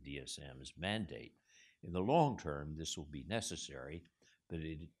outline the DSM's mandate. In the long term, this will be necessary, but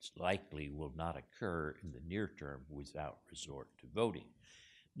it likely will not occur in the near term without resort to voting.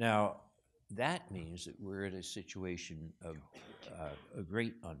 Now, that means that we're in a situation of a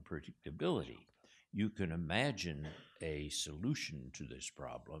great unpredictability. You can imagine a solution to this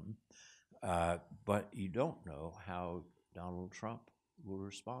problem, but you don't know how Donald Trump will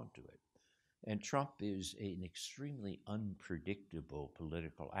respond to it. And Trump is an extremely unpredictable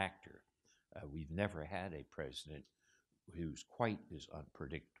political actor. We've never had a president who's quite as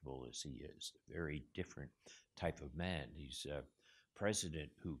unpredictable as he is. A very different type of man. He's a president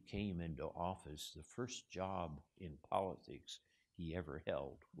who came into office. The first job in politics he ever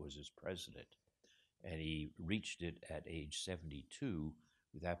held was as president. And he reached it at age 72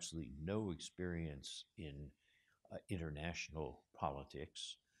 with absolutely no experience in international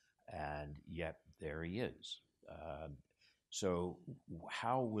politics. And yet there he is. So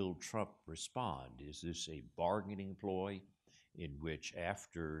how will Trump respond? Is this a bargaining ploy in which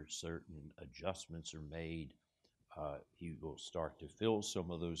after certain adjustments are made, he will start to fill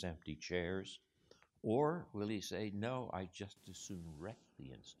some of those empty chairs? Or will he say, no, I just as soon wreck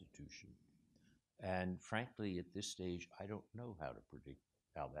the institution? And frankly, at this stage, I don't know how to predict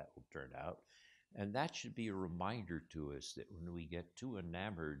how that will turn out. And that should be a reminder to us that when we get too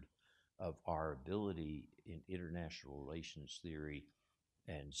enamored of our ability in international relations theory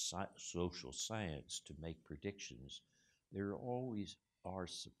and social science to make predictions, there always are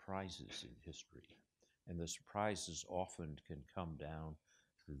surprises in history. And the surprises often can come down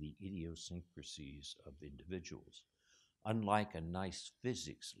to the idiosyncrasies of individuals. unlike a nice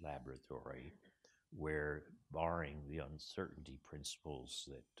physics laboratory, where, barring the uncertainty principles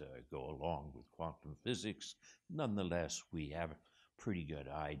that go along with quantum physics, nonetheless, we have a pretty good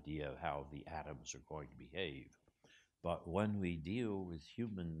idea of how the atoms are going to behave. But when we deal with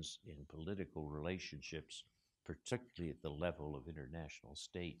humans in political relationships, particularly at the level of international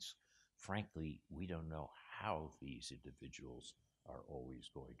states, frankly, we don't know how these individuals are always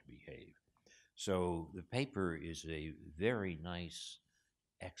going to behave. So the paper is a very nice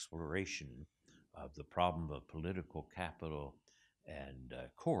exploration of the problem of political capital and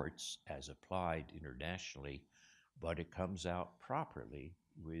courts as applied internationally, but it comes out properly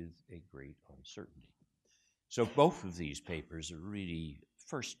with a great uncertainty. So both of these papers are really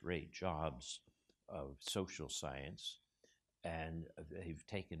first-rate jobs of social science, and they've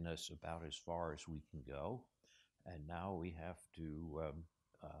taken us about as far as we can go, and now we have to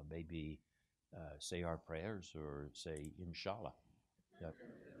maybe say our prayers or say inshallah. Yep.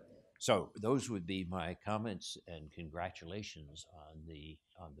 So those would be my comments and congratulations on the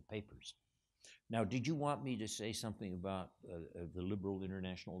papers. Now, did you want me to say something about the liberal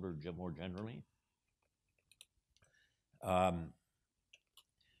international order more generally?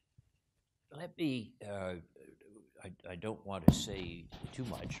 Let me, I don't want to say too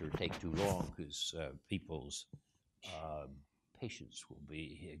much or take too long because people's patience will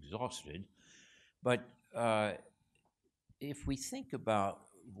be exhausted. But if we think about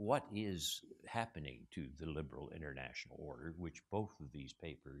what is happening to the liberal international order, which both of these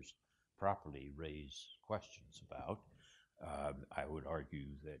papers properly raise questions about, I would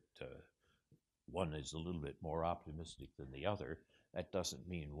argue that one is a little bit more optimistic than the other. That doesn't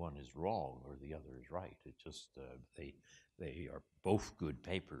mean one is wrong or the other is right. It just, they are both good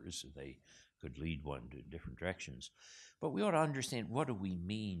papers. They could lead one to different directions. But we ought to understand, what do we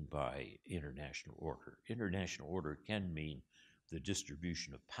mean by international order? International order can mean the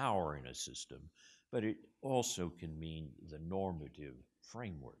distribution of power in a system, but it also can mean the normative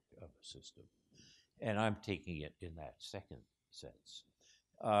framework of a system. And I'm taking it in that second sense.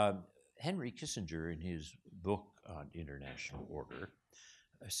 Henry Kissinger, in his book on international order,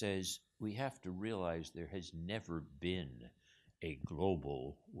 says we have to realize there has never been a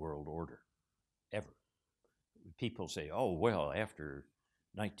global world order, ever. People say, oh, well, after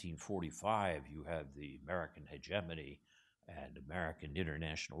 1945, you have the American hegemony and American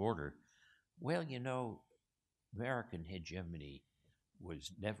international order. Well, you know, American hegemony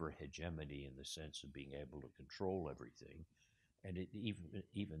was never hegemony in the sense of being able to control everything. And it,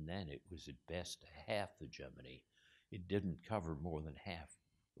 even then, it was at best a half hegemony. It didn't cover more than half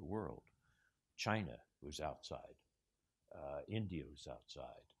the world. China was outside. India was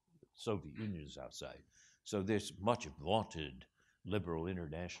outside. The Soviet Union was outside. So this much vaunted liberal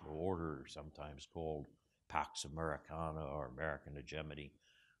international order, sometimes called Pax Americana or American hegemony,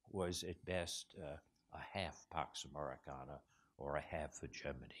 was at best a half Pax Americana or a half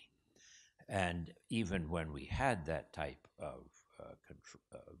hegemony. And even when we had that type of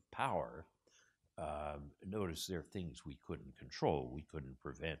power, notice there are things we couldn't control. We couldn't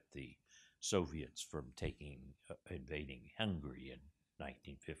prevent the Soviets from invading Hungary in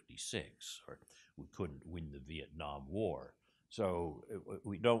 1956, or we couldn't win the Vietnam War. So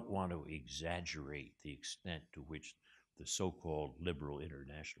we don't want to exaggerate the extent to which the so-called liberal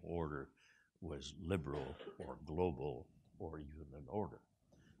international order was liberal or global or even an order.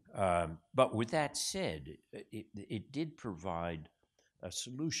 But with that said, it did provide a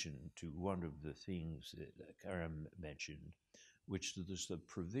solution to one of the things that Karim mentioned, which is the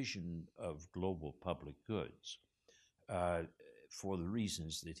provision of global public goods. For the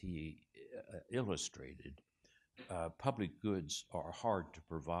reasons that he illustrated, public goods are hard to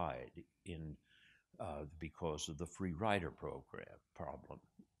provide because of the free rider program problem.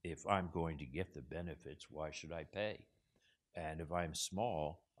 If I'm going to get the benefits, why should I pay? And if I'm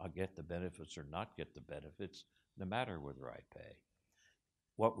small, I'll get the benefits or not get the benefits, no matter whether I pay.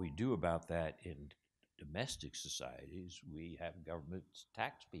 What we do about that in domestic societies, we have governments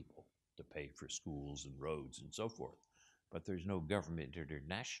tax people to pay for schools and roads and so forth. But there's no government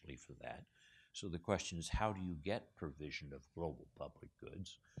internationally for that. So the question is, how do you get provision of global public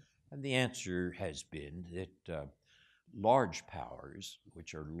goods? And the answer has been that large powers,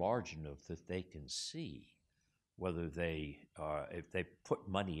 which are large enough that they can see whether if they put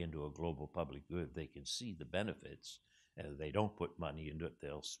money into a global public good, they can see the benefits, and if they don't put money into it,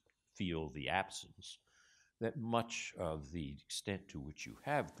 they'll feel the absence. That much of the extent to which you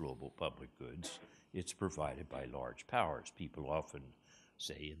have global public goods, it's provided by large powers. People often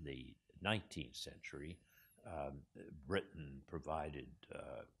say in the 19th century, Britain provided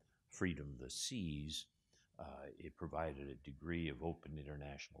freedom of the seas It provided a degree of open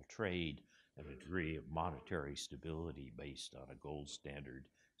international trade and a degree of monetary stability based on a gold standard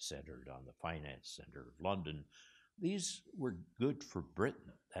centered on the finance center of London. These were good for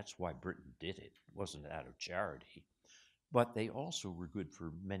Britain. That's why Britain did it. It wasn't out of charity. But they also were good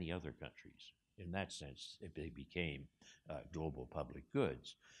for many other countries. In that sense, they became global public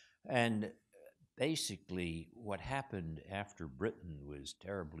goods. And basically, what happened after Britain was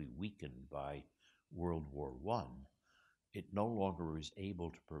terribly weakened by World War I, it no longer was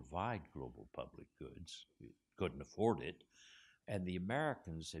able to provide global public goods. It couldn't afford it. And the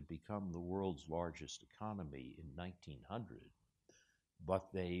Americans had become the world's largest economy in 1900,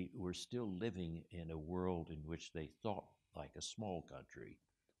 but they were still living in a world in which they thought like a small country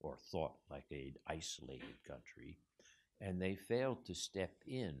or thought like an isolated country, and they failed to step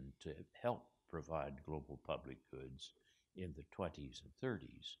in to help provide global public goods in the 20s and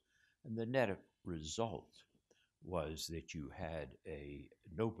 30s. And the net result was that you had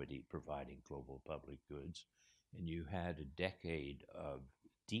nobody providing global public goods, and you had a decade of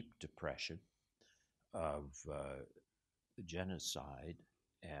deep depression, of genocide,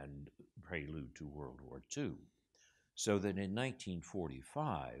 and prelude to World War II. So that in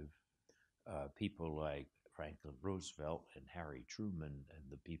 1945, people like Franklin Roosevelt and Harry Truman and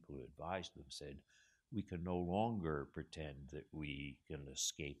the people who advised them said, we can no longer pretend that we can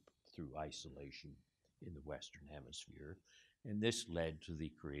escape through isolation in the Western Hemisphere. And this led to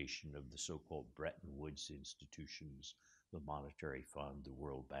the creation of the so-called Bretton Woods institutions, the Monetary Fund, the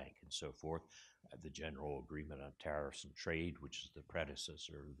World Bank, and so forth, the General Agreement on Tariffs and Trade, which is the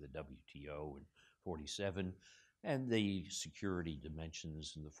predecessor of the WTO in 47, and the security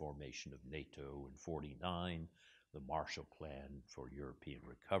dimensions in the formation of NATO in 49, the Marshall Plan for European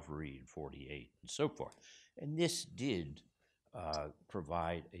recovery in 48, and so forth. And this did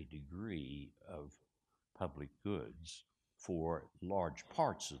provide a degree of public goods for large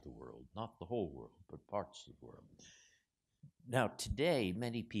parts of the world, not the whole world, but parts of the world. Now, today,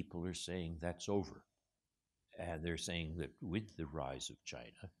 many people are saying that's over. And they're saying that with the rise of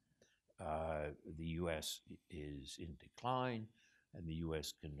China, the U.S. is in decline, and the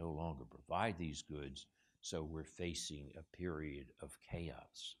U.S. can no longer provide these goods, so we're facing a period of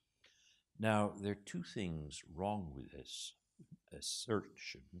chaos. Now, there are two things wrong with this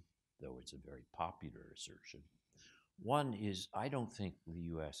assertion, though it's a very popular assertion. One is, I don't think the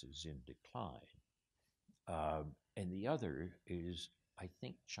U.S. is in decline. And the other is, I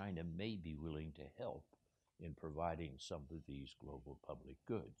think China may be willing to help in providing some of these global public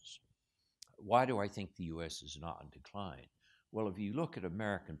goods. Why do I think the U.S. is not in decline? Well, if you look at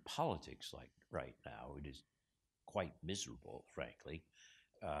American politics like right now, it is quite miserable, frankly.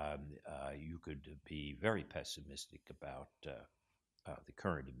 You could be very pessimistic about the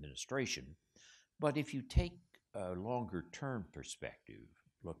current administration. But if you take a longer-term perspective,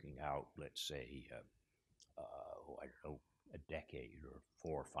 looking out, let's say, I don't know, a decade or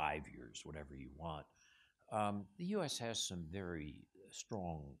 4 or 5 years, whatever you want, the U.S. has some very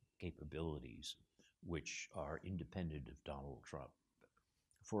strong capabilities which are independent of Donald Trump.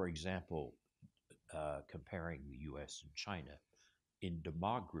 For example, comparing the U.S. and China, in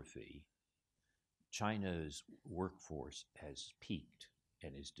demography, China's workforce has peaked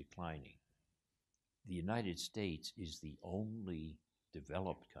and is declining. The United States is the only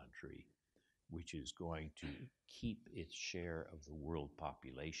developed country which is going to keep its share of the world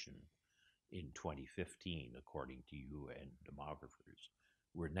population in 2015, according to UN demographers.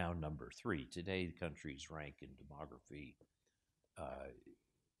 We're now number 3. Today, the countries rank in demography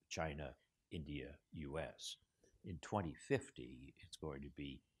China, India, US. In 2050, it's going to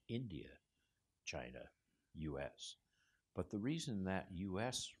be India, China, US. But the reason that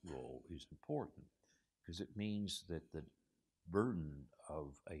US role is important, because it means that the burden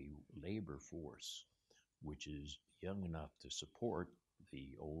of a labor force which is young enough to support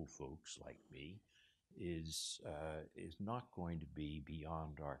the old folks like me is not going to be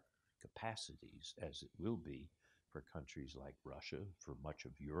beyond our capacities, as it will be for countries like Russia, for much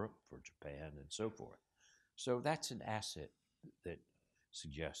of Europe, for Japan, and so forth. So that's an asset that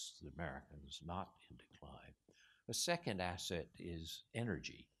suggests the Americans not in decline. A second asset is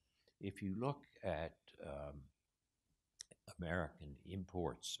energy. If you look at American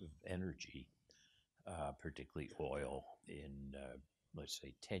imports of energy, particularly oil, in, let's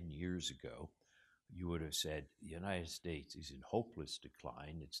say, 10 years ago, you would have said the United States is in hopeless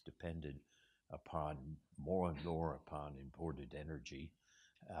decline. It's dependent upon more and more upon imported energy.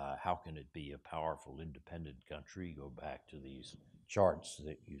 How can it be a powerful, independent country? Go back to these charts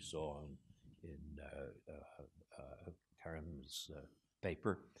that you saw in Karim's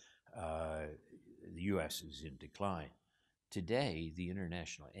paper. the U.S. is in decline. Today, the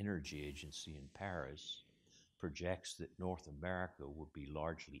International Energy Agency in Paris projects that North America will be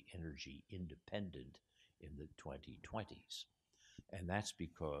largely energy independent in the 2020s. And that's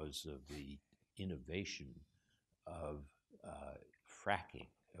because of the innovation of fracking,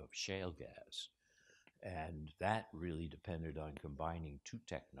 of shale gas. And that really depended on combining two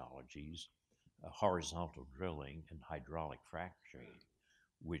technologies, horizontal drilling and hydraulic fracturing,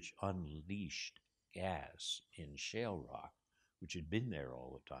 which unleashed gas in shale rock, which had been there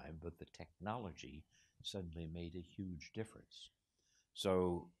all the time, but the technology suddenly made a huge difference.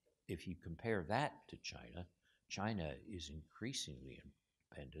 So if you compare that to China, China is increasingly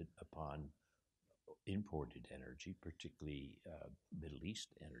dependent upon imported energy, particularly Middle East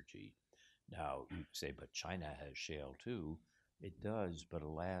energy. Now, you say, but China has shale too. It does, but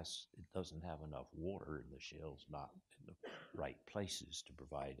alas, it doesn't have enough water, and the shale's not in the right places to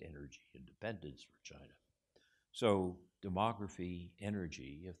provide energy independence for China. So demography,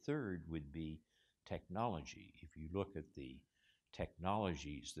 energy. A third would be technology. If you look at the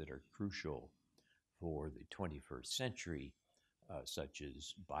technologies that are crucial for the 21st century, such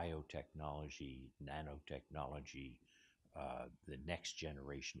as biotechnology, nanotechnology, the next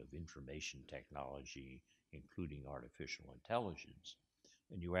generation of information technology, including artificial intelligence,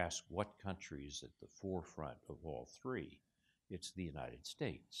 and you ask what country is at the forefront of all three, it's the United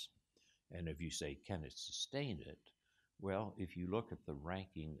States. And if you say, can it sustain it? Well, if you look at the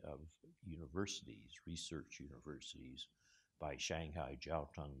ranking of universities, research universities, by Shanghai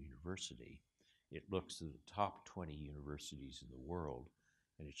Jiaotong University, it looks at the top 20 universities in the world,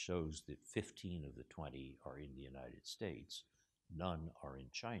 and it shows that 15 of the 20 are in the United States, none are in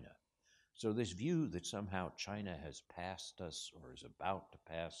China. So this view that somehow China has passed us or is about to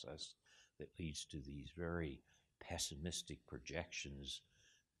pass us, that leads to these very pessimistic projections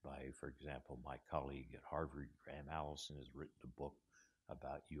by, for example, my colleague at Harvard, Graham Allison, has written a book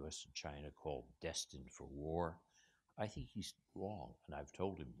about U.S. and China called Destined for War. I think he's wrong, and I've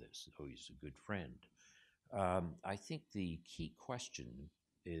told him this, though he's a good friend. I think the key question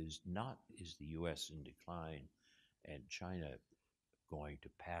is not, is the U.S. in decline and China going to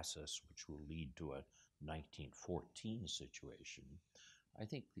pass us, which will lead to a 1914 situation. I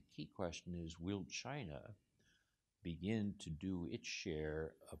think the key question is, will China begin to do its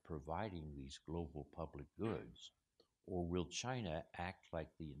share of providing these global public goods, or will China act like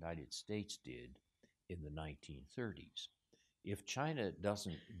the United States did in the 1930s? If China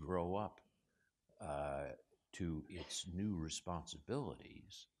doesn't grow up to its new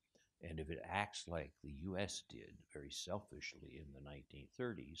responsibilities, and if it acts like the U.S. did very selfishly in the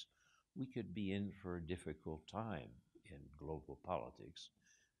 1930s, we could be in for a difficult time in global politics,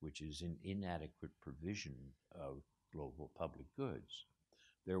 which is an inadequate provision of global public goods.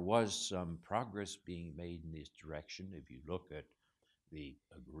 There was some progress being made in this direction. If you look at the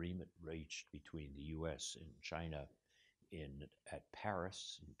agreement reached between the U.S. and China at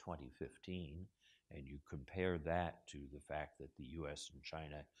Paris in 2015, and you compare that to the fact that the U.S. and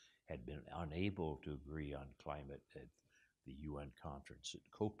China had been unable to agree on climate at the UN conference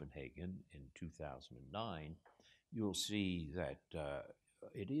at Copenhagen in 2009, you'll see that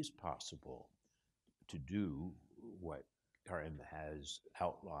it is possible to do what Karim has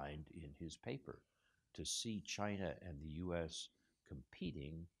outlined in his paper, to see China and the U.S.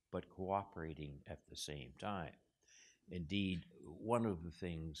 competing but cooperating at the same time. Indeed, one of the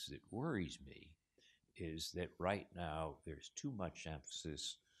things that worries me is that right now there's too much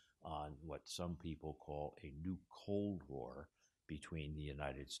emphasis on what some people call a new Cold War between the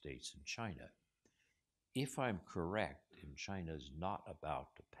United States and China. If I'm correct, and China's not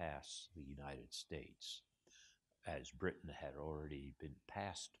about to pass the United States, as Britain had already been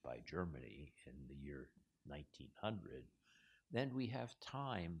passed by Germany in the year 1900, then we have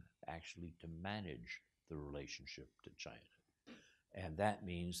time actually to manage the relationship to China. And that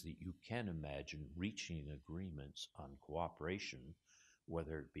means that you can imagine reaching agreements on cooperation,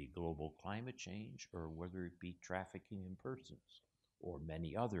 whether it be global climate change or whether it be trafficking in persons or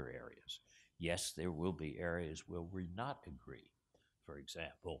many other areas. Yes, there will be areas where we not agree. For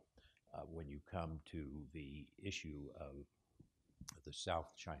example, when you come to the issue of the South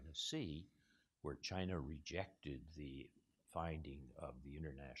China Sea, where China rejected the finding of the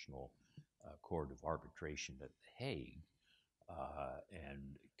International Court of Arbitration at The Hague,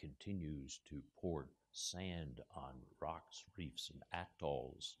 and continues to pour sand on rocks, reefs, and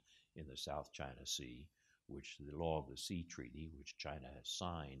atolls in the South China Sea, which the Law of the Sea Treaty, which China has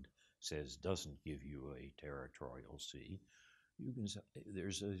signed, says doesn't give you a territorial sea. You can say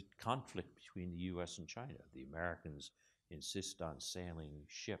there's a conflict between the U.S. and China. The Americans insist on sailing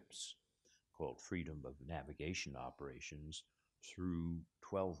ships called freedom of navigation operations through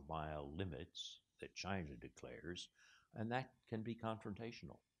 12-mile limits that China declares, and that can be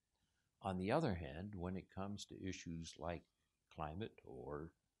confrontational. On the other hand, when it comes to issues like climate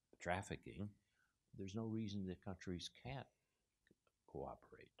or trafficking, there's no reason that countries can't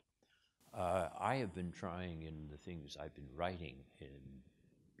cooperate. I have been trying in the things I've been writing in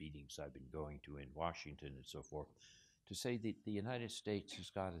meetings I've been going to in Washington and so forth, to say that the United States has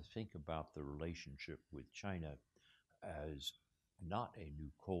got to think about the relationship with China as not a new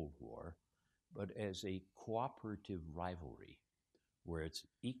Cold War, but as a cooperative rivalry, where it's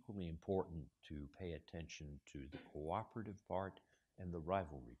equally important to pay attention to the cooperative part and the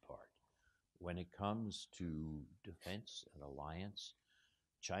rivalry part. When it comes to defense and alliance,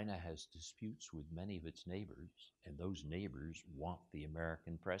 China has disputes with many of its neighbors, and those neighbors want the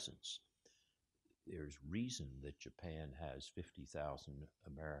American presence. There's reason that Japan has 50,000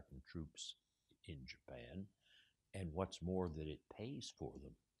 American troops in Japan, and what's more, that it pays for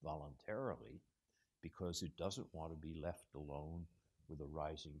them voluntarily because it doesn't want to be left alone with a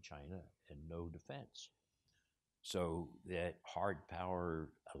rising China and no defense. So that hard power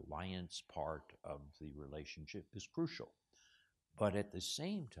alliance part of the relationship is crucial. But at the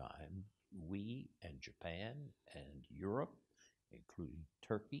same time, we and Japan and Europe, including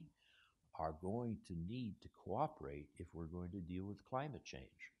Turkey, are going to need to cooperate if we're going to deal with climate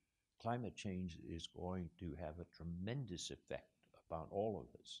change. Climate change is going to have a tremendous effect upon all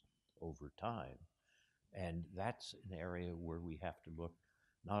of us over time. And that's an area where we have to look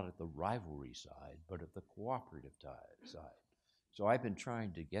not at the rivalry side, but at the cooperative side. So I've been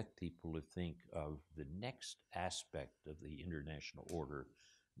trying to get people to think of the next aspect of the international order,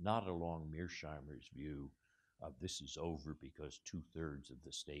 not along Mearsheimer's view of this is over because 2/3 of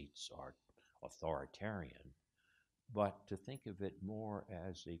the states are authoritarian, but to think of it more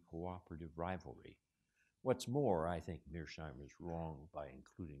as a cooperative rivalry. What's more, I think Mearsheimer's wrong by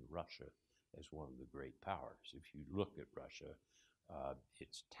including Russia as one of the great powers. If you look at Russia,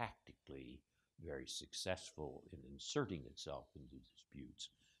 it's tactically very successful in inserting itself into disputes,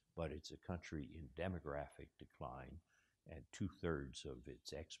 but it's a country in demographic decline, and 2/3 of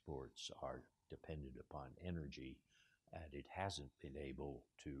its exports are dependent upon energy, and it hasn't been able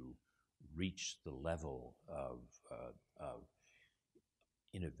to reach the level of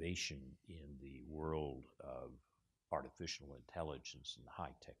innovation in the world of artificial intelligence and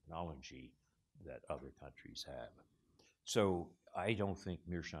high technology that other countries have. So I don't think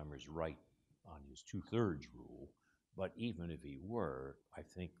Mearsheimer is right on his 2/3 rule, but even if he were, I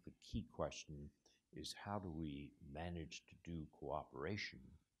think the key question is how do we manage to do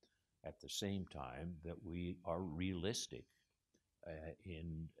cooperation at the same time that we are realistic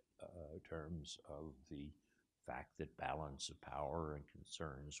in terms of the fact that balance of power and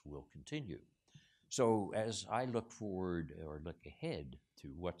concerns will continue. So as I look forward or look ahead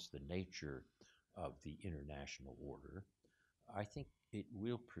to what's the nature of the international order, I think it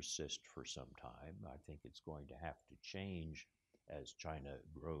will persist for some time. I think it's going to have to change as China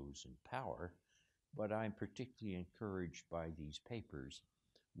grows in power, but I'm particularly encouraged by these papers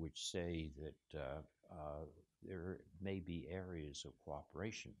which say that there may be areas of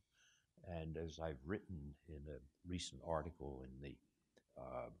cooperation. And as I've written in a recent article in the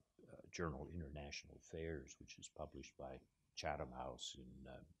journal International Affairs, which is published by Chatham House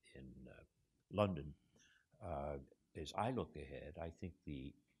in London, as I look ahead, I think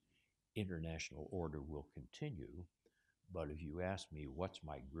the international order will continue. But if you ask me what's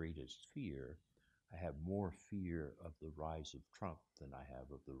my greatest fear, I have more fear of the rise of Trump than I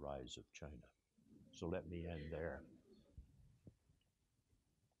have of the rise of China. So let me end there.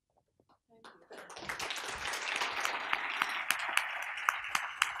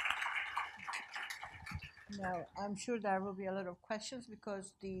 Now, I'm sure there will be a lot of questions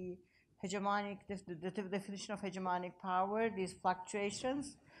because the hegemonic, the definition of hegemonic power, these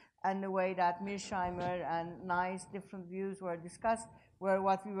fluctuations, and the way that Mearsheimer and Nye's different views were discussed were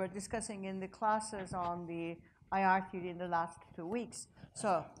what we were discussing in the classes on the IR theory in the last 2 weeks.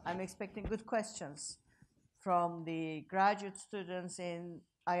 So I'm expecting good questions from the graduate students in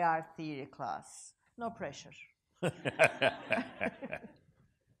IR theory class. No pressure.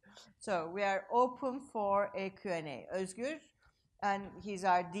 So we are open for a Q&A. Özgür, and he's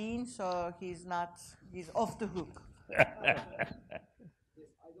our dean, so he's off the hook. Yes,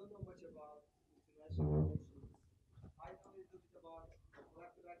 I don't know much about international relations. I know a little bit about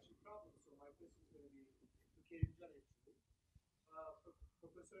collective action problems, so my question is going to be to Kerimcan actually.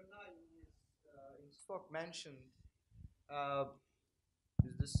 Professor Nye in his talk mentioned,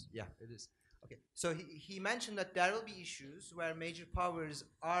 is this? Yeah, it is. Okay, so he mentioned that there will be issues where major powers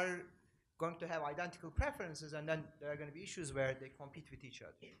are going to have identical preferences, and then there are going to be issues where they compete with each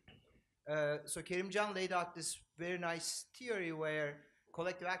other. So Kerimcan laid out this very nice theory where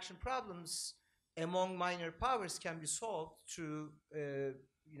collective action problems among minor powers can be solved through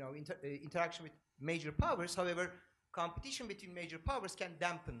interaction with major powers. However, competition between major powers can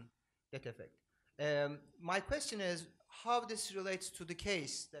dampen that effect. My question is how this relates to the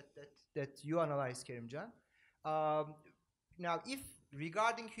case that you analyzed, Kerimcan. Now, if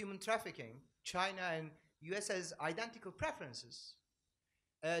regarding human trafficking, China and US has identical preferences,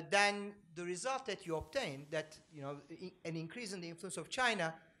 then the result that you obtain, that an increase in the influence of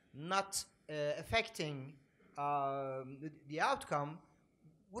China not affecting the outcome,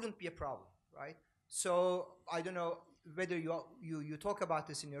 wouldn't be a problem, right? So I don't know whether you talk about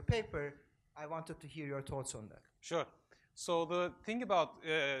this in your paper. I wanted to hear your thoughts on that. Sure. So the thing about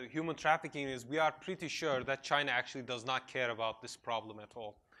human trafficking is we are pretty sure that China actually does not care about this problem at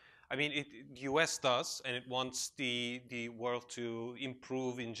all. I mean, the US does, and it wants the world to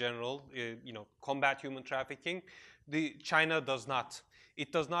improve in general, combat human trafficking. China does not.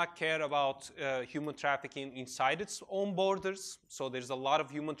 It does not care about human trafficking inside its own borders. So there's a lot of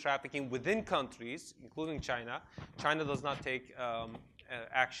human trafficking within countries, including China. China does not take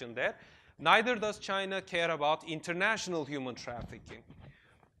action there. Neither does China care about international human trafficking.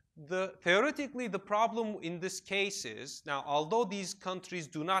 Theoretically, the problem in this case is, now, although these countries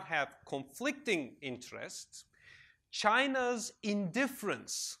do not have conflicting interests, China's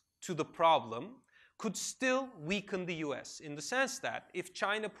indifference to the problem could still weaken the US in the sense that if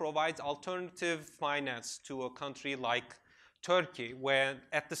China provides alternative finance to a country like Turkey, when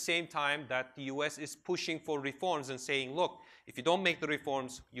at the same time that the US is pushing for reforms and saying, look, if you don't make the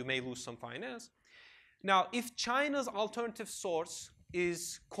reforms, you may lose some finance. Now, if China's alternative source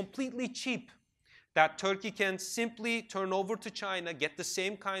is completely cheap, that Turkey can simply turn over to China, get the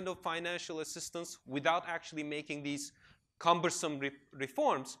same kind of financial assistance without actually making these cumbersome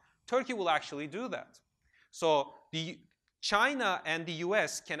reforms, Turkey will actually do that. So China and the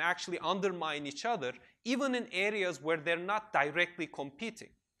US can actually undermine each other even in areas where they're not directly competing.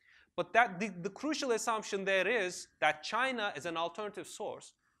 But the crucial assumption there is that China, as an alternative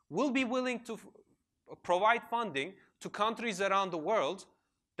source, will be willing to provide funding to countries around the world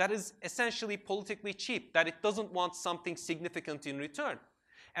that is essentially politically cheap, that it doesn't want something significant in return.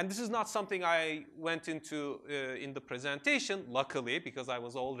 And this is not something I went into in the presentation, luckily, because I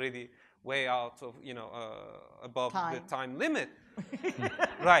was already way out of, above the time limit.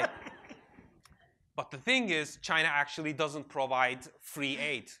 Right. But the thing is, China actually doesn't provide free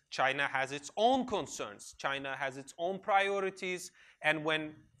aid. China has its own concerns. China has its own priorities. And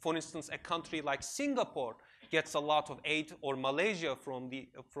when, for instance, a country like Singapore gets a lot of aid, or Malaysia from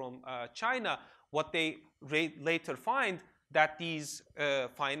China, what they later find that these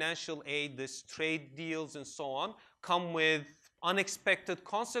financial aid, these trade deals and so on, come with unexpected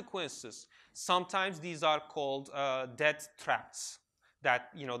consequences. Sometimes these are called debt traps.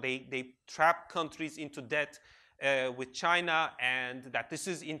 That they trap countries into debt with China, and that this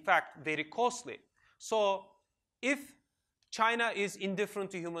is in fact very costly. So if China is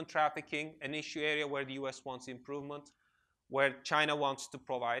indifferent to human trafficking, an issue area where the US wants improvement, where China wants to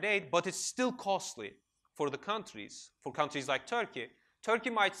provide aid, but it's still costly for the countries, for countries like Turkey.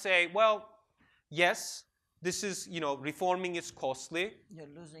 Turkey might say, well, yes, this is, reforming is costly. You're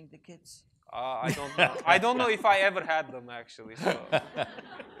losing the kids. I don't know. I don't know if I ever had them, actually.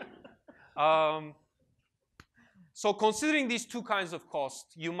 So considering these two kinds of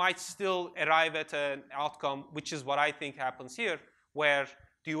costs, you might still arrive at an outcome, which is what I think happens here, where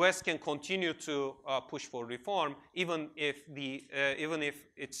the US can continue to push for reform, even if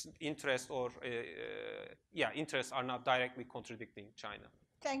its interests or interests are not directly contradicting China.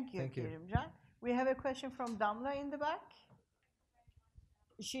 Thank you, Kerimcan. We have a question from Damla in the back.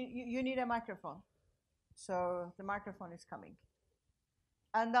 You need a microphone. So the microphone is coming.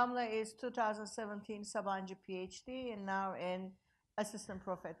 And Damla is 2017 Sabancı PhD and now an assistant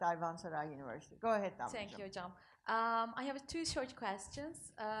professor at Ayvansaray University. Go ahead, Damla. Thank you, Hocam. I have two short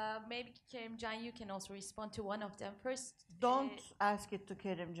questions. Maybe Kerimcan, you can also respond to one of them. First, don't ask it to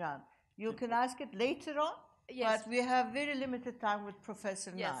Kerimcan. You can ask it later on, yes. But we have very limited time with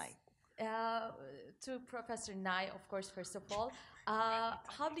Professor Nai. To Professor Nai, of course, first of all,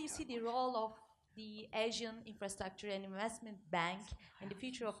 how do you see the role of the Asian Infrastructure and Investment Bank in the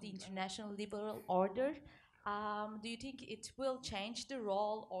future of the international liberal order? Do you think it will change the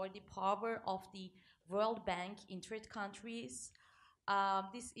role or the power of the World Bank in third countries?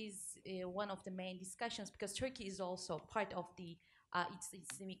 This is one of the main discussions because Turkey is also part of the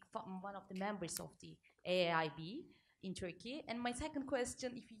It's one of the members of the AIIB in Turkey. And my second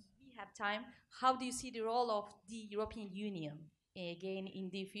question, if we have time, how do you see the role of the European Union again in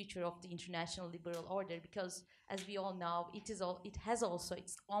the future of the international liberal order? Because as we all know, it has also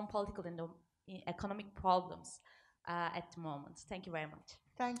its own political and economic problems at the moment. Thank you very much.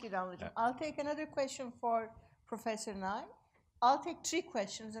 Thank you, Damlacığım. I'll take another question for Professor Nay. I'll take 3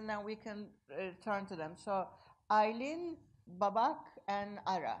 questions and then we can turn to them. So Aylin, Babak, and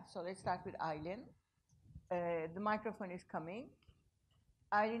Ara. So let's start with Aylin. The microphone is coming.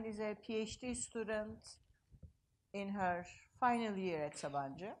 Aylin is a PhD student in her final year at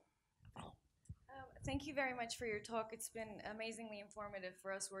Sabancı. Thank you very much for your talk. It's been amazingly informative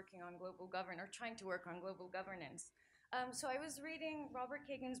for us working on global governance, or trying to work on global governance. So I was reading Robert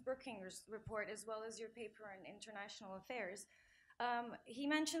Kagan's Brookings report as well as your paper on international affairs. He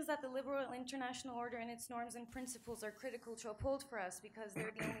mentions that the liberal international order and its norms and principles are critical to uphold for us because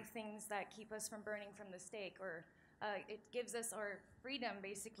they're the only things that keep us from burning from the stake, or it gives us our freedom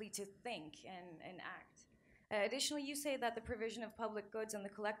basically to think and act. Additionally, you say that the provision of public goods and the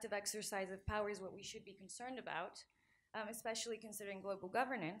collective exercise of power is what we should be concerned about, especially considering global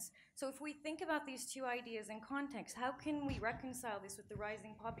governance. So if we think about these two ideas in context, how can we reconcile this with the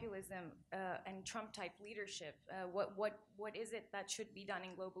rising populism and Trump-type leadership? What is it that should be done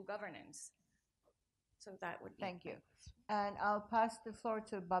in global governance? So that would be... Thank you. And I'll pass the floor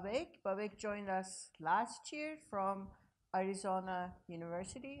to Babek. Babek joined us last year from Arizona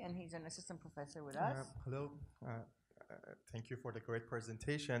University, and he's an assistant professor with us. Hello. Thank you for the great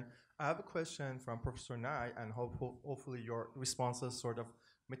presentation. I have a question from Professor Nay, and hopefully your responses sort of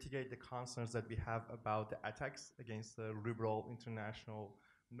mitigate the concerns that we have about the attacks against the liberal international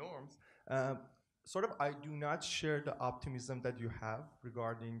norms. I do not share the optimism that you have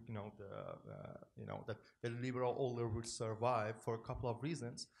regarding, that the liberal order will survive for a couple of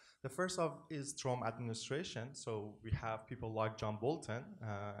reasons. The first is Trump administration. So we have people like John Bolton,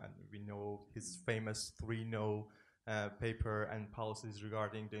 and we know his famous 3-No paper and policies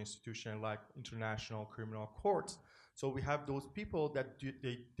regarding the institution like international criminal courts. So we have those people that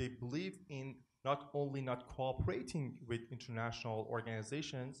they believe in not only not cooperating with international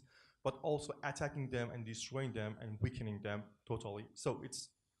organizations, but also attacking them and destroying them and weakening them totally. So it's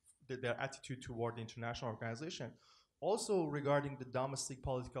their attitude toward the international organization. Also regarding the domestic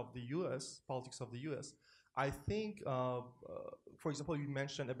politics of the U.S., I think, for example, you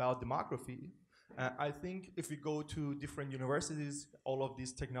mentioned about demography. I think if we go to different universities, all of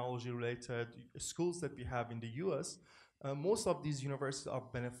these technology-related schools that we have in the U.S., most of these universities are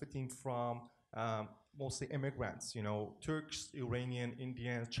benefiting from mostly immigrants, Turks, Iranian,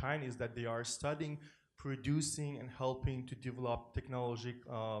 Indians, Chinese, that they are studying, producing, and helping to develop technology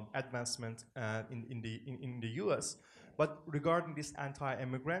advancement in the U.S. But regarding this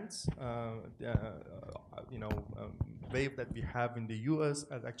anti-immigrant wave that we have in the U.S.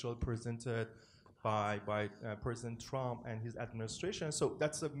 as actually presented by President Trump and his administration, so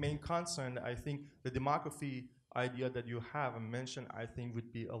that's the main concern. I think the demography idea that you have and mentioned, I think,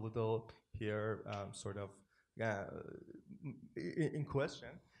 would be a little here in question.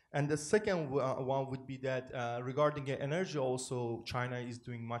 And the second one would be that regarding energy also, China is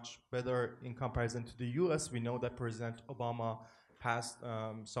doing much better in comparison to the US. We know that President Obama passed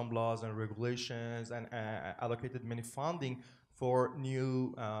some laws and regulations and allocated many funding for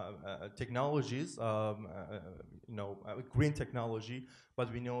new technologies, green technology.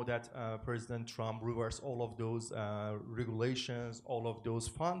 But we know that President Trump reversed all of those regulations, all of those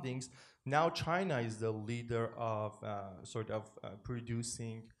fundings. Now China is the leader of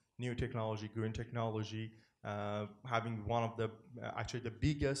producing new technology, green technology, having one of the actually the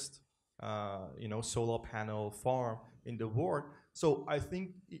biggest solar panel farm in the world. So I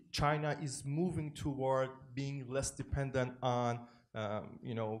think China is moving toward being less dependent on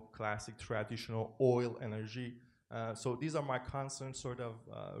classic traditional oil energy. So these are my concerns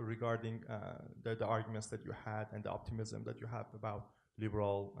regarding the arguments that you had and the optimism that you have about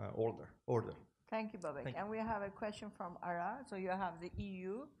liberal order. Thank you, Babek. And we have a question from Ara. So you have the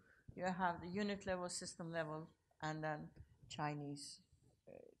EU, you have the unit level, system level, and then Chinese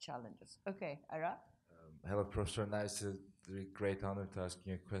challenges. Okay, Ara? Hello, Professor. Nice, great honor to ask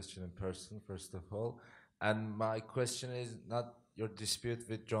you a question in person, first of all. And my question is not your dispute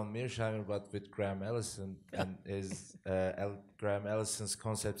with John Mearsheimer, but with Graham Allison, and is Graham Allison's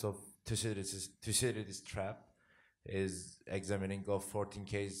concept of Thucydides trap is examining of 14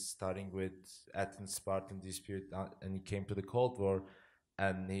 cases starting with Athens-Spartan dispute, and he came to the Cold War,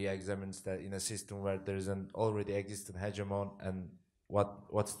 and he examines that in a system where there is an already existing hegemon, and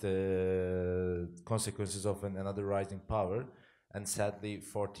what's the consequences of another rising power. and sadly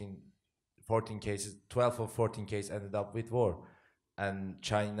 14 cases, 12 of 14 cases ended up with war. And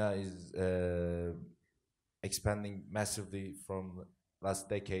China is expanding massively from last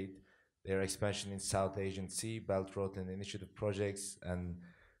decade. Their expansion in South Asian Sea, Belt Road and Initiative projects, and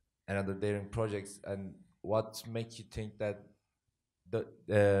other daring projects. And what makes you think that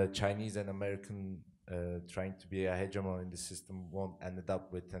the Chinese and American trying to be a hegemon in the system won't end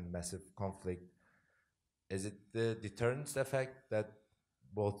up with a massive conflict? Is it the deterrence effect that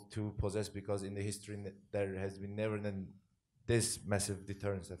both two possess? Because in the history there has been never this massive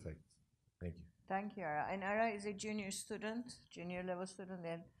deterrence effect. Thank you. Thank you, Ara. And Ara is a junior student, junior level student,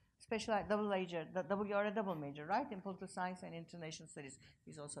 and specialized double major. You're a double major, right? In political science and international studies.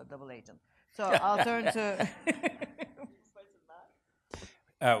 He's also a double agent. So I'll turn to.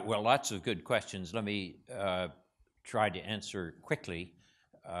 Well, lots of good questions. Let me try to answer quickly.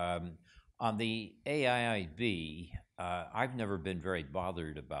 On the AIIB, I've never been very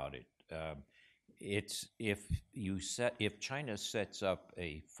bothered about it. It's if China sets up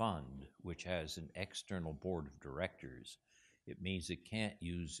a fund which has an external board of directors, it means it can't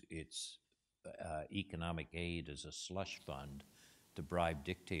use its economic aid as a slush fund to bribe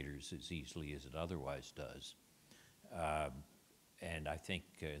dictators as easily as it otherwise does. And I think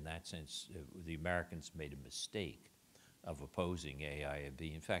in that sense, the Americans made a mistake of opposing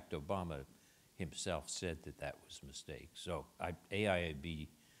AIIB. In fact, Obama himself said that that was a mistake. So AIIB,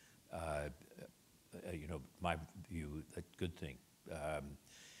 my view, a good thing.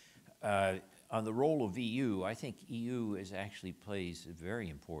 On the role of EU, I think EU actually plays a very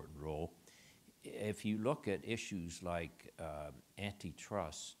important role. If you look at issues like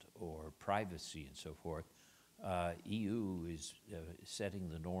antitrust or privacy and so forth, EU is setting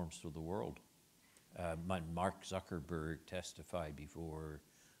the norms for the world. When Mark Zuckerberg testified before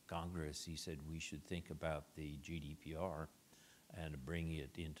Congress, he said we should think about the GDPR and bringing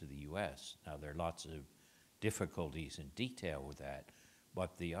it into the US. Now, there are lots of difficulties in detail with that,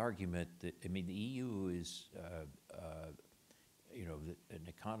 but the argument that, I mean, the EU is, an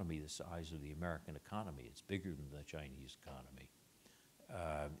economy the size of the American economy. It's bigger than the Chinese economy.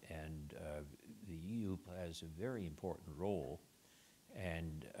 And the EU has a very important role,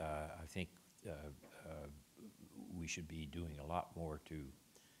 and I think we should be doing a lot more to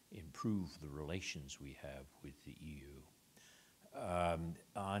improve the relations we have with the EU.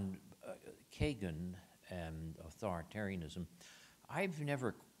 On Kagan and authoritarianism, I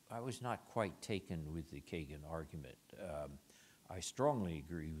was not quite taken with the Kagan argument. I strongly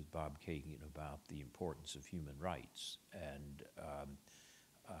agree with Bob Kagan about the importance of human rights, and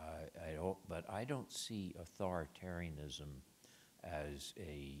but I don't see authoritarianism as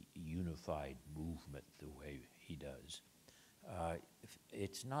a unified movement the way he does.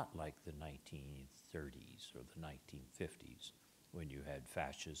 It's not like the 1930s or the 1950s when you had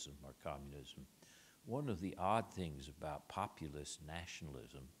fascism or communism. One of the odd things about populist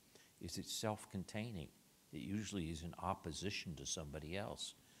nationalism is it's self-containing. It usually is in opposition to somebody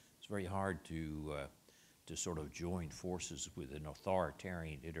else. It's very hard to sort of join forces with an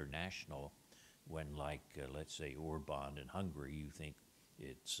authoritarian international when, like, let's say, Orban in Hungary, you think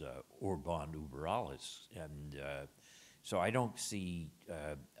it's Orban über alles. And so I don't see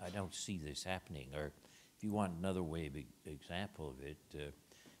this happening. Or if you want another way of example of it,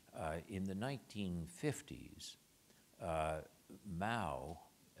 in the 1950s, Mao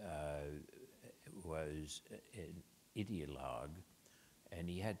was an ideologue, and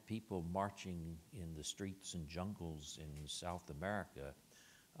he had people marching in the streets and jungles in South America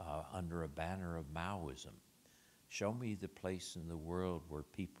under a banner of Maoism. Show me the place in the world where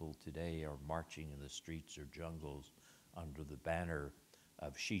people today are marching in the streets or jungles under the banner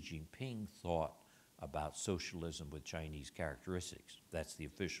of Xi Jinping thought about socialism with Chinese characteristics. That's the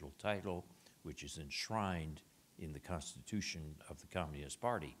official title, which is enshrined in the Constitution of the Communist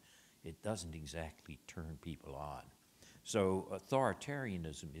Party. It doesn't exactly turn people on. So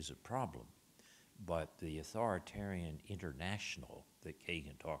authoritarianism is a problem, but the authoritarian international that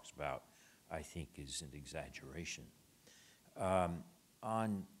Kagan talks about, I think, is an exaggeration.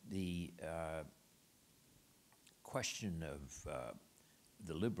 On the question of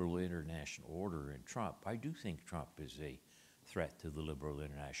the liberal international order and Trump, I do think Trump is a threat to the liberal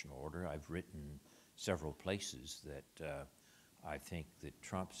international order. I've written several places that I think that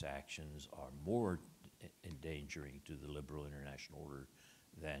Trump's actions are more endangering to the liberal international order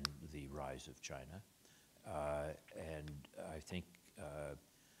than the rise of China. And I think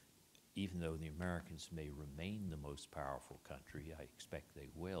even though the Americans may remain the most powerful country, I expect they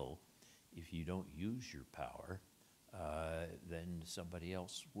will, if you don't use your power, then somebody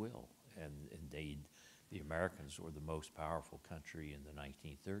else will. And the Americans were the most powerful country in the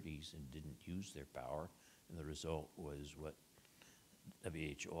 1930s and didn't use their power, and the result was what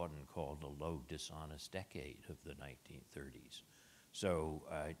W.H. Auden called a low, dishonest decade of the 1930s. So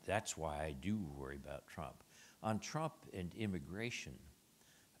that's why I do worry about Trump. On Trump and immigration,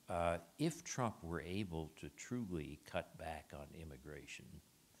 if Trump were able to truly cut back on immigration,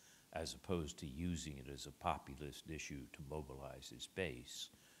 as opposed to using it as a populist issue to mobilize his base,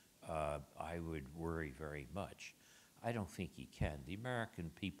 I would worry very much. I don't think he can. The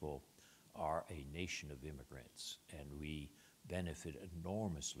American people are a nation of immigrants, and we benefit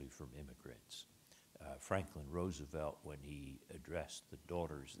enormously from immigrants. Franklin Roosevelt, when he addressed the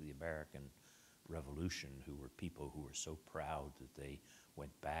daughters of the American Revolution, who were people who were so proud that they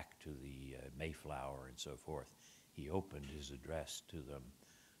went back to the Mayflower and so forth, he opened his address to them,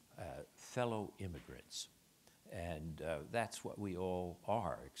 fellow immigrants. And that's what we all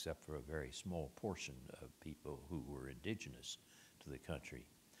are, except for a very small portion of people who were indigenous to the country.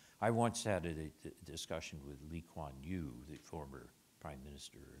 I once had a discussion with Lee Kuan Yew, the former prime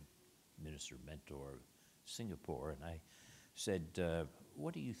minister and minister mentor of Singapore, and I said,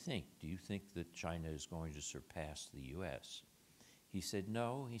 what do you think? Do you think that China is going to surpass the U.S.? He said,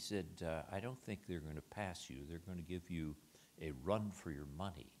 no. He said, I don't think they're going to pass you. They're going to give you a run for your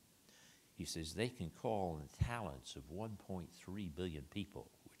money. He says they can call on the talents of 1.3 billion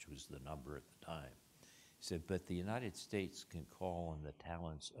people, which was the number at the time. He said, but the United States can call on the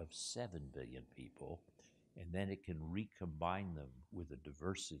talents of 7 billion people, and then it can recombine them with a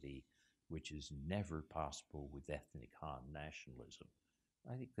diversity which is never possible with ethnic Han nationalism.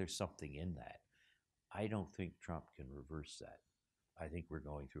 I think there's something in that. I don't think Trump can reverse that. I think we're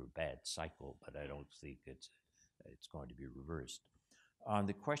going through a bad cycle, but I don't think it's going to be reversed. On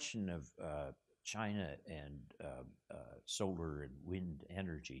the question of China and solar and wind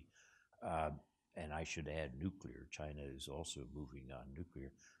energy, and I should add nuclear, China is also moving on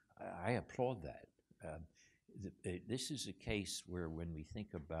nuclear, I applaud that. This is a case where when we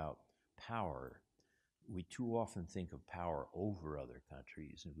think about power, we too often think of power over other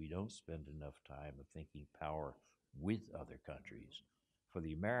countries, and we don't spend enough time of thinking power with other countries. For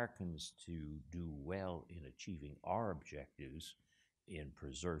the Americans to do well in achieving our objectives in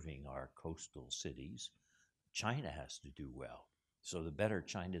preserving our coastal cities, China has to do well. So the better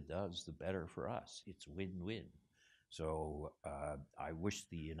China does, the better for us. It's win-win. So I wish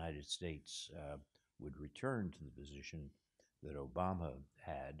the United States would return to the position that Obama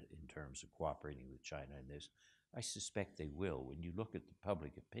had in terms of cooperating with China in this. I suspect they will. When you look at the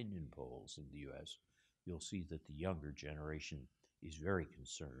public opinion polls in the U.S., you'll see that the younger generation is very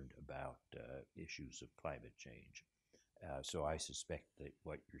concerned about issues of climate change. So I suspect that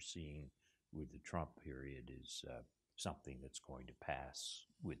what you're seeing with the Trump period is something that's going to pass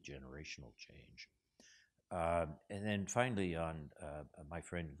with generational change. And then finally on my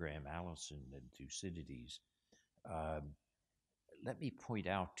friend Graham Allison and Thucydides, let me point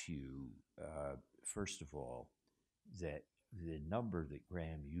out to you, first of all, that the number that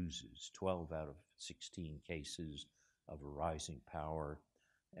Graham uses, 12 out of 16 cases of a rising power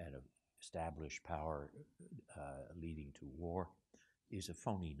and of established power leading to war, is a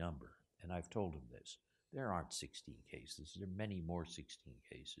phony number. And I've told him this. There aren't 16 cases. There are many more 16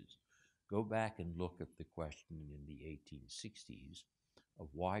 cases. Go back and look at the question in the 1860s of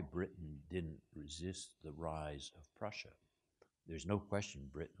why Britain didn't resist the rise of Prussia. There's no question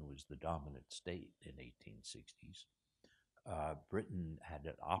Britain was the dominant state in 1860s. Britain had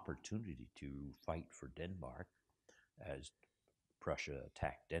an opportunity to fight for Denmark as Prussia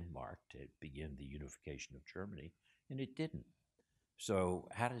attacked Denmark to begin the unification of Germany, and it didn't. So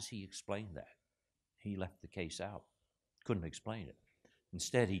how does he explain that? He left the case out. Couldn't explain it.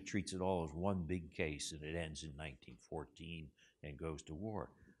 Instead, he treats it all as one big case, and it ends in 1914 and goes to war.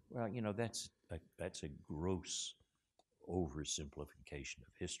 Well, you know, that's a gross oversimplification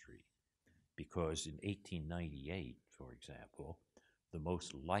of history, because in 1898, for example, the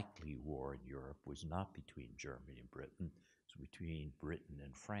most likely war in Europe was not between Germany and Britain, it was between Britain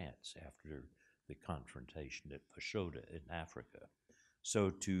and France after the confrontation at Fashoda in Africa. So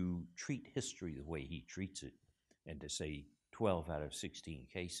to treat history the way he treats it, and to say 12 out of 16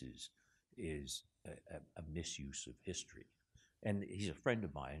 cases is a misuse of history. And he's a friend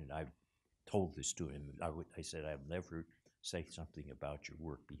of mine, and I've told this to him. I said, I'll never say something about your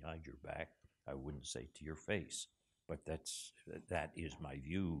work behind your back. I wouldn't say to your face. But that is my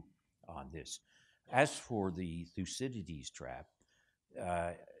view on this. As for the Thucydides trap,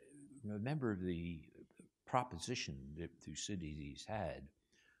 remember the proposition that Thucydides had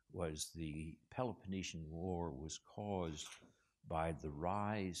was the Peloponnesian War was caused by the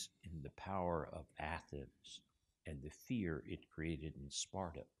rise in the power of Athens and the fear it created in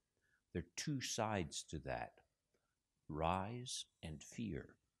Sparta. There are two sides to that, rise and fear.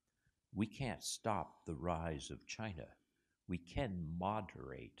 We can't stop the rise of China. We can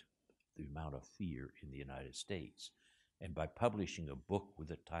moderate the amount of fear in the United States. And by publishing a book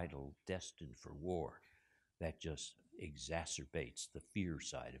with a title, Destined for War, that just exacerbates the fear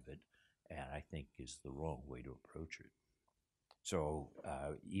side of it, and I think is the wrong way to approach it. So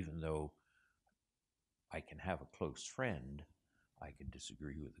even though I can have a close friend, I can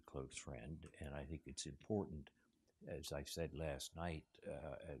disagree with a close friend, and I think it's important, as I said last night,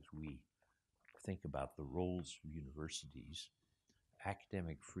 as we think about the roles of universities,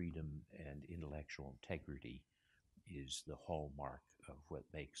 academic freedom and intellectual integrity is the hallmark of what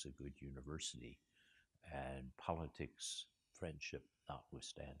makes a good university, and politics, friendship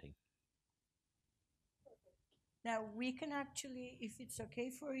notwithstanding. Now, we can actually, if it's okay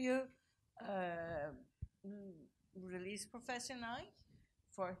for you, release Professor Nye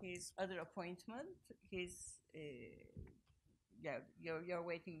for his other appointment. His, yeah, you're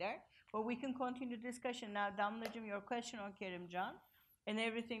waiting there. But we can continue discussion. Now, Damlacığım, your question on Kerimcan and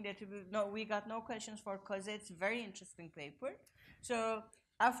everything that we got no questions for because it's a very interesting paper. So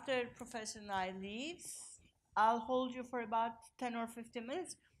after Professor Nye leaves, I'll hold you for about 10 or 15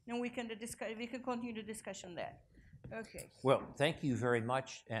 minutes, and we can continue the discussion there. Okay. Well, thank you very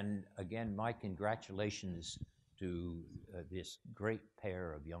much, and again, my congratulations to this great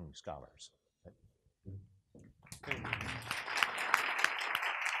pair of young scholars.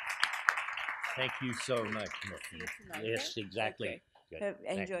 Thank you so much. See you tonight, Yes, okay? exactly. Okay.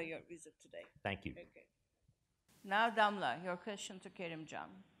 Good. Enjoy your visit today. Thank you. Okay. Now, Damla, your question to Kerimcan.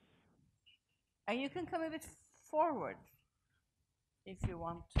 And you can come a bit forward if you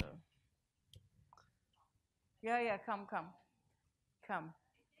want to. Yeah, come.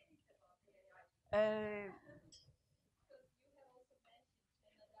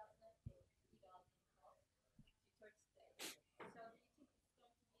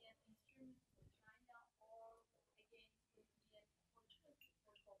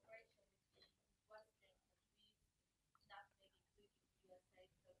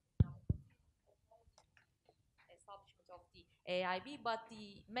 Establishment of the AIB, but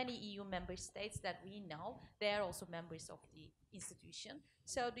the many EU member states that we know, they are also members of the institution.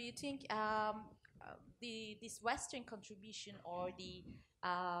 So do you think this Western contribution or the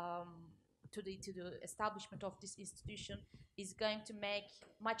to the establishment of this institution is going to make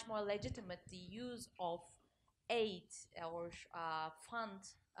much more legitimate the use of aid or fund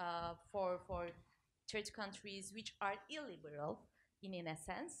for third countries which are illiberal in a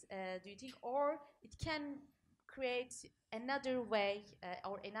sense? Do you think, or it can create another way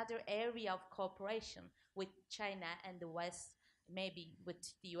or another area of cooperation with China and the West, maybe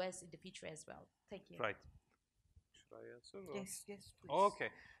with the US in the future as well? Thank you. Right. Should I answer? Yes, please. Okay.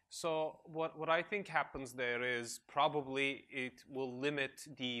 So what I think happens there is probably it will limit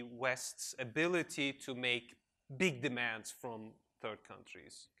the West's ability to make big demands from third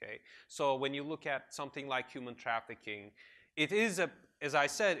countries. Okay. So when you look at something like human trafficking, it is as I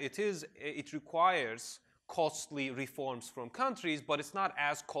said, it requires costly reforms from countries, but it's not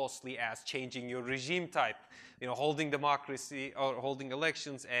as costly as changing your regime type, holding democracy or holding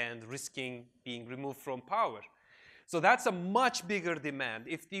elections and risking being removed from power. So that's a much bigger demand.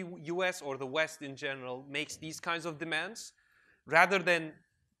 If the US or the West in general makes these kinds of demands, rather than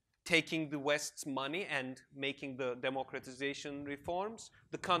taking the West's money and making the democratization reforms,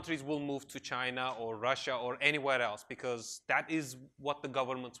 the countries will move to China or Russia or anywhere else, because that is what the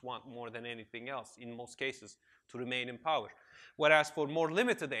governments want more than anything else in most cases, to remain in power. Whereas for more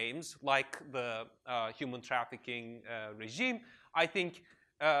limited aims, like the human trafficking regime, I think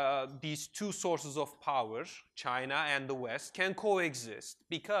these two sources of power, China and the West, can coexist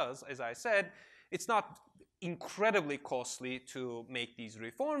because, as I said, it's not incredibly costly to make these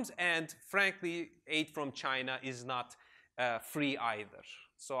reforms, and frankly, aid from China is not free either.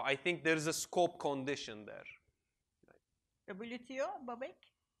 So I think there is a scope condition there. WTO, Babek?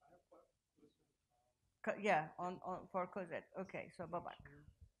 Yeah, for Cosette. Okay, so Babak.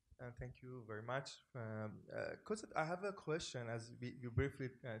 Thank you very much. Cosette, I have a question. As we briefly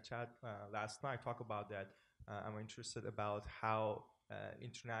chat last night, talk about that. I'm interested about how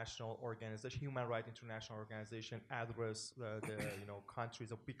international organization, human rights international organization, address the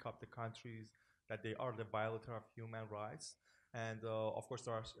countries or pick up the countries that they are the violator of human rights. And of course,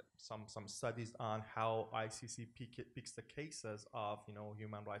 there are some studies on how ICC picks the cases of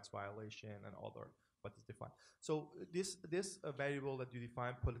human rights violation and other what is defined. So this variable that you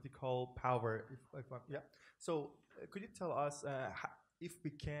define, political power, yeah. So could you tell us if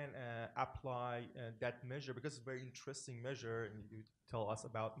we can apply that measure, because it's a very interesting measure, and you tell us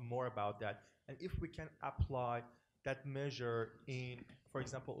more about that, and if we can apply that measure in, for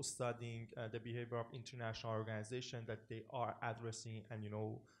example, studying the behavior of international organizations that they are addressing and,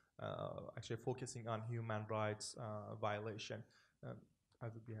 actually focusing on human rights violation. I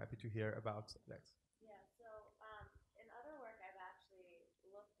would be happy to hear about that. Yeah, so in other work, I've actually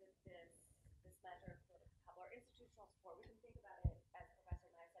looked at this measure of political power, or institutional support. We can think about it, as Professor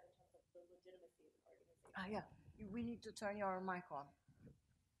Nye said, in terms of the legitimacy of an organization. Yeah, we need to turn your mic on.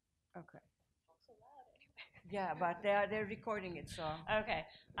 Okay. So loud anyway. Yeah, but they're recording it, so. Okay,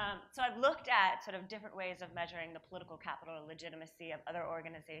 so I've looked at sort of different ways of measuring the political capital or legitimacy of other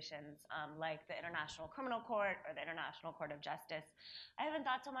organizations like the International Criminal Court or the International Court of Justice. I haven't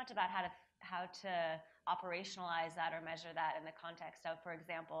thought so much about how to operationalize that or measure that in the context of, for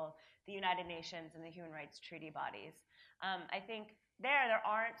example, the United Nations and the human rights treaty bodies. I think there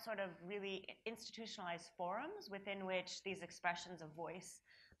aren't sort of really institutionalized forums within which these expressions of voice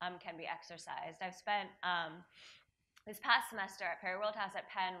can be exercised. I've spent this past semester at Perry World House at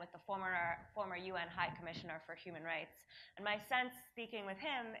Penn with the former UN High Commissioner for Human Rights. And my sense, speaking with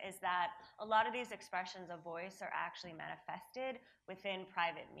him, is that a lot of these expressions of voice are actually manifested within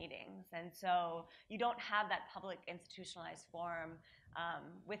private meetings. And so you don't have that public institutionalized forum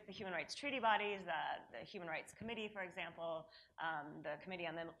with the human rights treaty bodies, the Human Rights Committee, for example, the Committee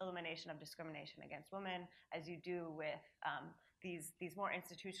on the Elimination of Discrimination Against Women, as you do with these more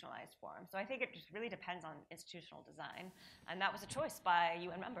institutionalized forums. So I think it just really depends on institutional design. And that was a choice by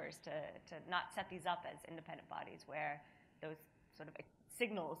UN members to not set these up as independent bodies where those sort of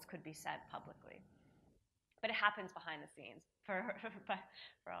signals could be sent publicly. But it happens behind the scenes for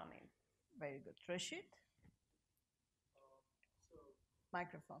all means. Very good. Rashid?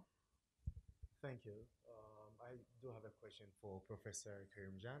 Microphone. Thank you. I do have a question for Professor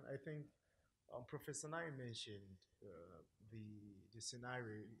Kerimcan. I think Professor Nye mentioned the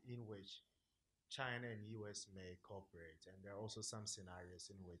scenario in which China and US may cooperate, and there are also some scenarios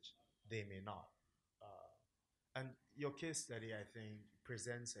in which they may not. And your case study, I think,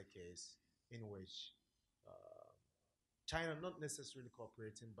 presents a case in which China not necessarily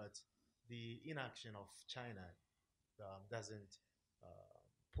cooperating, but the inaction of China doesn't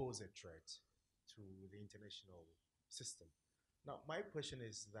pose a threat to the international system. Now, my question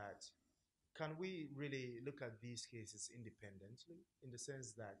is that, can we really look at these cases independently, in the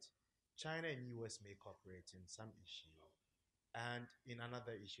sense that China and US may cooperate in some issue, and in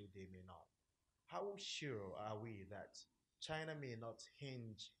another issue they may not? How sure are we that China may not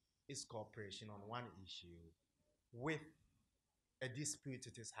hinge its cooperation on one issue with a dispute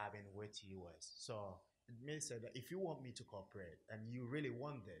it is having with US? So it may say that if you want me to cooperate and you really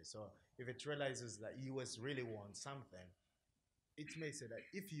want this, or if it realizes that US really wants something, it may say that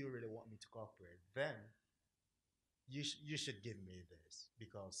if you really want me to cooperate, then you should give me this,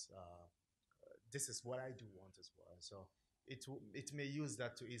 because this is what I do want as well. So it may use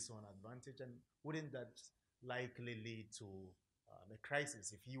that to its own advantage, and wouldn't that likely lead to a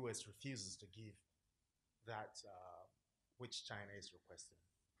crisis if US refuses to give that which China is requesting?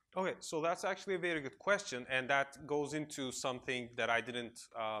 Okay, so that's actually a very good question, and that goes into something that I didn't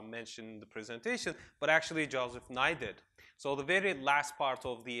mention in the presentation, but actually Joseph Nye did. So the very last part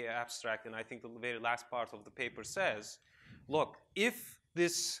of the abstract, and I think the very last part of the paper says, look, if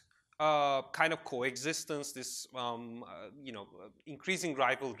this kind of coexistence, this increasing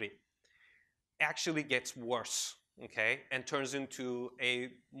rivalry actually gets worse, okay, and turns into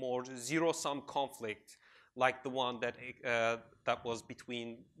a more zero-sum conflict like the one that was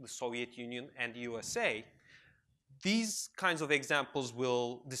between the Soviet Union and the USA, these kinds of examples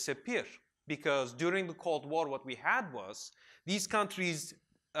will disappear. Because during the Cold War, what we had was these countries,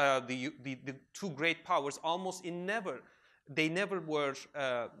 the two great powers, they never were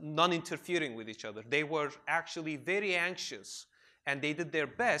non-interfering with each other. They were actually very anxious, and they did their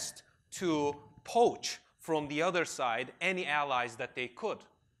best to poach from the other side any allies that they could,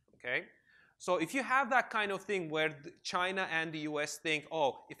 okay? So if you have that kind of thing where China and the US think,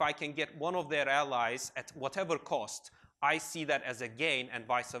 oh, if I can get one of their allies at whatever cost, I see that as a gain, and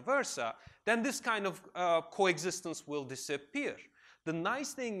vice versa, then this kind of coexistence will disappear. The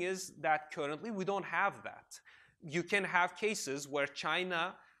nice thing is that currently we don't have that. You can have cases where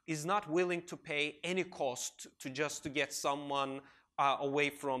China is not willing to pay any cost to get someone away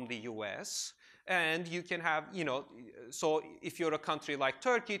from the US. And you can have, so if you're a country like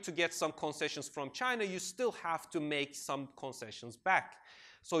Turkey, to get some concessions from China, you still have to make some concessions back.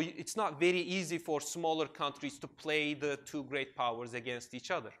 So it's not very easy for smaller countries to play the two great powers against each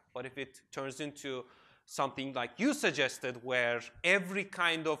other. But if it turns into something like you suggested, where every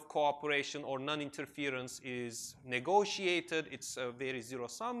kind of cooperation or non-interference is negotiated, it's a very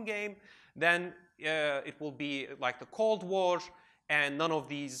zero-sum game, then it will be like the Cold War, and none of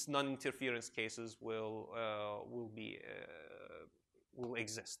these non-interference cases will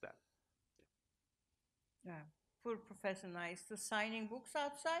exist then. Yeah. Poor Professor Nye, still signing books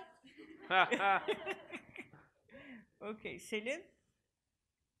outside? Okay, Selin?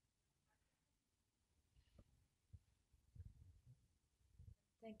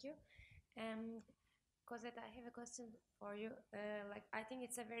 Thank you. Cosette, I have a question for you. I think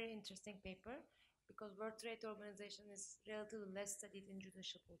it's a very interesting paper because World Trade Organization is relatively less studied in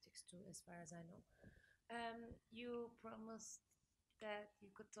judicial politics too, as far as I know. You promised that you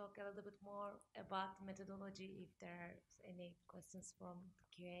could talk a little bit more about the methodology if there's any questions from the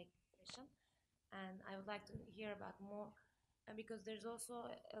QA session. And I would like to hear about more, because there's also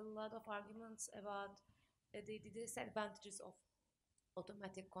a lot of arguments about the disadvantages of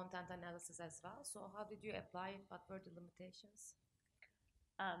automatic content analysis as well. So how did you apply it? What were the limitations?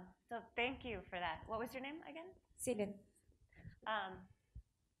 So thank you for that. What was your name again? Selin.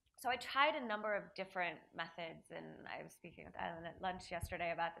 So I tried a number of different methods, and I was speaking with Ellen at lunch yesterday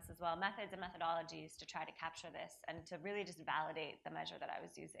about this as well, methods and methodologies to try to capture this and to really just validate the measure that I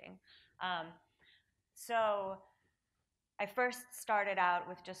was using. So I first started out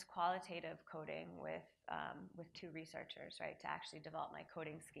with just qualitative coding with two researchers, right, to actually develop my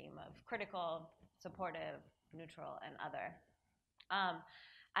coding scheme of critical, supportive, neutral, and other.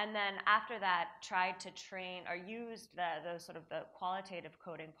 And then after that, tried to train or used the qualitative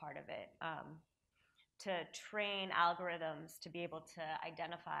coding part of it to train algorithms to be able to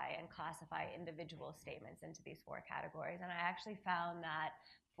identify and classify individual statements into these four categories. And I actually found that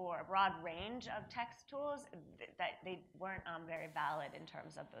for a broad range of text tools, that they weren't very valid in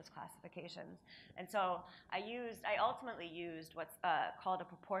terms of those classifications. And so I ultimately used what's called a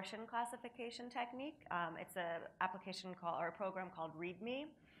proportion classification technique. It's an application or a program called README.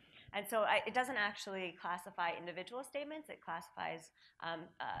 And so it doesn't actually classify individual statements. It classifies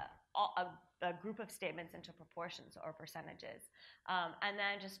a group of statements into proportions or percentages. And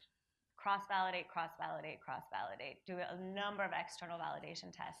then just cross-validate, cross-validate, cross-validate, do a number of external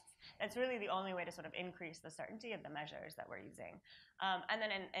validation tests. That's really the only way to sort of increase the certainty of the measures that we're using. And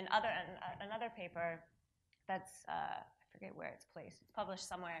then in another paper that's, I forget where it's placed, it's published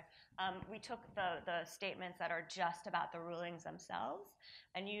somewhere, we took the statements that are just about the rulings themselves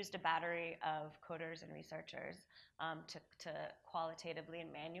and used a battery of coders and researchers to qualitatively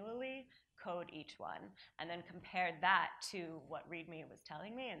and manually code each one, and then compared that to what README was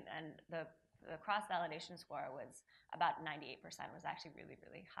telling me, and the cross-validation score was about 98%, was actually really,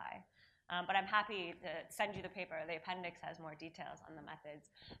 really high. But I'm happy to send you the paper. The appendix has more details on the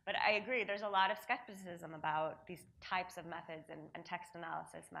methods. But I agree, there's a lot of skepticism about these types of methods and text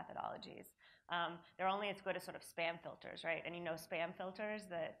analysis methodologies. They're only as good as sort of spam filters, right? And you know spam filters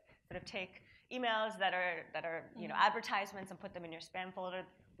that sort of take emails that are advertisements and put them in your spam folder.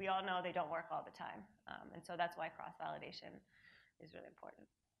 We all know they don't work all the time. And so that's why cross-validation is really important.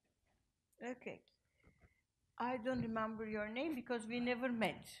 Okay. I don't remember your name because we never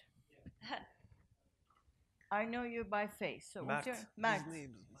met. I know you by face. So Matt. Matt.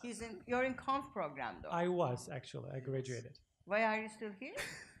 You're in conf program though. I was actually. I graduated. Why are you still here?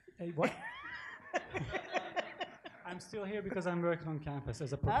 What? I'm still here because I'm working on campus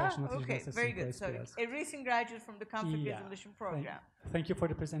as a professional teaching okay, assistant. very good. So a recent graduate from the conflict resolution program. Thank you for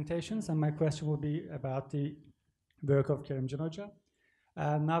the presentations, and my question will be about the work of Kerimcan Hoca.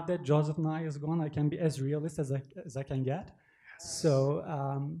 Now that Joseph Nye is gone, I can be as realist as I can get. Yes. So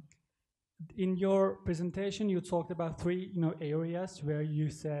in your presentation, you talked about three areas where you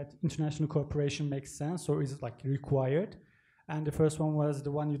said international cooperation makes sense or is like required. And the first one was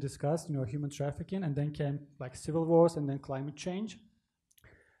the one you discussed, human trafficking, and then came like civil wars and then climate change.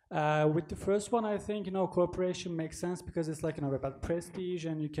 With the first one, I think, cooperation makes sense because it's like, about prestige,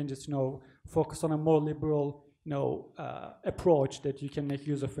 and you can just, focus on a more liberal, approach that you can make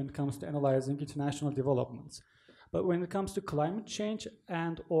use of when it comes to analyzing international developments. But when it comes to climate change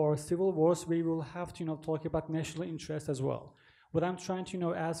and or civil wars, we will have to, talk about national interest as well. What I'm trying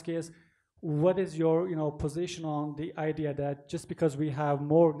to, ask is, what is your, position on the idea that just because we have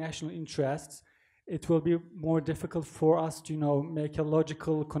more national interests, it will be more difficult for us to, make a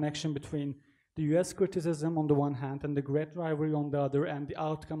logical connection between the U.S. criticism on the one hand and the great rivalry on the other, and the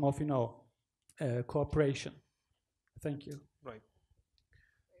outcome of, cooperation. Thank you. Right.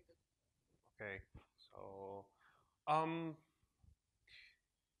 Okay. So,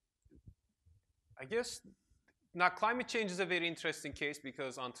 I guess now climate change is a very interesting case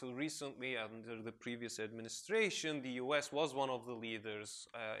because until recently, under the previous administration, the US was one of the leaders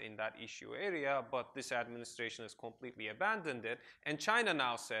in that issue area, but this administration has completely abandoned it. And China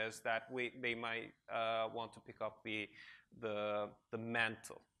now says that they might want to pick up the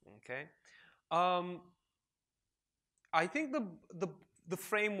mantle, okay? I think the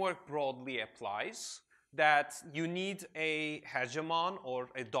framework broadly applies, that you need a hegemon or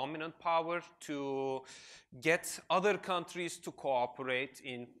a dominant power to get other countries to cooperate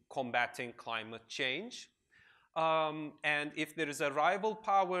in combating climate change. And if there is a rival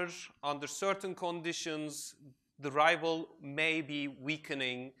power, under certain conditions, the rival may be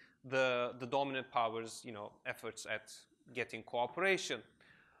weakening the dominant power's efforts at getting cooperation.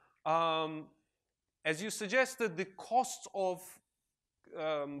 As you suggested, the cost of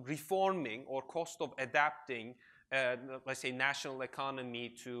reforming or cost of adapting, let's say, national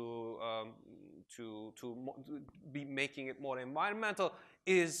economy to be making it more environmental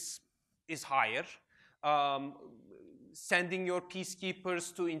is higher. Sending your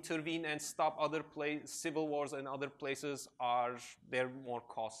peacekeepers to intervene and stop other civil wars in other places they're more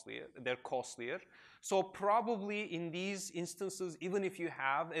costlier. They're costlier. So probably in these instances, even if you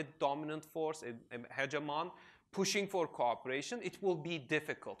have a dominant force, a hegemon, pushing for cooperation, it will be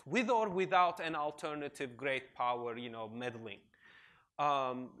difficult, with or without an alternative great power, meddling.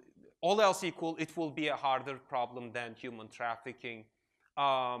 All else equal, it will be a harder problem than human trafficking.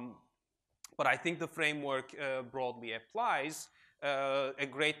 But I think the framework broadly applies.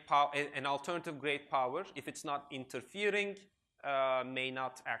 An alternative great power, if it's not interfering, may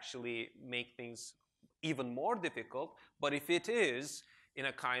not actually make things even more difficult. But if it is in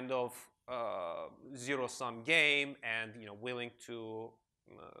a kind of zero-sum game and willing to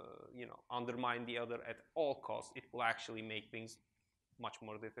undermine the other at all costs, it will actually make things much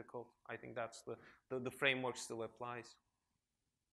more difficult. I think that's the framework still applies.